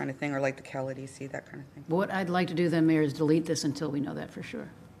boat kind of thing, or like the Cal EDC, that kind of thing. What I'd like to do then, Mayor, is delete this until we know that for sure.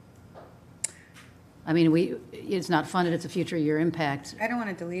 I mean, it's not funded, it's a future year impact. I don't want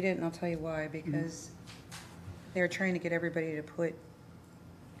to delete it, and I'll tell you why, because they're trying to get everybody to put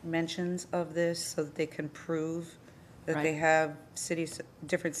mentions of this so that they can prove that Right. they have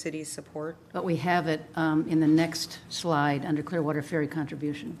different cities support? But we have it in the next slide under Clearwater Ferry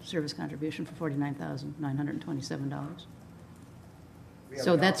contribution, service contribution for $49,927.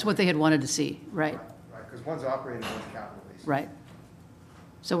 So that's what they had wanted to see, right? Right, because one's operating, one's capital based. Right.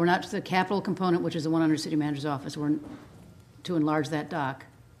 So we're not, the capital component, which is the one under city manager's office, to enlarge that dock,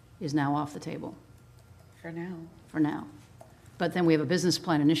 is now off the table For now. for now. But then we have a business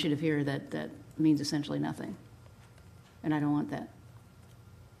plan initiative here that means essentially nothing. And I don't want that.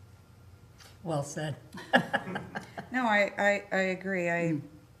 Well said. No, I agree. I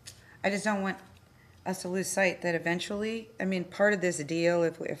just don't want us to lose sight that eventually, I mean, part of this deal,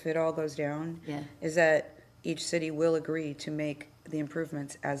 if it all goes down, Yeah. is that each city will agree to make the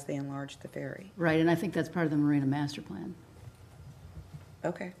improvements as they enlarge the ferry. Right, and I think that's part of the Marina Master Plan.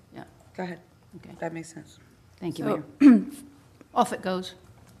 Okay. Yeah. Go ahead. Okay. That makes sense. Thank you, So- Mayor. Off it goes.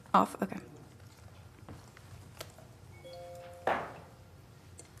 Off, okay.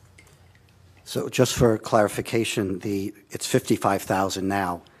 So just for clarification, it's 55,000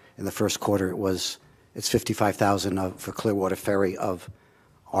 now. In the first quarter, it's 55,000 for Clearwater Ferry of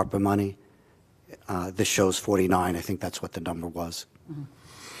ARPA money. This shows 49. I think that's what the number was.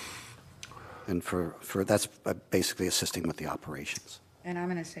 And for that's basically assisting with the operations. And I'm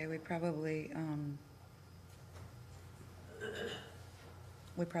going to say we probably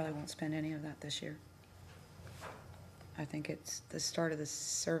won't spend any of that this year. I think it's the start of the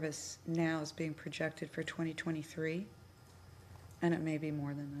service now is being projected for 2023, and it may be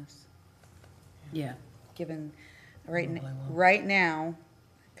more than this. Yeah. Given right now,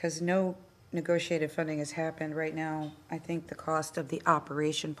 because no negotiated funding has happened right now, I think the cost of the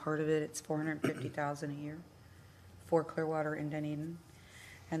operation part of it, it's $450,000 a year for Clearwater and Dunedin,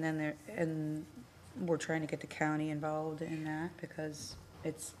 and then we're trying to get the county involved in that because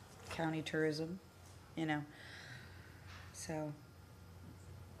it's county tourism, you know. So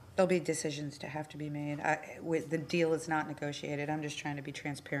there'll be decisions to have to be made. The deal is not negotiated. I'm just trying to be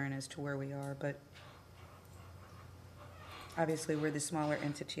transparent as to where we are, but obviously we're the smaller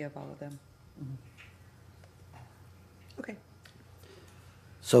entity of all of them. Okay.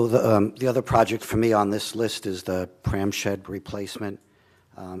 So the other project for me on this list is the pram shed replacement.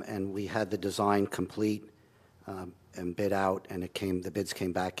 And we had the design complete and bid out, and the bids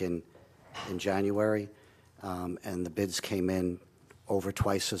came back in January. And the bids came in over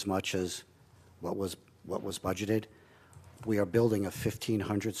twice as much as what was budgeted. We are building a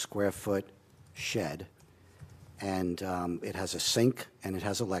 1,500 square foot shed, and it has a sink and it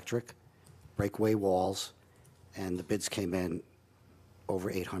has electric, breakaway walls, and the bids came in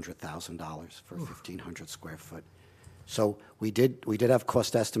over $800,000 for 1,500 square foot. So we did have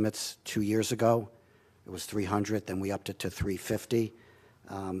cost estimates 2 years ago. It was 300, then we upped it to 350,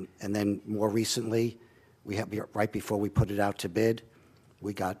 and then more recently, right before we put it out to bid,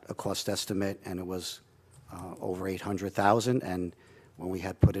 we got a cost estimate, and it was over $800,000. And when we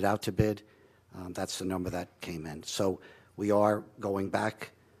had put it out to bid, that's the number that came in. So we are going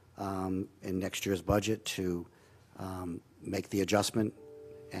back in next year's budget to make the adjustment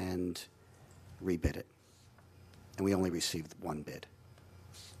and rebid it. And we only received one bid.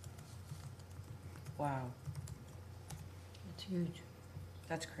 Wow, It's huge.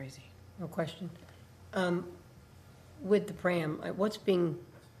 that's crazy. No question. With the pram, what's being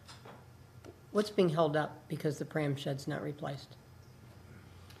held up because the pram shed's not Everything's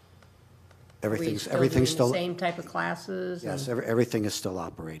replaced? Are we everything's still still. doing the same type of classes? Yes, and- everything is still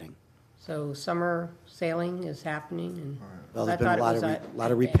operating. So summer sailing is happening and? Well, I there's been thought a it lot was of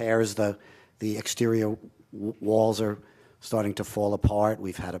lot of repairs. The exterior walls are starting to fall apart.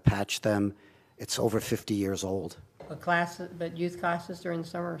 We've had to patch them. It's over 50 years old. But youth classes during the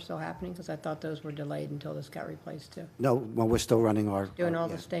summer are still happening? Because I thought those were delayed until this got replaced too. No, well, we're still running our. Doing all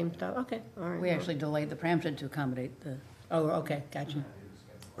yeah. the same stuff? Okay, all right. We actually delayed the pram shed to accommodate the, Oh, okay, gotcha.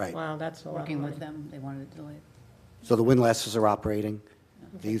 Right. Wow, that's a lot of working with money. them, they wanted it delayed. So the windlasses are operating,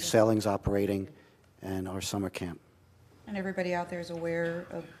 the youth sailing's operating, and our summer camp. And everybody out there is aware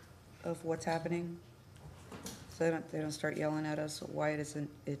of what's happening? So they don't start yelling at us, why isn't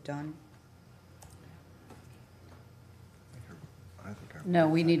it done? No,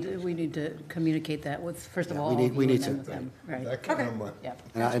 we need to communicate that with, first of all, we all of need you and to- then with them. Right. That can come up. Yeah.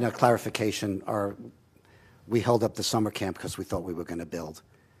 And a clarification, we held up the summer camp because we thought we were going to build.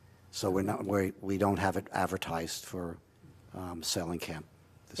 So we don't have it advertised for sailing camp.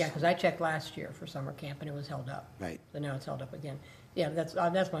 Yeah, because I checked last year for summer camp and it was held up. Right. So now it's held up again. Yeah, that's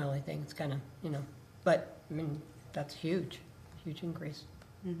my only thing. It's kind of, but, I mean, that's huge increase.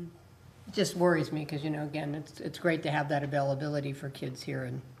 It just worries me because, again, it's great to have that availability for kids here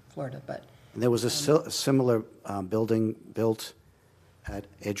in Florida, but And there was a similar building built at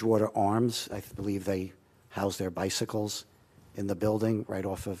Edgewater Arms. I believe they house their bicycles in the building right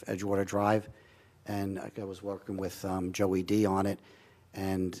off of Edgewater Drive. And I was working with Joey D on it,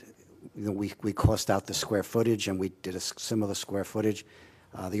 and we cost out the square footage, and we did a similar square footage.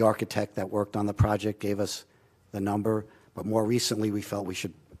 The architect that worked on the project gave us the number, but more recently we felt we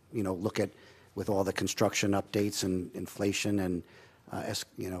should, look at, with all the construction updates and inflation and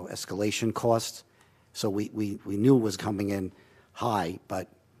escalation costs. So we knew it was coming in high, but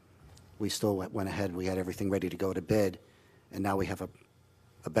we still went ahead. We had everything ready to go to bid, and now we have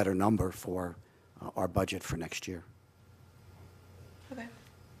a better number for our budget for next year. Okay.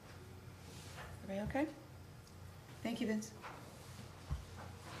 Everybody okay? Thank you, Vince.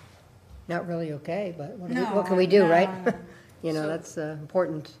 Not really okay, but No, what can we do, right? no. That's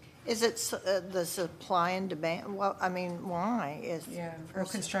important. Is it the supply and demand? Well, I mean, why?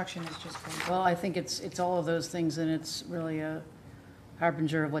 Construction is just crazy. Well, I think it's all of those things, and it's really a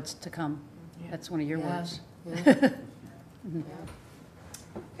harbinger of what's to come. That's one of your Yeah. words. Yeah.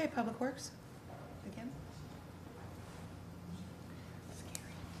 Okay, Public Works, again.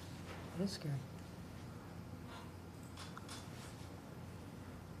 It is scary.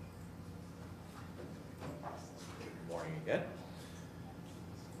 Good morning again.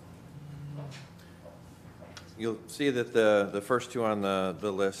 You'll see that the first two on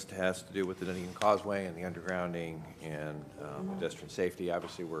the list has to do with the Dunedin Causeway and the undergrounding and pedestrian safety.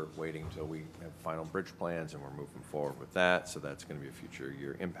 Obviously, we're waiting until we have final bridge plans, and we're moving forward with that, so that's going to be a future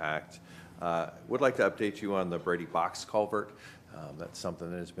year impact. Would like to update you on the Brady Box Culvert. That's something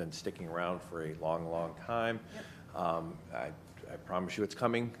that has been sticking around for a long, long time. I promise you it's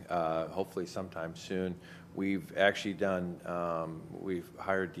coming, hopefully sometime soon. We've actually done, we've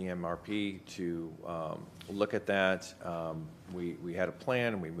hired DMRP to look at that. We had a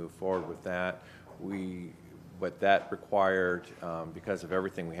plan and we moved forward with that. What that required, because of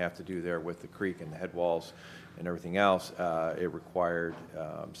everything we have to do there with the creek and the head walls and everything else, it required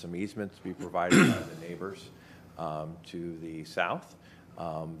some easements to be provided by the neighbors to the south.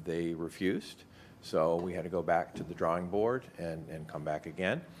 They refused. So we had to go back to the drawing board and come back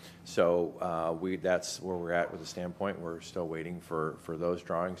again. So that's where we're at with the standpoint. We're still waiting for those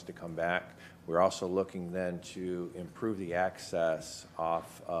drawings to come back. We're also looking then to improve the access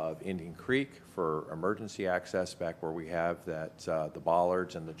off of Indian Creek for emergency access back where we have that the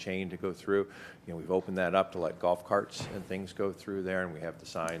bollards and the chain to go through. We've opened that up to let golf carts and things go through there, and we have the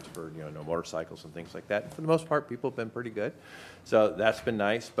signs for no motorcycles and things like that. And for the most part, people have been pretty good. So that's been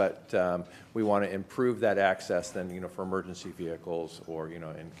nice, but we want to improve that access then, for emergency vehicles or,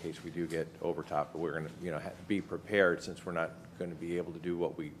 in case we do get overtopped. But we're going to, be prepared since we're not going to be able to do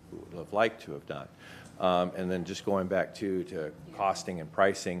what we would have liked to have done. And then just going back to costing and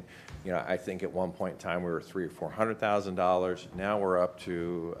pricing, I think at one point in time we were $300,000 or $400,000. Now we're up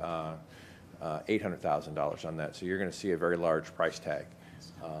to $800,000 on that. So you're going to see a very large price tag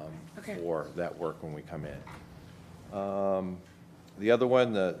for that work when we come in. The other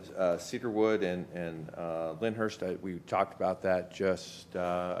one, the Cedarwood and Lyndhurst, we talked about that just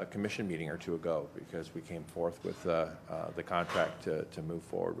a commission meeting or two ago because we came forth with the contract to move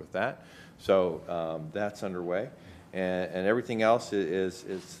forward with that. So that's underway. And everything else is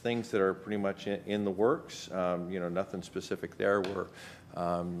things that are pretty much in the works. Nothing specific there. We're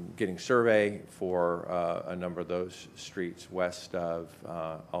getting survey for a number of those streets west of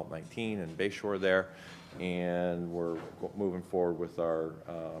Alt 19 and Bayshore there. And we're moving forward with our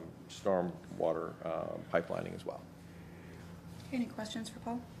storm water pipelining as well. Any questions for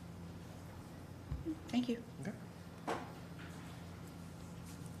Paul? Thank you. Okay.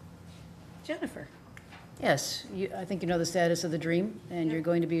 Jennifer? Yes, I think you know the status of the DREAM, and you're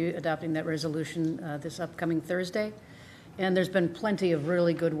going to be adopting that resolution this upcoming Thursday. And there's been plenty of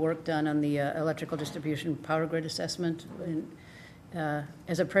really good work done on the electrical distribution power grid assessment. And,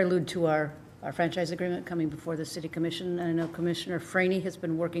 as a prelude to our franchise agreement coming before the City Commission, and I know Commissioner Franey has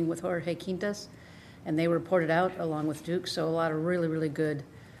been working with Jorge Quintas, and they reported out along with Duke, so a lot of really, really good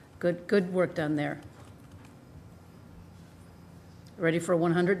work done there. Ready for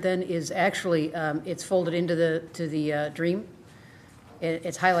 100 then is actually, it's folded into the DREAM.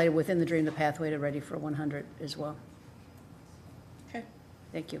 It's highlighted within the DREAM, the pathway to Ready for 100 as well. Okay.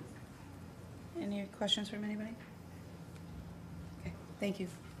 Thank you. Any questions from anybody? Okay, thank you.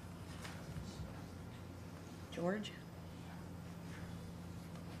 George?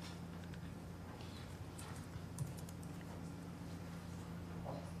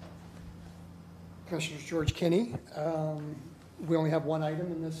 Commissioner George Kinney. We only have one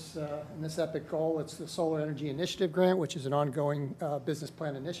item in this epic goal. It's the Solar Energy Initiative Grant, which is an ongoing business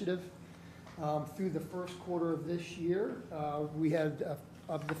plan initiative. Through the first quarter of this year, we had,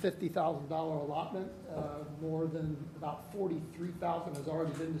 of the $50,000 allotment, more than about $43,000 has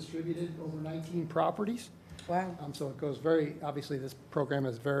already been distributed over 19 properties. Wow. So it goes very, obviously this program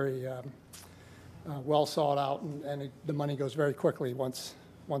is very well sought out, and the money goes very quickly once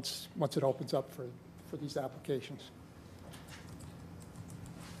it opens up for these applications.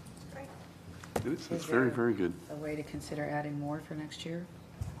 It's very, very good. A way to consider adding more for next year?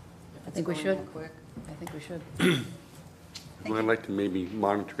 I think we It's should. going that quick. I think we should. Well, I'd like to maybe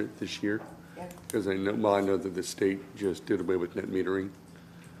monitor it this year, because I know that the state just did away with net metering.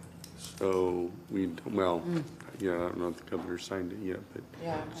 So I don't know if the governor signed it yet, but,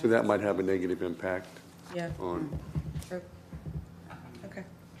 so that might have a negative impact on, True. Okay.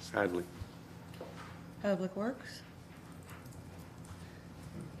 sadly. Public Works?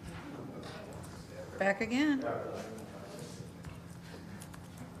 Back again. I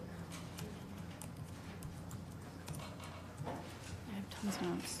have tons of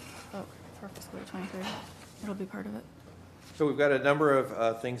notes. Oh, for fiscal year 23. It'll be part of it. So we've got a number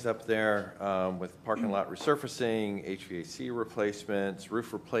of things up there with parking lot resurfacing, HVAC replacements,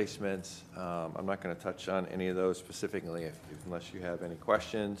 roof replacements. I'm not going to touch on any of those specifically unless you have any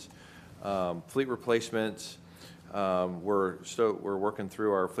questions. Fleet replacements. We're working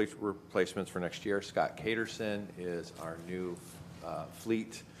through our fleet replacements for next year. Scott Caterson is our new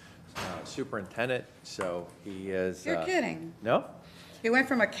fleet superintendent. So he is. You're kidding. No. He went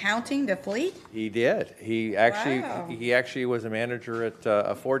from accounting to fleet? He did. He actually Wow. he actually was a manager at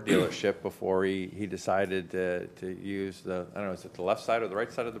a Ford dealership before he decided to use the, I don't know, is it the left side or the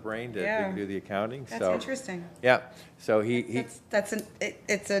right side of the brain to do the accounting? That's interesting. Yeah. So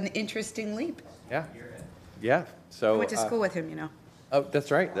It's an interesting leap. Yeah. Yeah. So I went to school with him, you know. Oh,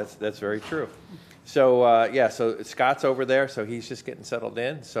 that's right. That's very true. So so Scott's over there, so he's just getting settled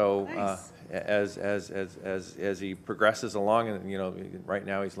in. So as he progresses along, and right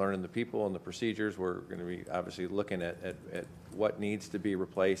now he's learning the people and the procedures. We're going to be obviously looking at what needs to be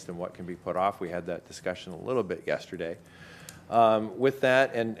replaced and what can be put off. We had that discussion a little bit yesterday. With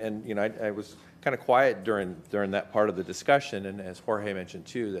that, and I was kind of quiet during that part of the discussion, and as Jorge mentioned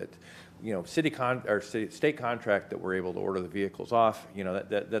too, that state contract that we're able to order the vehicles off,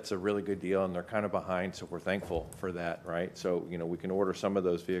 that's a really good deal, and they're kind of behind, so we're thankful for that, right? So we can order some of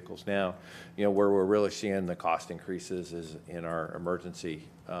those vehicles now. Where we're really seeing the cost increases is in our emergency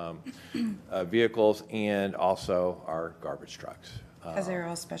vehicles and also our garbage trucks. Because they're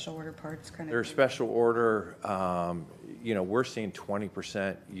all special order parts, kind of. They're special order. We're seeing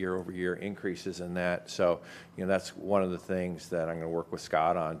 20% year-over-year increases in that. So, that's one of the things that I'm going to work with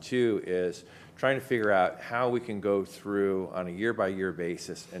Scott on too, is trying to figure out how we can go through on a year-by-year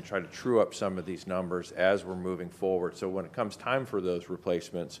basis and try to true up some of these numbers as we're moving forward. So when it comes time for those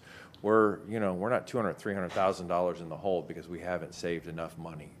replacements, we're not $200,000, $300,000 in the hole because we haven't saved enough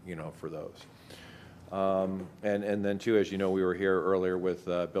money, for those. And then too, as you know, we were here earlier with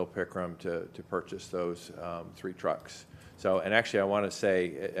Bill Pickram to purchase those 3 trucks. So, and actually I want to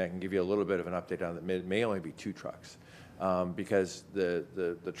say, I can give you a little bit of an update on that. It may only be 2 trucks. Because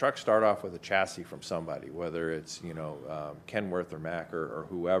the trucks start off with a chassis from somebody, whether it's, Kenworth or Mack or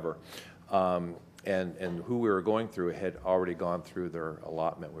whoever. And who we were going through had already gone through their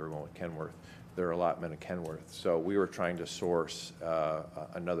allotment. We were going with Kenworth. Their allotment of Kenworth. So we were trying to source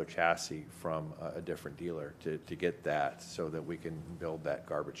another chassis from a different dealer to get that so that we can build that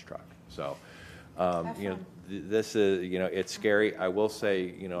garbage truck. So, this is, it's scary. I will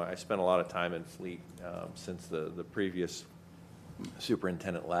say, I spent a lot of time in fleet since the previous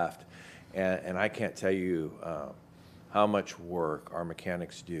superintendent left. And I can't tell you how much work our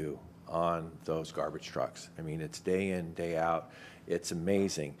mechanics do on those garbage trucks. I mean, it's day in, day out. It's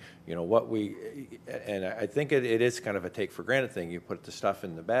amazing, and I think it is kind of a take for granted thing. You put the stuff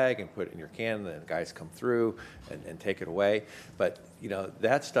in the bag and put it in your can, and the guys come through and take it away. But,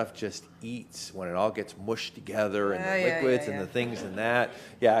 that stuff just eats when it all gets mushed together and the liquids and the things and that.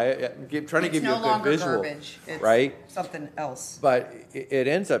 Yeah, I'm trying to give you a good visual. Garbage. It's right? Something else. But it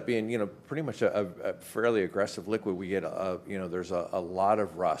ends up being, pretty much a fairly aggressive liquid. We get, there's a lot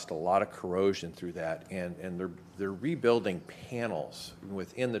of rust, a lot of corrosion through that, and they're rebuilding panels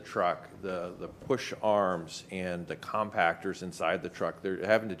within the truck, the push arms and the compactors inside the truck. They're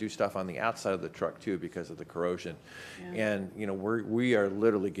having to do stuff on the outside of the truck too because of the corrosion. Yeah. And we are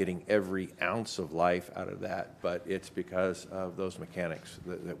literally getting every ounce of life out of that, but it's because of those mechanics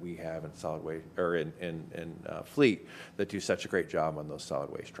that we have in solid waste or in fleet that do such a great job on those solid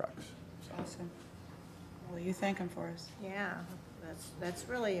waste trucks. Awesome. Well, you thank them for us. Yeah, that's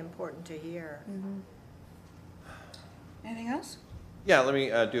really important to hear. Mm-hmm. Anything else? Yeah, let me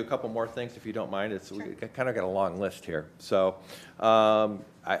do a couple more things if you don't mind. We kind of got a long list here. So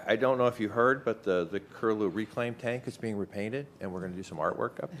I don't know if you heard, but the Curlew reclaim tank is being repainted, and we're going to do some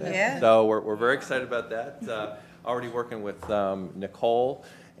artwork up there. Yeah. So we're very excited about that. Already working with Nicole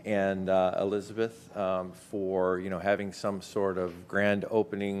and Elizabeth for having some sort of grand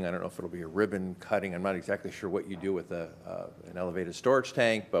opening. I don't know if it'll be a ribbon cutting. I'm not exactly sure what you do with an elevated storage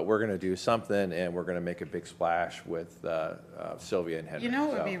tank, but we're going to do something, and we're going to make a big splash with Sylvia and Henry. You know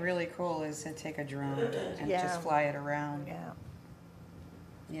what would be really cool is to take a drone and just fly it around. Yeah.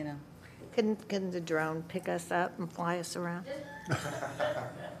 You know. Can the drone pick us up and fly us around?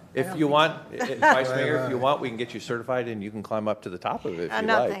 If you want, Vice Mayor, if you want, we can get you certified and you can climb up to the top of it if you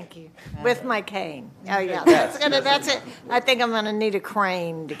No, like. thank you. With my cane. Oh, yeah, that's it. I think I'm gonna need a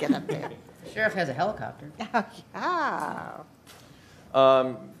crane to get up there. Sheriff has a helicopter.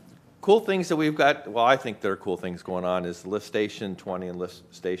 Oh. Cool things that we've got, well, I think there are cool things going on, is Lift Station 20 and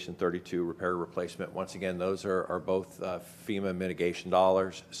Lift Station 32 repair replacement. Once again, those are both FEMA mitigation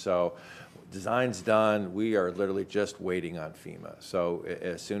dollars. So design's done. We are literally just waiting on FEMA. So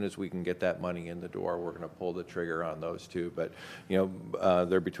as soon as we can get that money in the door, we're going to pull the trigger on those two. But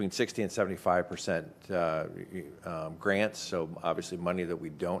they're between 60 and 75% grants. So obviously money that we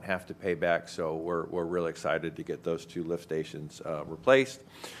don't have to pay back. So we're really excited to get those two lift stations replaced.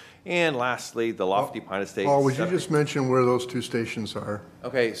 And lastly, the Lofty Pine Estates. Paul, would you just mention where those two stations are?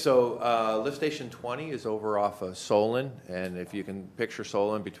 Okay, so Lift Station 20 is over off of Solon, and if you can picture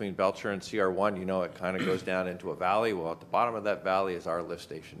Solon between Belcher and CR1, it kind of goes down into a valley. Well, at the bottom of that valley is our lift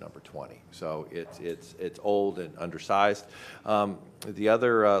station number 20. So it's old and undersized. The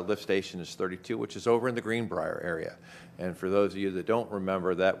other lift station is 32, which is over in the Greenbrier area. And for those of you that don't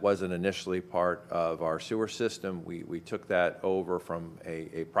remember, that wasn't initially part of our sewer system. We took that over from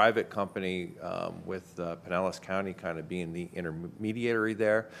a private company with Pinellas County kind of being the intermediary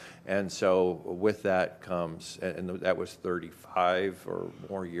there. And so with that comes, and that was 35 or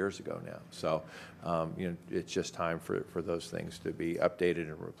more years ago now. So it's just time for those things to be updated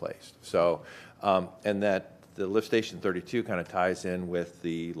and replaced. So, and that the Lift Station 32 kind of ties in with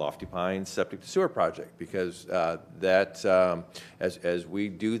the Lofty Pines septic to sewer project, because as we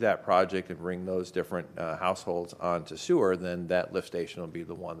do that project and bring those different households onto sewer, then that lift station will be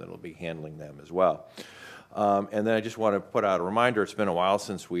the one that will be handling them as well. And then I just want to put out a reminder, it's been a while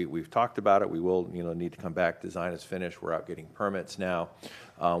since we've talked about it. We will need to come back. Design is finished. We're out getting permits now.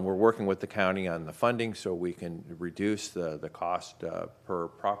 We're working with the county on the funding so we can reduce the cost per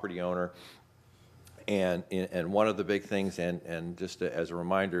property owner. And one of the big things, and just as a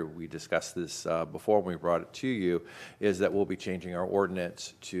reminder, we discussed this before when we brought it to you, is that we'll be changing our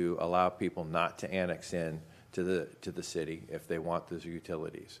ordinance to allow people not to annex in to the city if they want those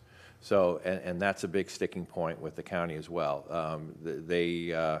utilities. So, and that's a big sticking point with the county as well. They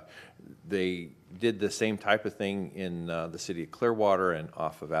did the same type of thing in the city of Clearwater and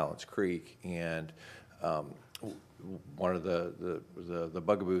off of Allen's Creek, and one of the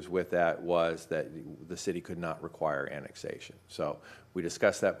bugaboos with that was that the city could not require annexation. So we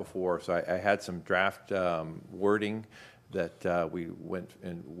discussed that before. So I had some draft wording that I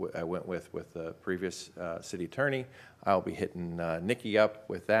went with the previous city attorney. I'll be hitting Nikki up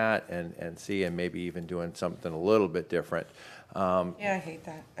with that and maybe even doing something a little bit different. Yeah, I hate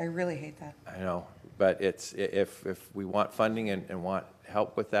that. I really hate that. I know, but it's if we want funding and want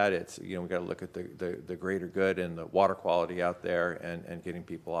help with that, it's we got to look at the greater good and the water quality out there and getting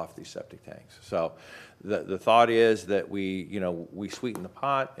people off these septic tanks. So the thought is that we sweeten the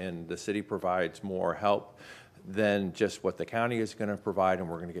pot and the city provides more help than just what the county is going to provide, and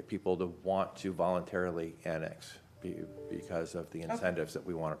we're going to get people to want to voluntarily annex because of the incentives that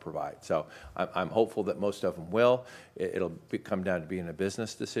we want to provide. So I'm hopeful that most of them will. It'll come down to being a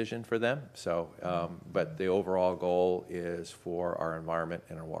business decision for them. So, but the overall goal is for our environment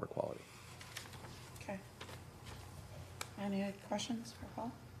and our water quality. Okay. Any other questions for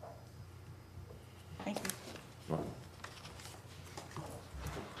Paul? Thank you. You're welcome.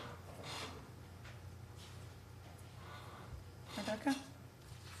 Rebecca?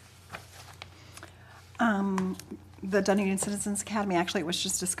 The Dunedin Citizens Academy, actually, it was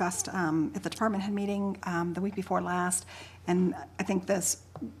just discussed at the department head meeting the week before last, and I think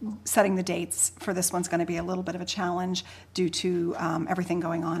setting the dates for this one's going to be a little bit of a challenge due to everything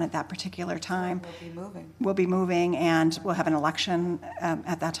going on at that particular time. We'll be moving, and we'll have an election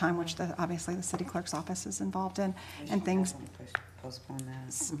at that time, which obviously the city clerk's office is involved in, and things. Postpone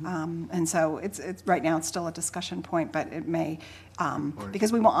that. And so it's right now it's still a discussion point, but it may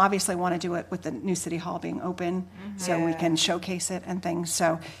because we will obviously want to do it with the new city hall being open, so we can showcase it and things.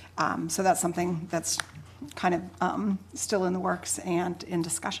 So so that's something that's kind of still in the works and in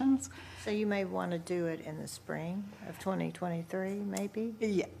discussions. So you may want to do it in the spring of 2023, maybe?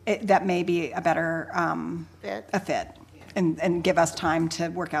 Yeah, that may be a better fit, and give us time to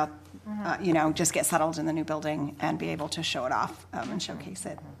work out, you know, just get settled in the new building and be able to show it off and showcase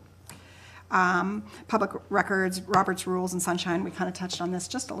it. Public records, Robert's Rules and Sunshine, we kind of touched on this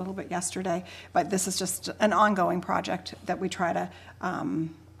just a little bit yesterday, but this is just an ongoing project that we try to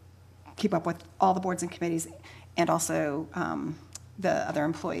keep up with all the boards and committees and also the other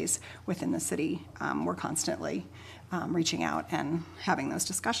employees within the city. We're constantly reaching out and having those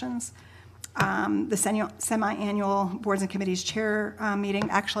discussions. The semi-annual boards and committees chair meeting,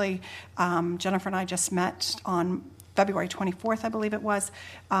 actually, Jennifer and I just met on February 24th, I believe it was,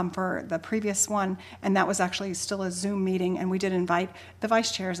 for the previous one, and that was actually still a Zoom meeting, and we did invite the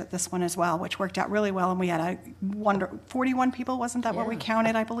vice chairs at this one as well, which worked out really well, and we had 41 people, wasn't that what we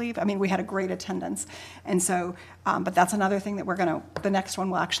counted, I believe? I mean, we had a great attendance, and so, but that's another thing that the next one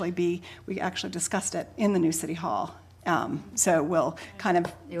will actually be, we actually discussed it in the new City Hall. So we'll kind of...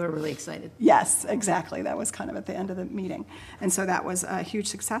 They were really excited. Yes, exactly. That was kind of at the end of the meeting. And so that was a huge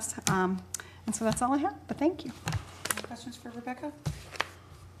success. And so that's all I have, but thank you. Any questions for Rebecca?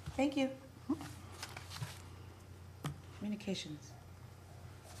 Thank you. Communications.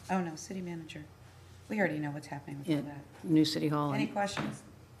 Oh, no, city manager. We already know what's happening with Yeah, that. new City Hall. Any questions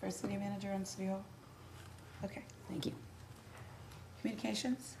for city manager on City Hall? Okay. Thank you.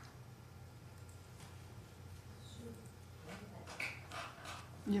 Communications?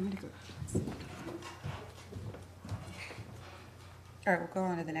 You want me to go? All right, we'll go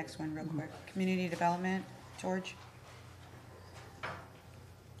on to the next one real quick. Community development, George?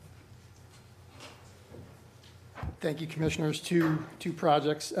 Thank you, Commissioners. Two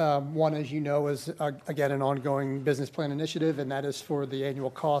projects. One, as you know, is, again, an ongoing business plan initiative, and that is for the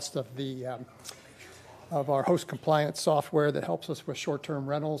annual cost of of our host compliance software that helps us with short-term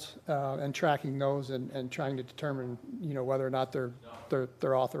rentals and tracking those and trying to determine, you know, whether or not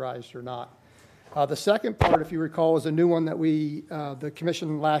they're authorized or not. The second part, if you recall, is a new one that the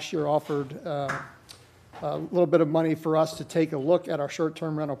Commission last year offered a little bit of money for us to take a look at our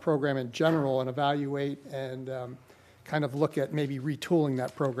short-term rental program in general and evaluate and kind of look at maybe retooling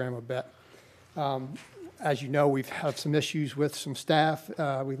that program a bit. As you know, we've had some issues with some staff.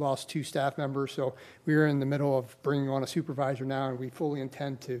 We lost 2 staff members, so we're in the middle of bringing on a supervisor now, and we fully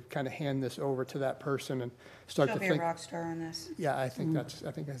intend to kind of hand this over to that person and start She'll to be think. a rock star on this. Yeah, I think that's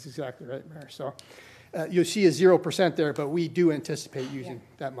exactly right, Mayor. So you'll see a 0% there, but we do anticipate using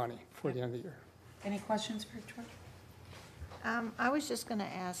that money for the end of the year. Any questions for George? I was just going to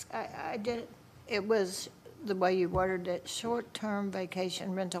ask, it was the way you worded it, short-term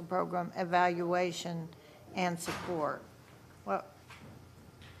vacation rental program evaluation and support. Well,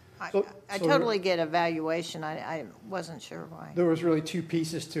 I totally get evaluation. I wasn't sure why. There was really 2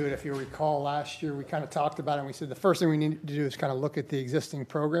 pieces to it. If you recall, last year we kind of talked about it, and we said the first thing we need to do is kind of look at the existing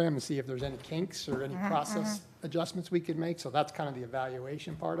program and see if there's any kinks or any process adjustments we could make. So that's kind of the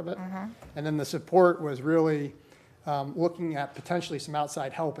evaluation part of it. And then the support was really looking at potentially some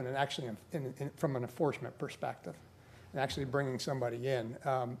outside help and actually from an enforcement perspective and actually bringing somebody in.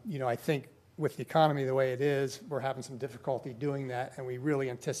 You know, I think with the economy the way it is, we're having some difficulty doing that, and we really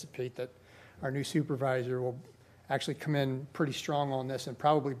anticipate that our new supervisor will actually come in pretty strong on this and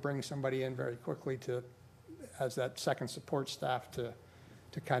probably bring somebody in very quickly as that second support staff to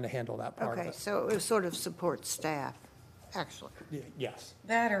kind of handle that part of it. Okay, so it was sort of support staff, actually. Yes.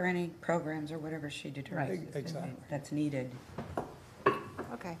 That or any programs or whatever she determines Exactly. that's needed.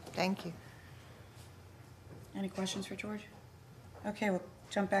 Okay, thank you. Any questions for George? Okay, we'll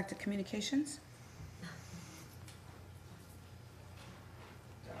jump back to communications.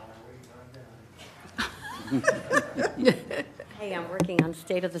 Hey, I'm working on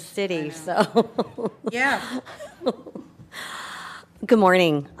State of the City, so. Yeah. Good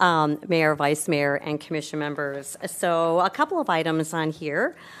morning, Mayor, Vice Mayor, and Commission members. So a couple of items on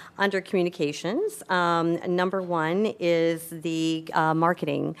here under communications. Number 1 is the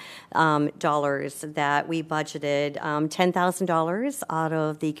marketing dollars that we budgeted, $10,000 out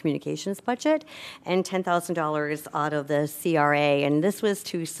of the communications budget and $10,000 out of the CRA. And this was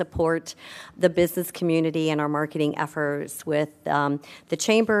to support the business community and our marketing efforts with the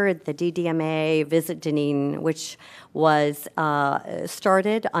Chamber, the DDMA, Visit Dunedin, which was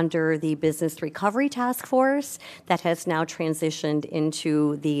started under the Business Recovery Task Force that has now transitioned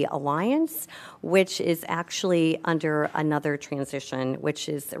into the Alliance, which is actually under another transition, which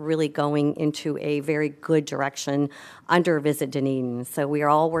is really going into a very good direction under Visit Dunedin. So we are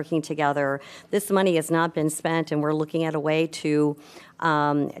all working together. This money has not been spent, and we're looking at a way to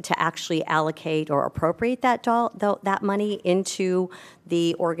to actually allocate or appropriate that money into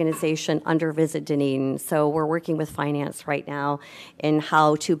the organization under Visit Dunedin. So we're working with finance right now in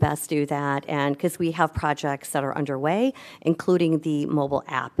how to best do that, and because we have projects that are underway, including the mobile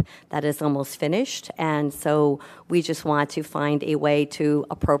app that is almost finished, and so we just want to find a way to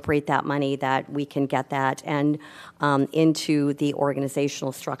appropriate that money that we can get that and into the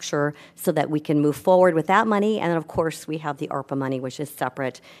organizational structure so that we can move forward with that money. And then, of course, we have the ARPA money, which is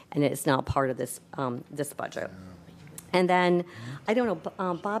separate and it is now part of this this budget. And then, I don't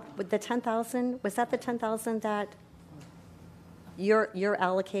know, Bob, with the 10,000, was that the 10,000 that you're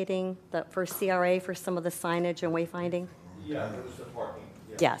allocating for CRA for some of the signage and wayfinding? Yeah, it was the parking.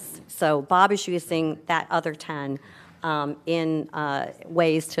 Yeah. Yes. So Bob is using that other 10 in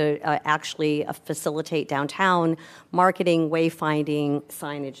ways to actually facilitate downtown marketing, wayfinding,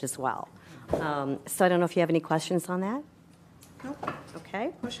 signage as well. So I don't know if you have any questions on that? Nope. Okay.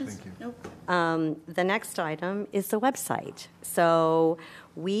 Questions? Thank you. Nope. The next item is the website. So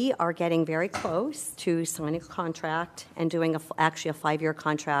we are getting very close to signing a contract and doing actually a 5-year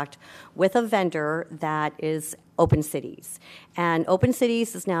contract with a vendor that is Open Cities. And Open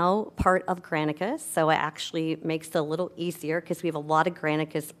Cities is now part of Granicus, so it actually makes it a little easier because we have a lot of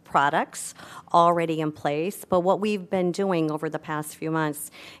Granicus products already in place. But what we've been doing over the past few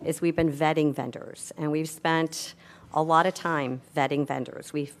months is we've been vetting vendors, and we've spent a lot of time vetting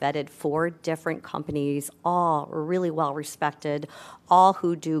vendors. We've vetted 4 different companies, all really well respected, all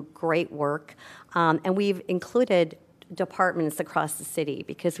who do great work. And we've included departments across the city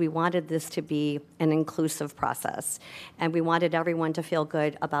because we wanted this to be an inclusive process. And we wanted everyone to feel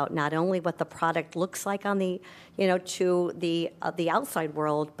good about not only what the product looks like on the, to the outside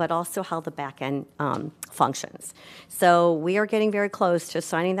world, but also how the back end functions. So we are getting very close to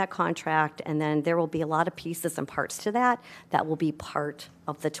signing that contract, and then there will be a lot of pieces and parts to that that will be part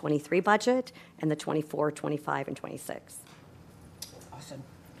of the 23 budget and the 24, 25, and 26. Awesome.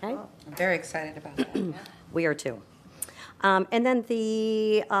 Okay? I'm very excited about that. We are too. And then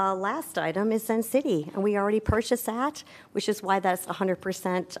the last item is Zen City, and we already purchased that, which is why that's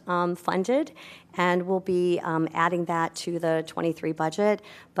 100% funded, and we'll be adding that to the 23 budget.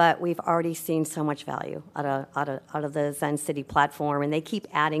 But we've already seen so much value out of the Zen City platform, and they keep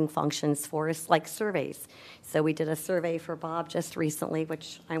adding functions for us, like surveys. So we did a survey for Bob just recently,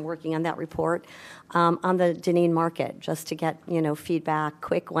 which I'm working on that report, on the Dunedin market, just to get feedback,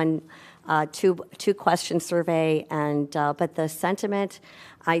 quick one. Two question survey, and but the sentiment,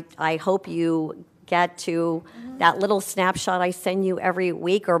 I hope you get to that little snapshot I send you every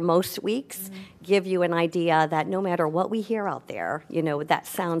week or most weeks, give you an idea that no matter what we hear out there, that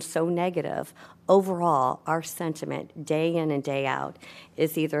sounds so negative, overall, our sentiment day in and day out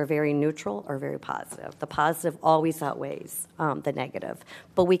is either very neutral or very positive. The positive always outweighs the negative.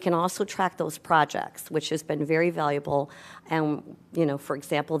 But we can also track those projects, which has been very valuable. And, for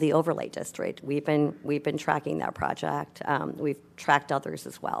example, the overlay district, we've been tracking that project. We've tracked others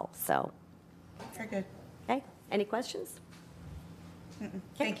as well. So, very good. Okay. Any questions?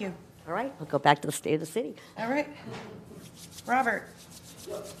 Thank you. All right. I'll go back to the state of the city. All right. Robert.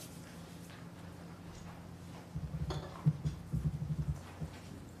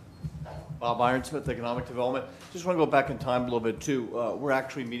 Bob Ironsmith, Economic Development. Just want to go back in time a little bit, too. We're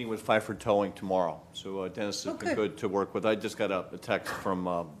actually meeting with Pfeiffer Towing tomorrow. So Dennis has been good to work with. I just got a text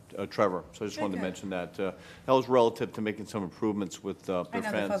from Trevor, so I just wanted to mention that. That was relative to making some improvements with their I know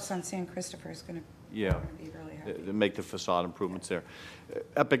fence. the folks on San Christopher is going to be really happy. To make the facade improvements there.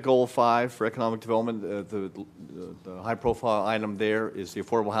 Epic Goal 5 for Economic Development, the high-profile item there is the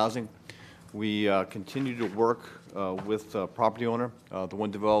affordable housing. We continue to work with the property owner. The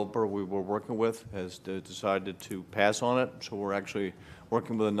one developer we were working with has decided to pass on it, so we're actually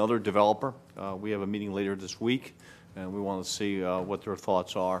working with another developer. We have a meeting later this week, and we want to see what their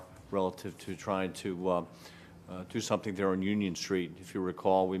thoughts are relative to trying to do something there on Union Street. If you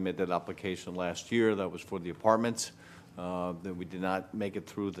recall, we made that application last year. That was for the apartments. That we did not make it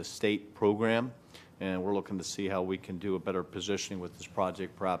through the state program. And we're looking to see how we can do a better positioning with this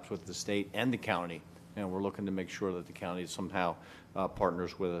project, perhaps with the state and the county. And we're looking to make sure that the county somehow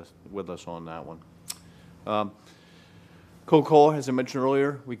partners with us on that one. Coca-Cola, as I mentioned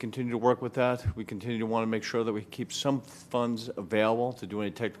earlier, we continue to work with that. We continue to want to make sure that we keep some funds available to do any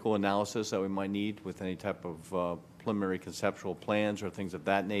technical analysis that we might need with any type of preliminary conceptual plans or things of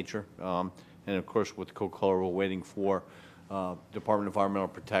that nature. And of course, with Coca-Cola, we're waiting for Department of Environmental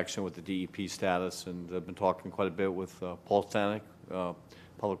Protection with the DEP status, and I've been talking quite a bit with Paul Stanek,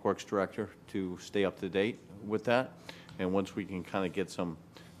 Public Works Director, to stay up to date with that. And once we can kind of get some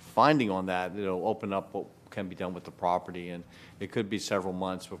finding on that, it'll open up what can be done with the property, and it could be several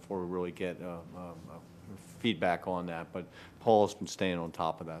months before we really get feedback on that. But Paul has been staying on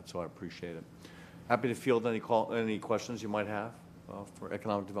top of that, so I appreciate it. Happy to field any questions you might have for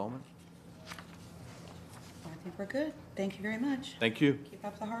economic development. I think we're good. Thank you very much. Thank you. Keep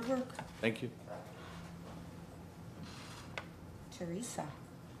up the hard work. Thank you. Teresa.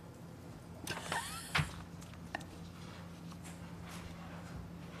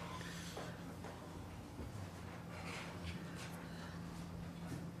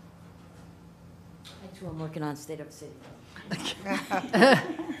 I'm working on State of the City.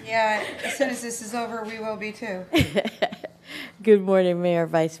 Yeah, as soon as this is over, we will be too. Good morning, Mayor,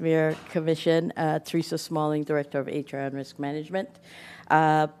 Vice Mayor, Commission. Teresa Smalling, Director of HR and Risk Management.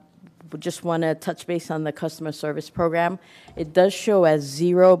 Just want to touch base on the customer service program. It does show as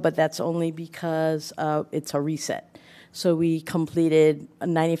 0, but that's only because it's a reset. So we completed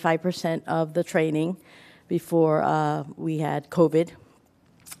 95% of the training before we had COVID.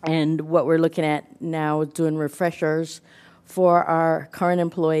 And what we're looking at now is doing refreshers for our current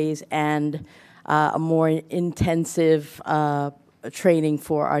employees and a more intensive training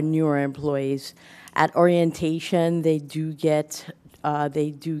for our newer employees. At orientation, they do get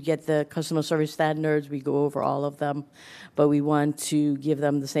the customer service standards. We go over all of them, but we want to give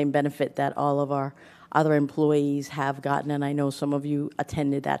them the same benefit that all of our other employees have gotten. And I know some of you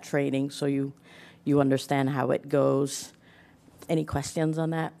attended that training, so you understand how it goes. Any questions on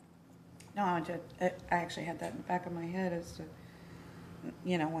that? No, I actually had that in the back of my head as to,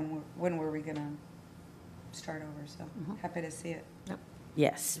 when were we going to start over? So happy to see it. Yep.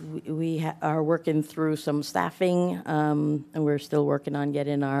 Yes, we are working through some staffing, and we're still working on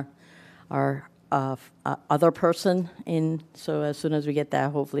getting our other person in. So as soon as we get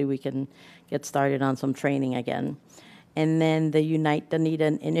that, hopefully we can get started on some training again. And then the Unite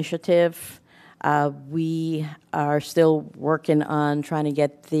Dunedin initiative. We are still working on trying to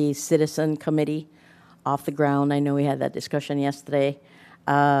get the citizen committee off the ground. I know we had that discussion yesterday.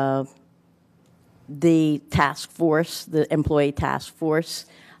 The task force, the employee task force,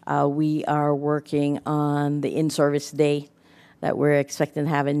 we are working on the in-service day that we're expecting to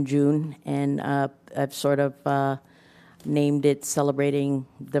have in June, and I've sort of named it Celebrating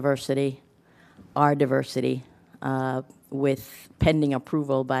Diversity, Our Diversity, with pending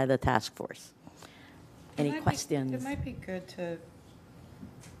approval by the task force. Any questions? It might be good to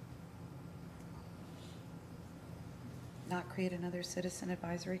not create another citizen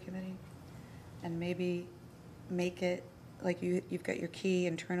advisory committee and maybe make it like you've got your key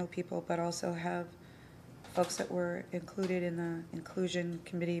internal people, but also have folks that were included in the inclusion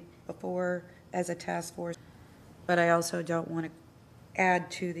committee before as a task force. But I also don't want to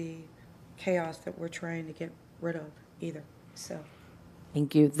add to the chaos that we're trying to get rid of either. So.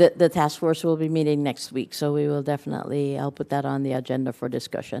 Thank you. The task force will be meeting next week, so we will definitely, I'll put that on the agenda for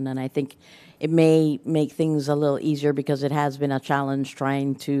discussion. And I think it may make things a little easier because it has been a challenge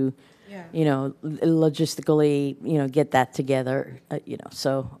trying to, logistically, get that together,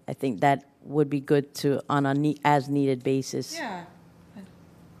 So I think that would be good to, on a as needed basis. Yeah, but,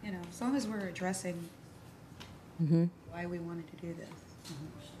 as long as we're addressing why we wanted to do this.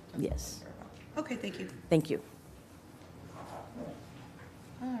 Yes. Okay, thank you. Thank you.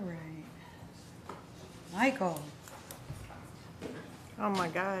 All right. Michael. Oh, my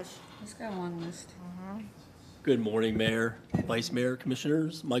gosh. He's got a long list. Good morning, Mayor, Vice Mayor,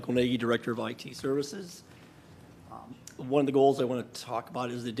 Commissioners. Michael Nagy, Director of IT Services. One of the goals I want to talk about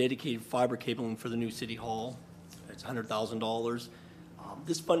is the dedicated fiber cabling for the new City Hall. It's $100,000.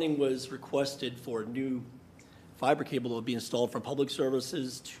 This funding was requested for a new fiber cable that will be installed from Public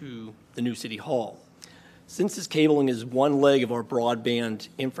Services to the new City Hall. Since this cabling is one leg of our broadband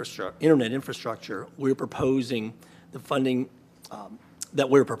internet infrastructure, we're proposing the funding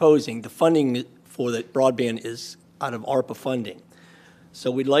the funding for the broadband is out of ARPA funding.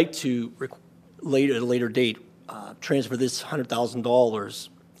 So we'd like to, at a later date, transfer this $100,000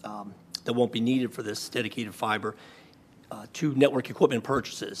 that won't be needed for this dedicated fiber to network equipment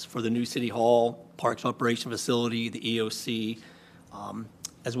purchases for the new City Hall, Parks Operation Facility, the EOC.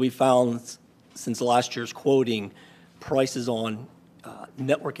 As we found since last year's quoting, prices on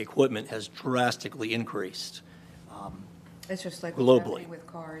network equipment has drastically increased. It's just like globally with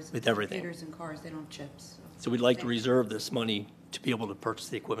cars, with everything. computers and cars, they don't have chips. So we'd like to reserve this money to be able to purchase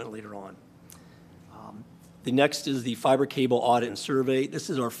the equipment later on. The next is the fiber cable audit and survey. This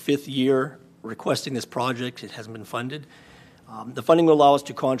is our 5th year requesting this project. It hasn't been funded. The funding will allow us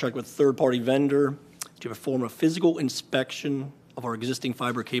to contract with a third-party vendor to perform a physical inspection of our existing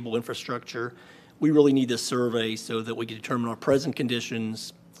fiber cable infrastructure. We really need this survey so that we can determine our present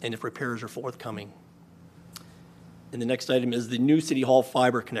conditions and if repairs are forthcoming. And the next item is the new City Hall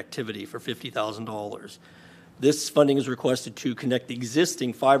fiber connectivity for $50,000. This funding is requested to connect the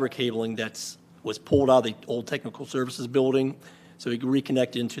existing fiber cabling was pulled out of the old Technical Services building, so we can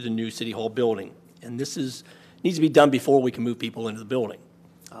reconnect into the new City Hall building. And this needs to be done before we can move people into the building.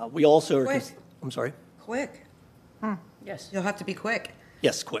 We also are... Quick. I'm sorry? Quick. Yes. You'll have to be quick.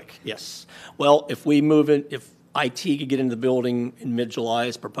 Yes, quick, yes. Well, if we move it, if IT could get into the building in mid-July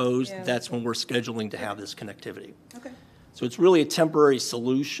as proposed, Yeah. that's when we're scheduling to have this connectivity. Okay. So it's really a temporary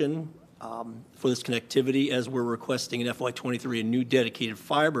solution for this connectivity, as we're requesting in FY23 a new dedicated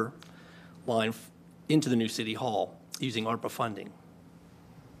fiber line into the new City Hall using ARPA funding.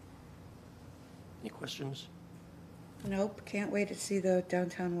 Any questions? Nope, can't wait to see the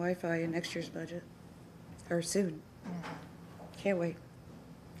downtown Wi-Fi in next year's budget, or soon. Can't wait.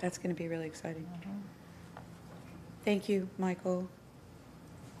 That's going to be really exciting. Thank you, Michael.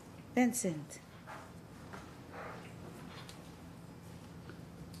 Vincent.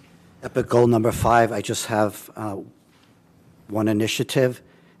 Epic goal number 5, I just have one initiative,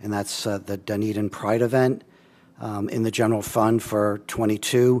 and that's the Dunedin Pride event. In the general fund for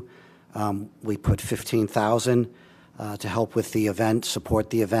 22, we put $15,000 to help with the event,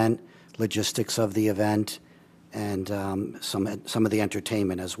 support the event, logistics of the event, and some of the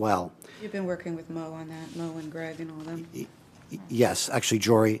entertainment as well. You've been working with Mo on that, Mo and Greg and all them. Yes, actually,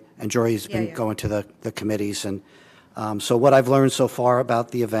 Jory's been Yeah. going to the committees. And so what I've learned so far about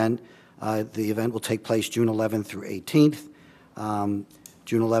the event will take place June 11th through 18th.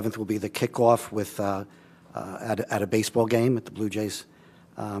 June 11th will be the kickoff with at a baseball game at the Blue Jays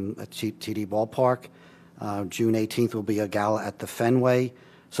at TD Ballpark. June 18th will be a gala at the Fenway.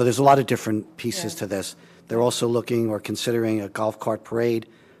 So there's a lot of different pieces to this. They're also looking or considering a golf cart parade,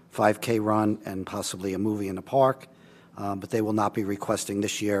 5K run, and possibly a movie in the park. But they will not be requesting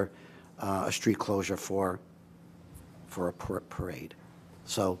this year a street closure for a parade.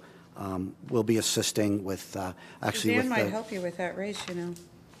 So we'll be assisting with actually Suzanne with might the... help you with that race, you know.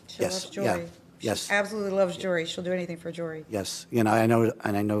 She Yes, loves Jory. yeah, yes. She absolutely loves Jory. She'll do anything for Jory. Yes, you know, I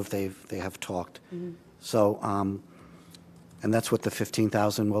know if they have talked. Mhm. So, and that's what the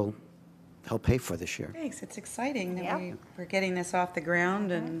 $15,000 will help pay for this year. Thanks, it's exciting that we're getting this off the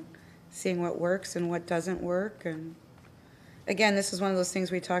ground and seeing what works and what doesn't work. And again, this is one of those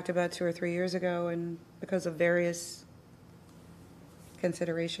things we talked about 2 or 3 years ago, and because of various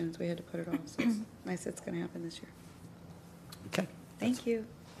considerations, we had to put it off. So it's nice it's going to happen this year. Okay. Thank you.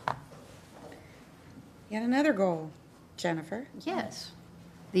 Yet another goal, Jennifer. Yes.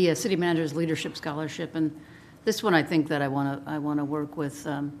 The City Manager's Leadership Scholarship, and this one I think that I want to work with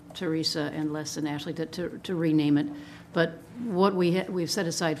Teresa and Les and Ashley to rename it. But what we've set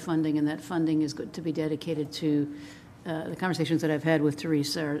aside funding, and that funding is good to be dedicated to the conversations that I've had with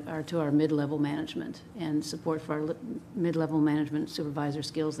Teresa are to our mid-level management and support for our mid-level management, supervisor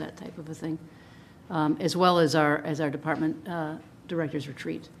skills, that type of a thing, as well as our department directors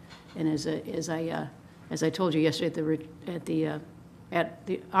retreat. And as I told you yesterday at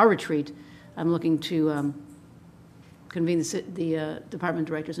our retreat, I'm looking to convene the department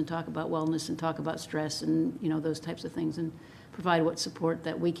directors and talk about wellness and talk about stress and those types of things, and provide what support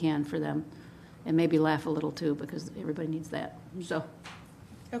that we can for them, and maybe laugh a little too, because everybody needs that. So,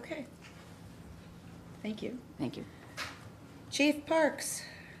 Okay. Thank you. thank you. Chief Parks.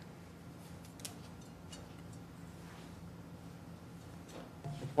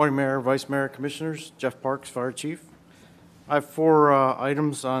 Morning, Mayor, Vice Mayor, Commissioners. Jeff Parks, Fire Chief. I have 4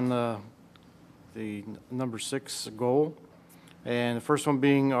 items on the number 6 goal. And the first one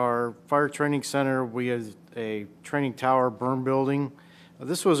being our fire training center. We had a training tower burn building.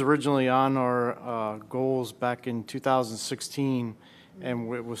 This was originally on our goals back in 2016,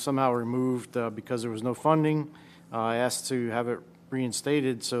 and it was somehow removed because there was no funding. I asked to have it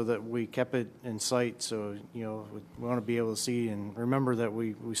reinstated so that we kept it in sight. So, we want to be able to see and remember that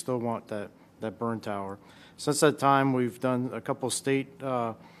we still want that burn tower. Since that time, we've done a couple state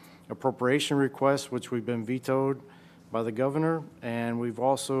appropriation requests, which we've been vetoed by the governor, and we've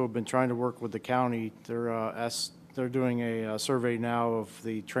also been trying to work with the county. They're doing a survey now of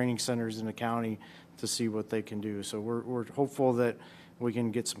the training centers in the county to see what they can do. So we're hopeful that we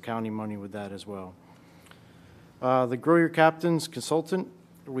can get some county money with that as well. The Grow Your Captains consultant,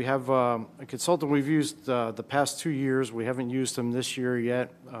 we have a consultant we've used the past 2 years. We haven't used him this year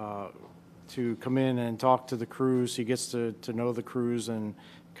yet to come in and talk to the crews. He gets to know the crews and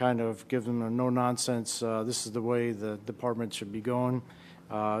kind of give them a no-nonsense, this is the way the department should be going.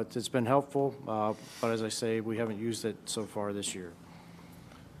 It's been helpful, but as I say, we haven't used it so far this year.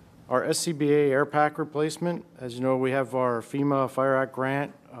 Our SCBA air pack replacement, as you know, we have our FEMA Fire Act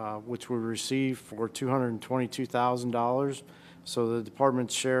grant which we received for $222,000. So the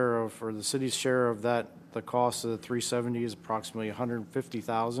department's share of, or the city's share of that, the cost of the 370 is approximately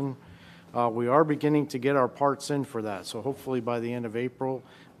 $150,000. We are beginning to get our parts in for that, so hopefully by the end of April,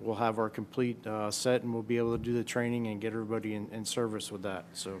 we'll have our complete set, and we'll be able to do the training and get everybody in service with that.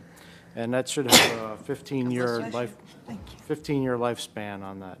 So, and that should have a 15-year lifespan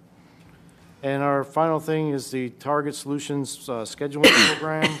on that. And our final thing is the Target Solutions scheduling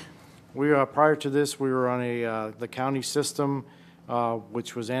program. We prior to this, we were on the county system,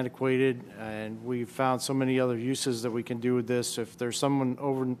 which was antiquated, and we found so many other uses that we can do with this. If there's someone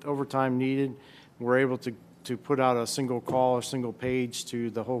overtime needed, we're able to put out a single call, a single page to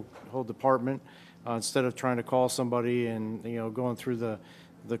the whole department, instead of trying to call somebody and going through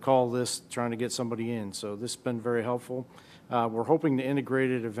the call list trying to get somebody in. So this has been very helpful. We're hoping to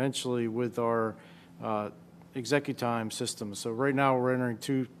integrate it eventually with our ExecuTime system. So right now we're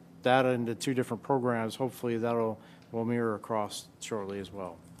entering data into two different programs. Hopefully that'll will mirror across shortly as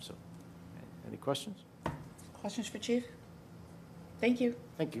well. So, any questions? Questions for Chief? Thank you.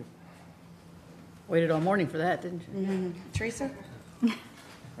 Thank you. Waited all morning for that, didn't you? Mm-hmm. Teresa?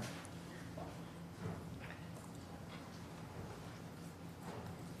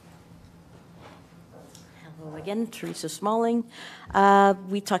 Hello again, Teresa Smalling.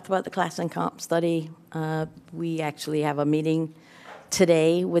 We talked about the class and comp study. We actually have a meeting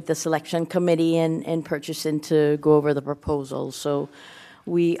today with the selection committee and purchasing to go over the proposals. So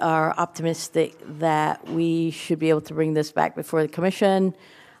we are optimistic that we should be able to bring this back before the commission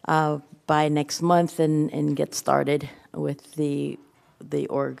by next month and get started with the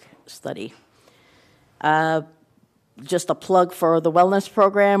org study. Just a plug for the wellness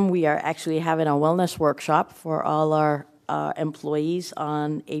program. We are actually having a wellness workshop for all our employees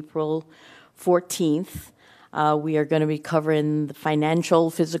on April 14th. We are going to be covering the financial,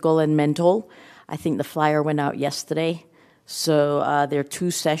 physical, and mental. I think the flyer went out yesterday. So there are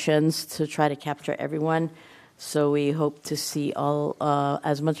 2 sessions to try to capture everyone. So we hope to see all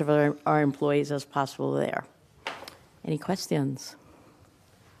as much of our employees as possible there. Any questions?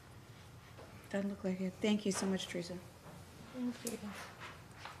 Doesn't look like it. Thank you so much, Teresa. Thank you.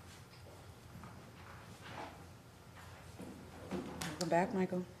 Welcome back,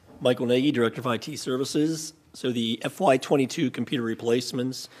 Michael. Michael Nagy, Director of IT Services. So the FY22 computer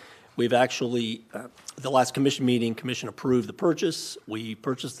replacements, we've actually, the last commission meeting, commission approved the purchase. We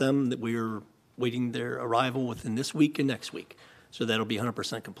purchased them, that we're waiting their arrival within this week and next week. So that'll be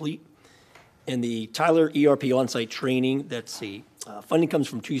 100% complete. And the Tyler ERP on-site training, that's the funding comes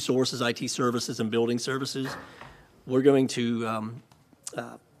from 2 sources, IT Services and Building Services. We're going to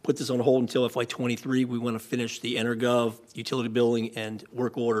put this on hold until FY23. We want to finish the EnerGov, utility billing, and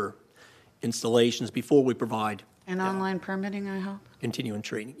work order installations before we provide. And online permitting, I hope? Continuing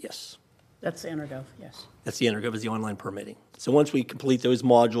training, yes. That's EnerGov, yes. That's the EnerGov, is the online permitting. So once we complete those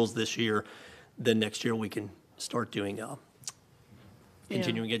modules this year, then next year we can start doing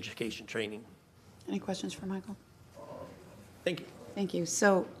continuing education training. Any questions for Michael? Thank you. Thank you.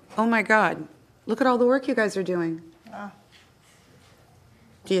 So, oh my God, look at all the work you guys are doing.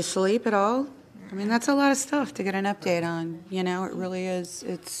 Do you sleep at all? I mean, that's a lot of stuff to get an update on, it really is.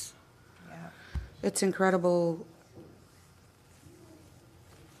 It's incredible.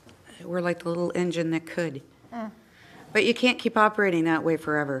 We're like the little engine that could. But you can't keep operating that way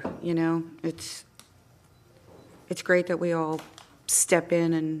forever, It's great that we all step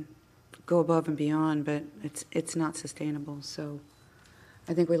in and go above and beyond, but it's not sustainable. So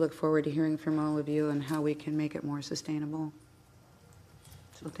I think we look forward to hearing from all of you and how we can make it more sustainable.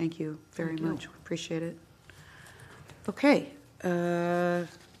 So thank you very much. Appreciate it. Okay.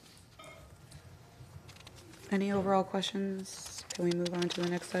 Any overall questions? Can we move on to the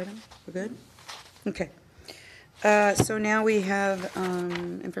next item? We're good? Okay. So now we have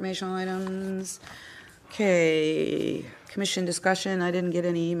informational items. Okay. Commission discussion. I didn't get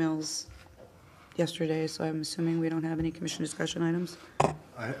any emails yesterday, so I'm assuming we don't have any commission discussion items.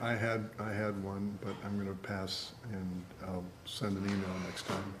 I had one, but I'm going to pass, and I'll send an email next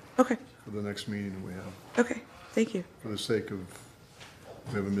time. Okay. For the next meeting we have. Okay, thank you. For the sake of,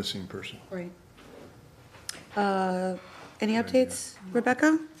 we have a missing person. Right. Any updates,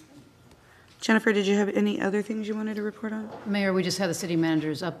 Rebecca? Jennifer, did you have any other things you wanted to report on? Mayor, we just had the city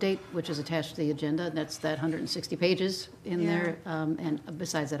manager's update, which is attached to the agenda. That's that 160 pages in there. And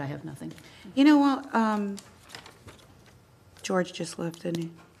besides that, I have nothing. You know what? George just left, didn't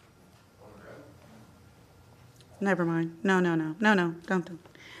he? Never mind. No, don't.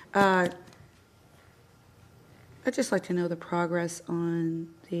 I'd just like to know the progress on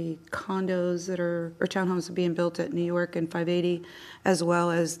the condos that are, or townhomes being built at New York and 580, as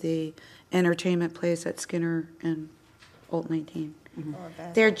well as the entertainment place at Skinner and Old 19.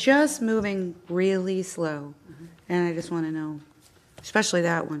 They're just moving really slow, and I just want to know, especially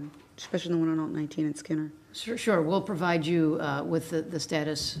that one, especially the one on Old 19 at Skinner. Sure. We'll provide you with the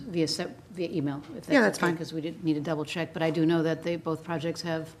status via email, if that's Yeah, that's okay, fine. because we did need to double check. But I do know that both projects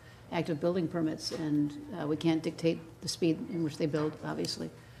have active building permits, and we can't dictate the speed in which they build, obviously.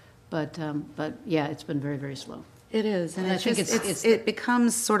 But yeah, it's been very, very slow. It is, and I it's think just, it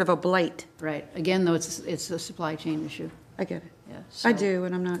becomes sort of a blight. Right. Again, though, it's a supply chain issue. I get it. Yeah. I so- do,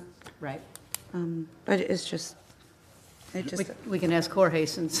 and I'm not, Right. but it's just, We can ask Jorge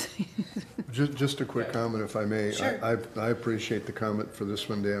since. Just a quick comment, if I may. Sure. I appreciate the comment for this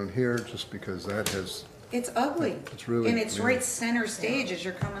one down here, just because that has, it's ugly. It's really- And it's yeah. right center stage as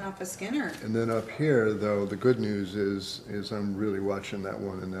you're coming off of Skinner. and then up here, though, the good news is I'm really watching that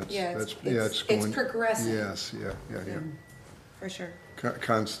one, and that's, Yeah, that's, it's going. progressing. Yes, yeah. For sure.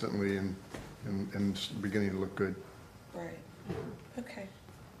 Constantly and it's beginning to look good. Right. Okay.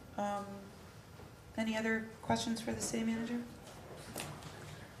 Any other questions for the city manager?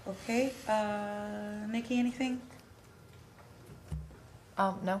 Okay, Nikki, anything?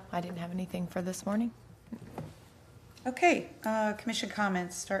 No, I didn't have anything for this morning. Okay, commission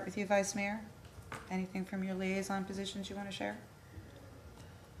comments. Start with you, Vice Mayor. Anything from your liaison positions you want to share?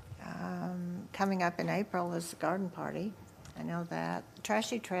 Coming up in April is the garden party. I know that.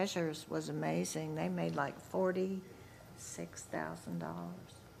 Trashy Treasures was amazing. They made like $46,000.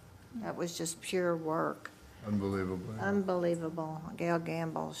 That was just pure work. Unbelievable. Unbelievable. Gail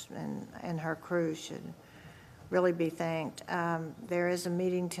Gamble and her crew should really be thanked. There is a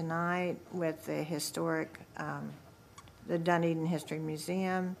meeting tonight with the historic, the Dunedin History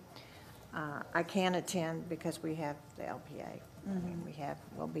Museum. I can't attend because we have the LPA.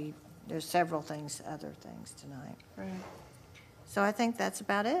 There's several other things tonight. Right. So I think that's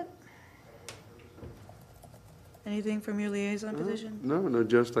about it. Anything from your liaison position? No,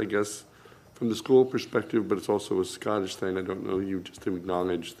 just, I guess, from the school perspective, but it's also a Scottish thing. I don't know, you just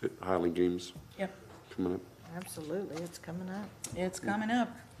acknowledged the Highland Games Yep. coming up. Absolutely, it's coming up. It's coming up.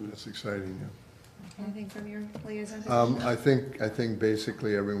 That's exciting, yeah. Anything from your liaison position? I think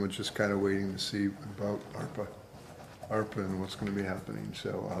basically everyone's just kind of waiting to see about ARPA and what's going to be happening,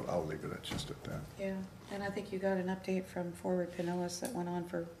 so I'll leave it at just at that. Yeah, and I think you got an update from Forward Pinellas that went on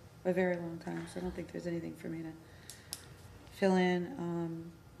for a very long time, so I don't think there's anything for me to fill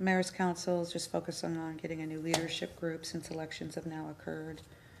in. Mayor's Council is just focusing on getting a new leadership group since elections have now occurred.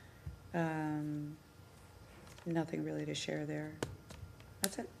 Nothing really to share there.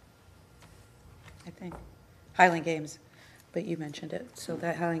 That's it, I think. Highland Games, but you mentioned it. So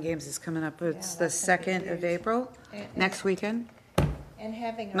that Highland Games is coming up. It's the 2nd of April, next weekend. And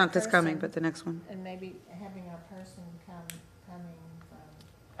having our Not this coming, person- but the next one. And maybe having our person coming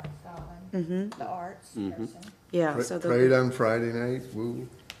from Scotland, Mhm. the arts Mhm. person. Yeah, so the. Parade on Friday night, woo.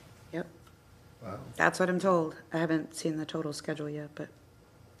 Yep. Wow. That's what I'm told. I haven't seen the total schedule yet, but,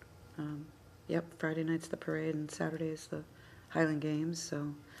 yep, Friday night's the parade and Saturday is the Highland Games,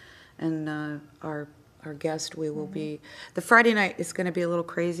 so. And, our guest, we will be, the Friday night is gonna be a little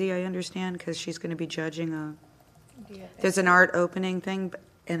crazy, I understand, because she's gonna be judging there's an art opening thing,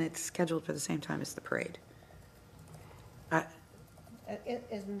 and it's scheduled for the same time as the parade.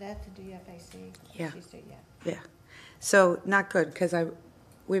 Isn't that the DFAC? Yeah. Yeah. Yeah, so not good, because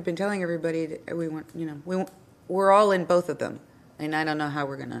we've been telling everybody that we want, we're all in both of them, and I don't know how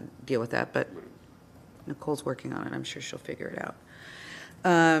we're gonna deal with that, but Nicole's working on it, I'm sure she'll figure it out.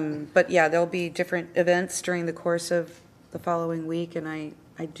 But yeah, there'll be different events during the course of the following week, and I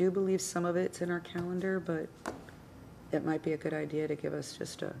do believe some of it's in our calendar, but it might be a good idea to give us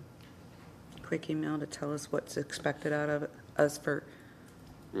just a quick email to tell us what's expected out of us for.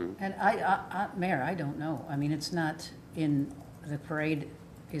 And Mayor, I don't know. I mean, it's not in, the parade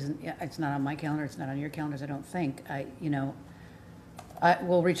it's not on my calendar, it's not on your calendars, I don't think.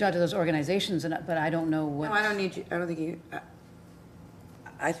 We'll reach out to those organizations, but I don't know what. No, I don't need you, I don't think you,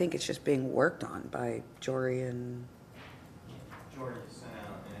 I think it's just being worked on by Jory and. Jordan sent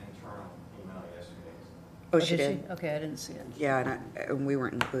out an internal email yesterday. Oh, she did? Okay, I didn't see it. Yeah, and we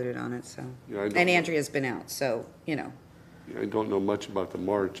weren't included on it, so. Yeah, I don't And know. Andrea's been out, so, I don't know much about the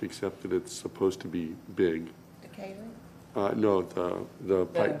march, except that it's supposed to be big. The catering? No, the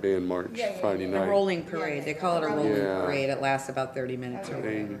pipe band march, Friday The night. rolling parade, they call it a rolling Yeah. parade, it lasts about 30 minutes or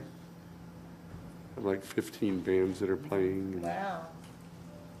They whatever. have like 15 bands that are playing. Wow.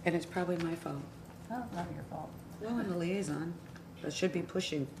 And it's probably my fault. Oh, not your fault. Well, I'm the liaison, I should be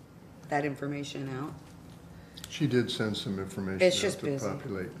pushing that information out. She did send some information It's out just to busy.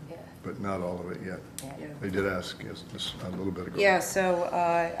 populate, Yeah. but not all of it yet. Yeah. They did ask us this a little bit ago. Yeah, so,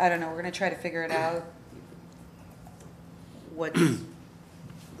 I don't know, we're gonna try to figure it out. What's,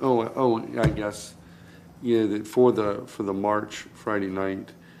 I guess, yeah, for the March Friday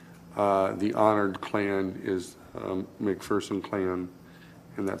night, the honored clan is McPherson clan,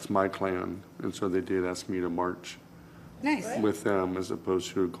 and that's my clan, and so they did ask me to march nice. with them as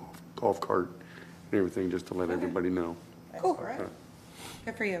opposed to a golf cart and everything, just to let everybody know. Cool.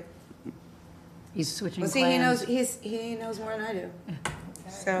 Good for you. He's switching Well, plans. see, he knows more than I do.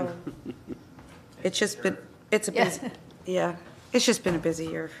 So, it's just been, it's a busy, yeah, it's just been a busy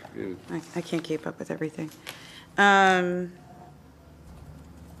year. I can't keep up with everything.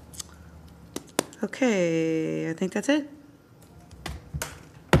 Okay, I think that's it.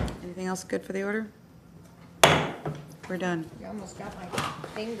 Anything else good for the order? We're done. You almost got my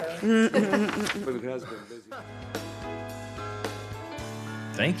finger. But it has been busy.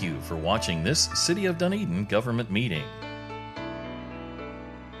 Thank you for watching this City of Dunedin government meeting.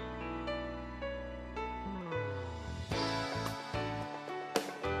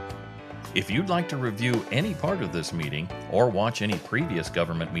 If you'd like to review any part of this meeting or watch any previous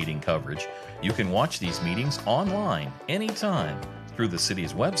government meeting coverage, you can watch these meetings online anytime through the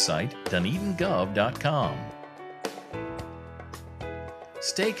city's website, dunedingov.com.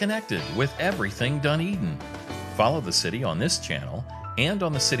 Stay connected with everything Dunedin. Follow the city on this channel and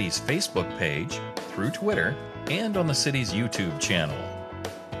on the city's Facebook page, through Twitter, and on the city's YouTube channel.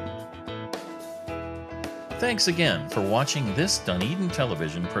 Thanks again for watching this Dunedin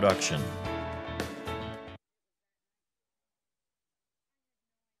television production.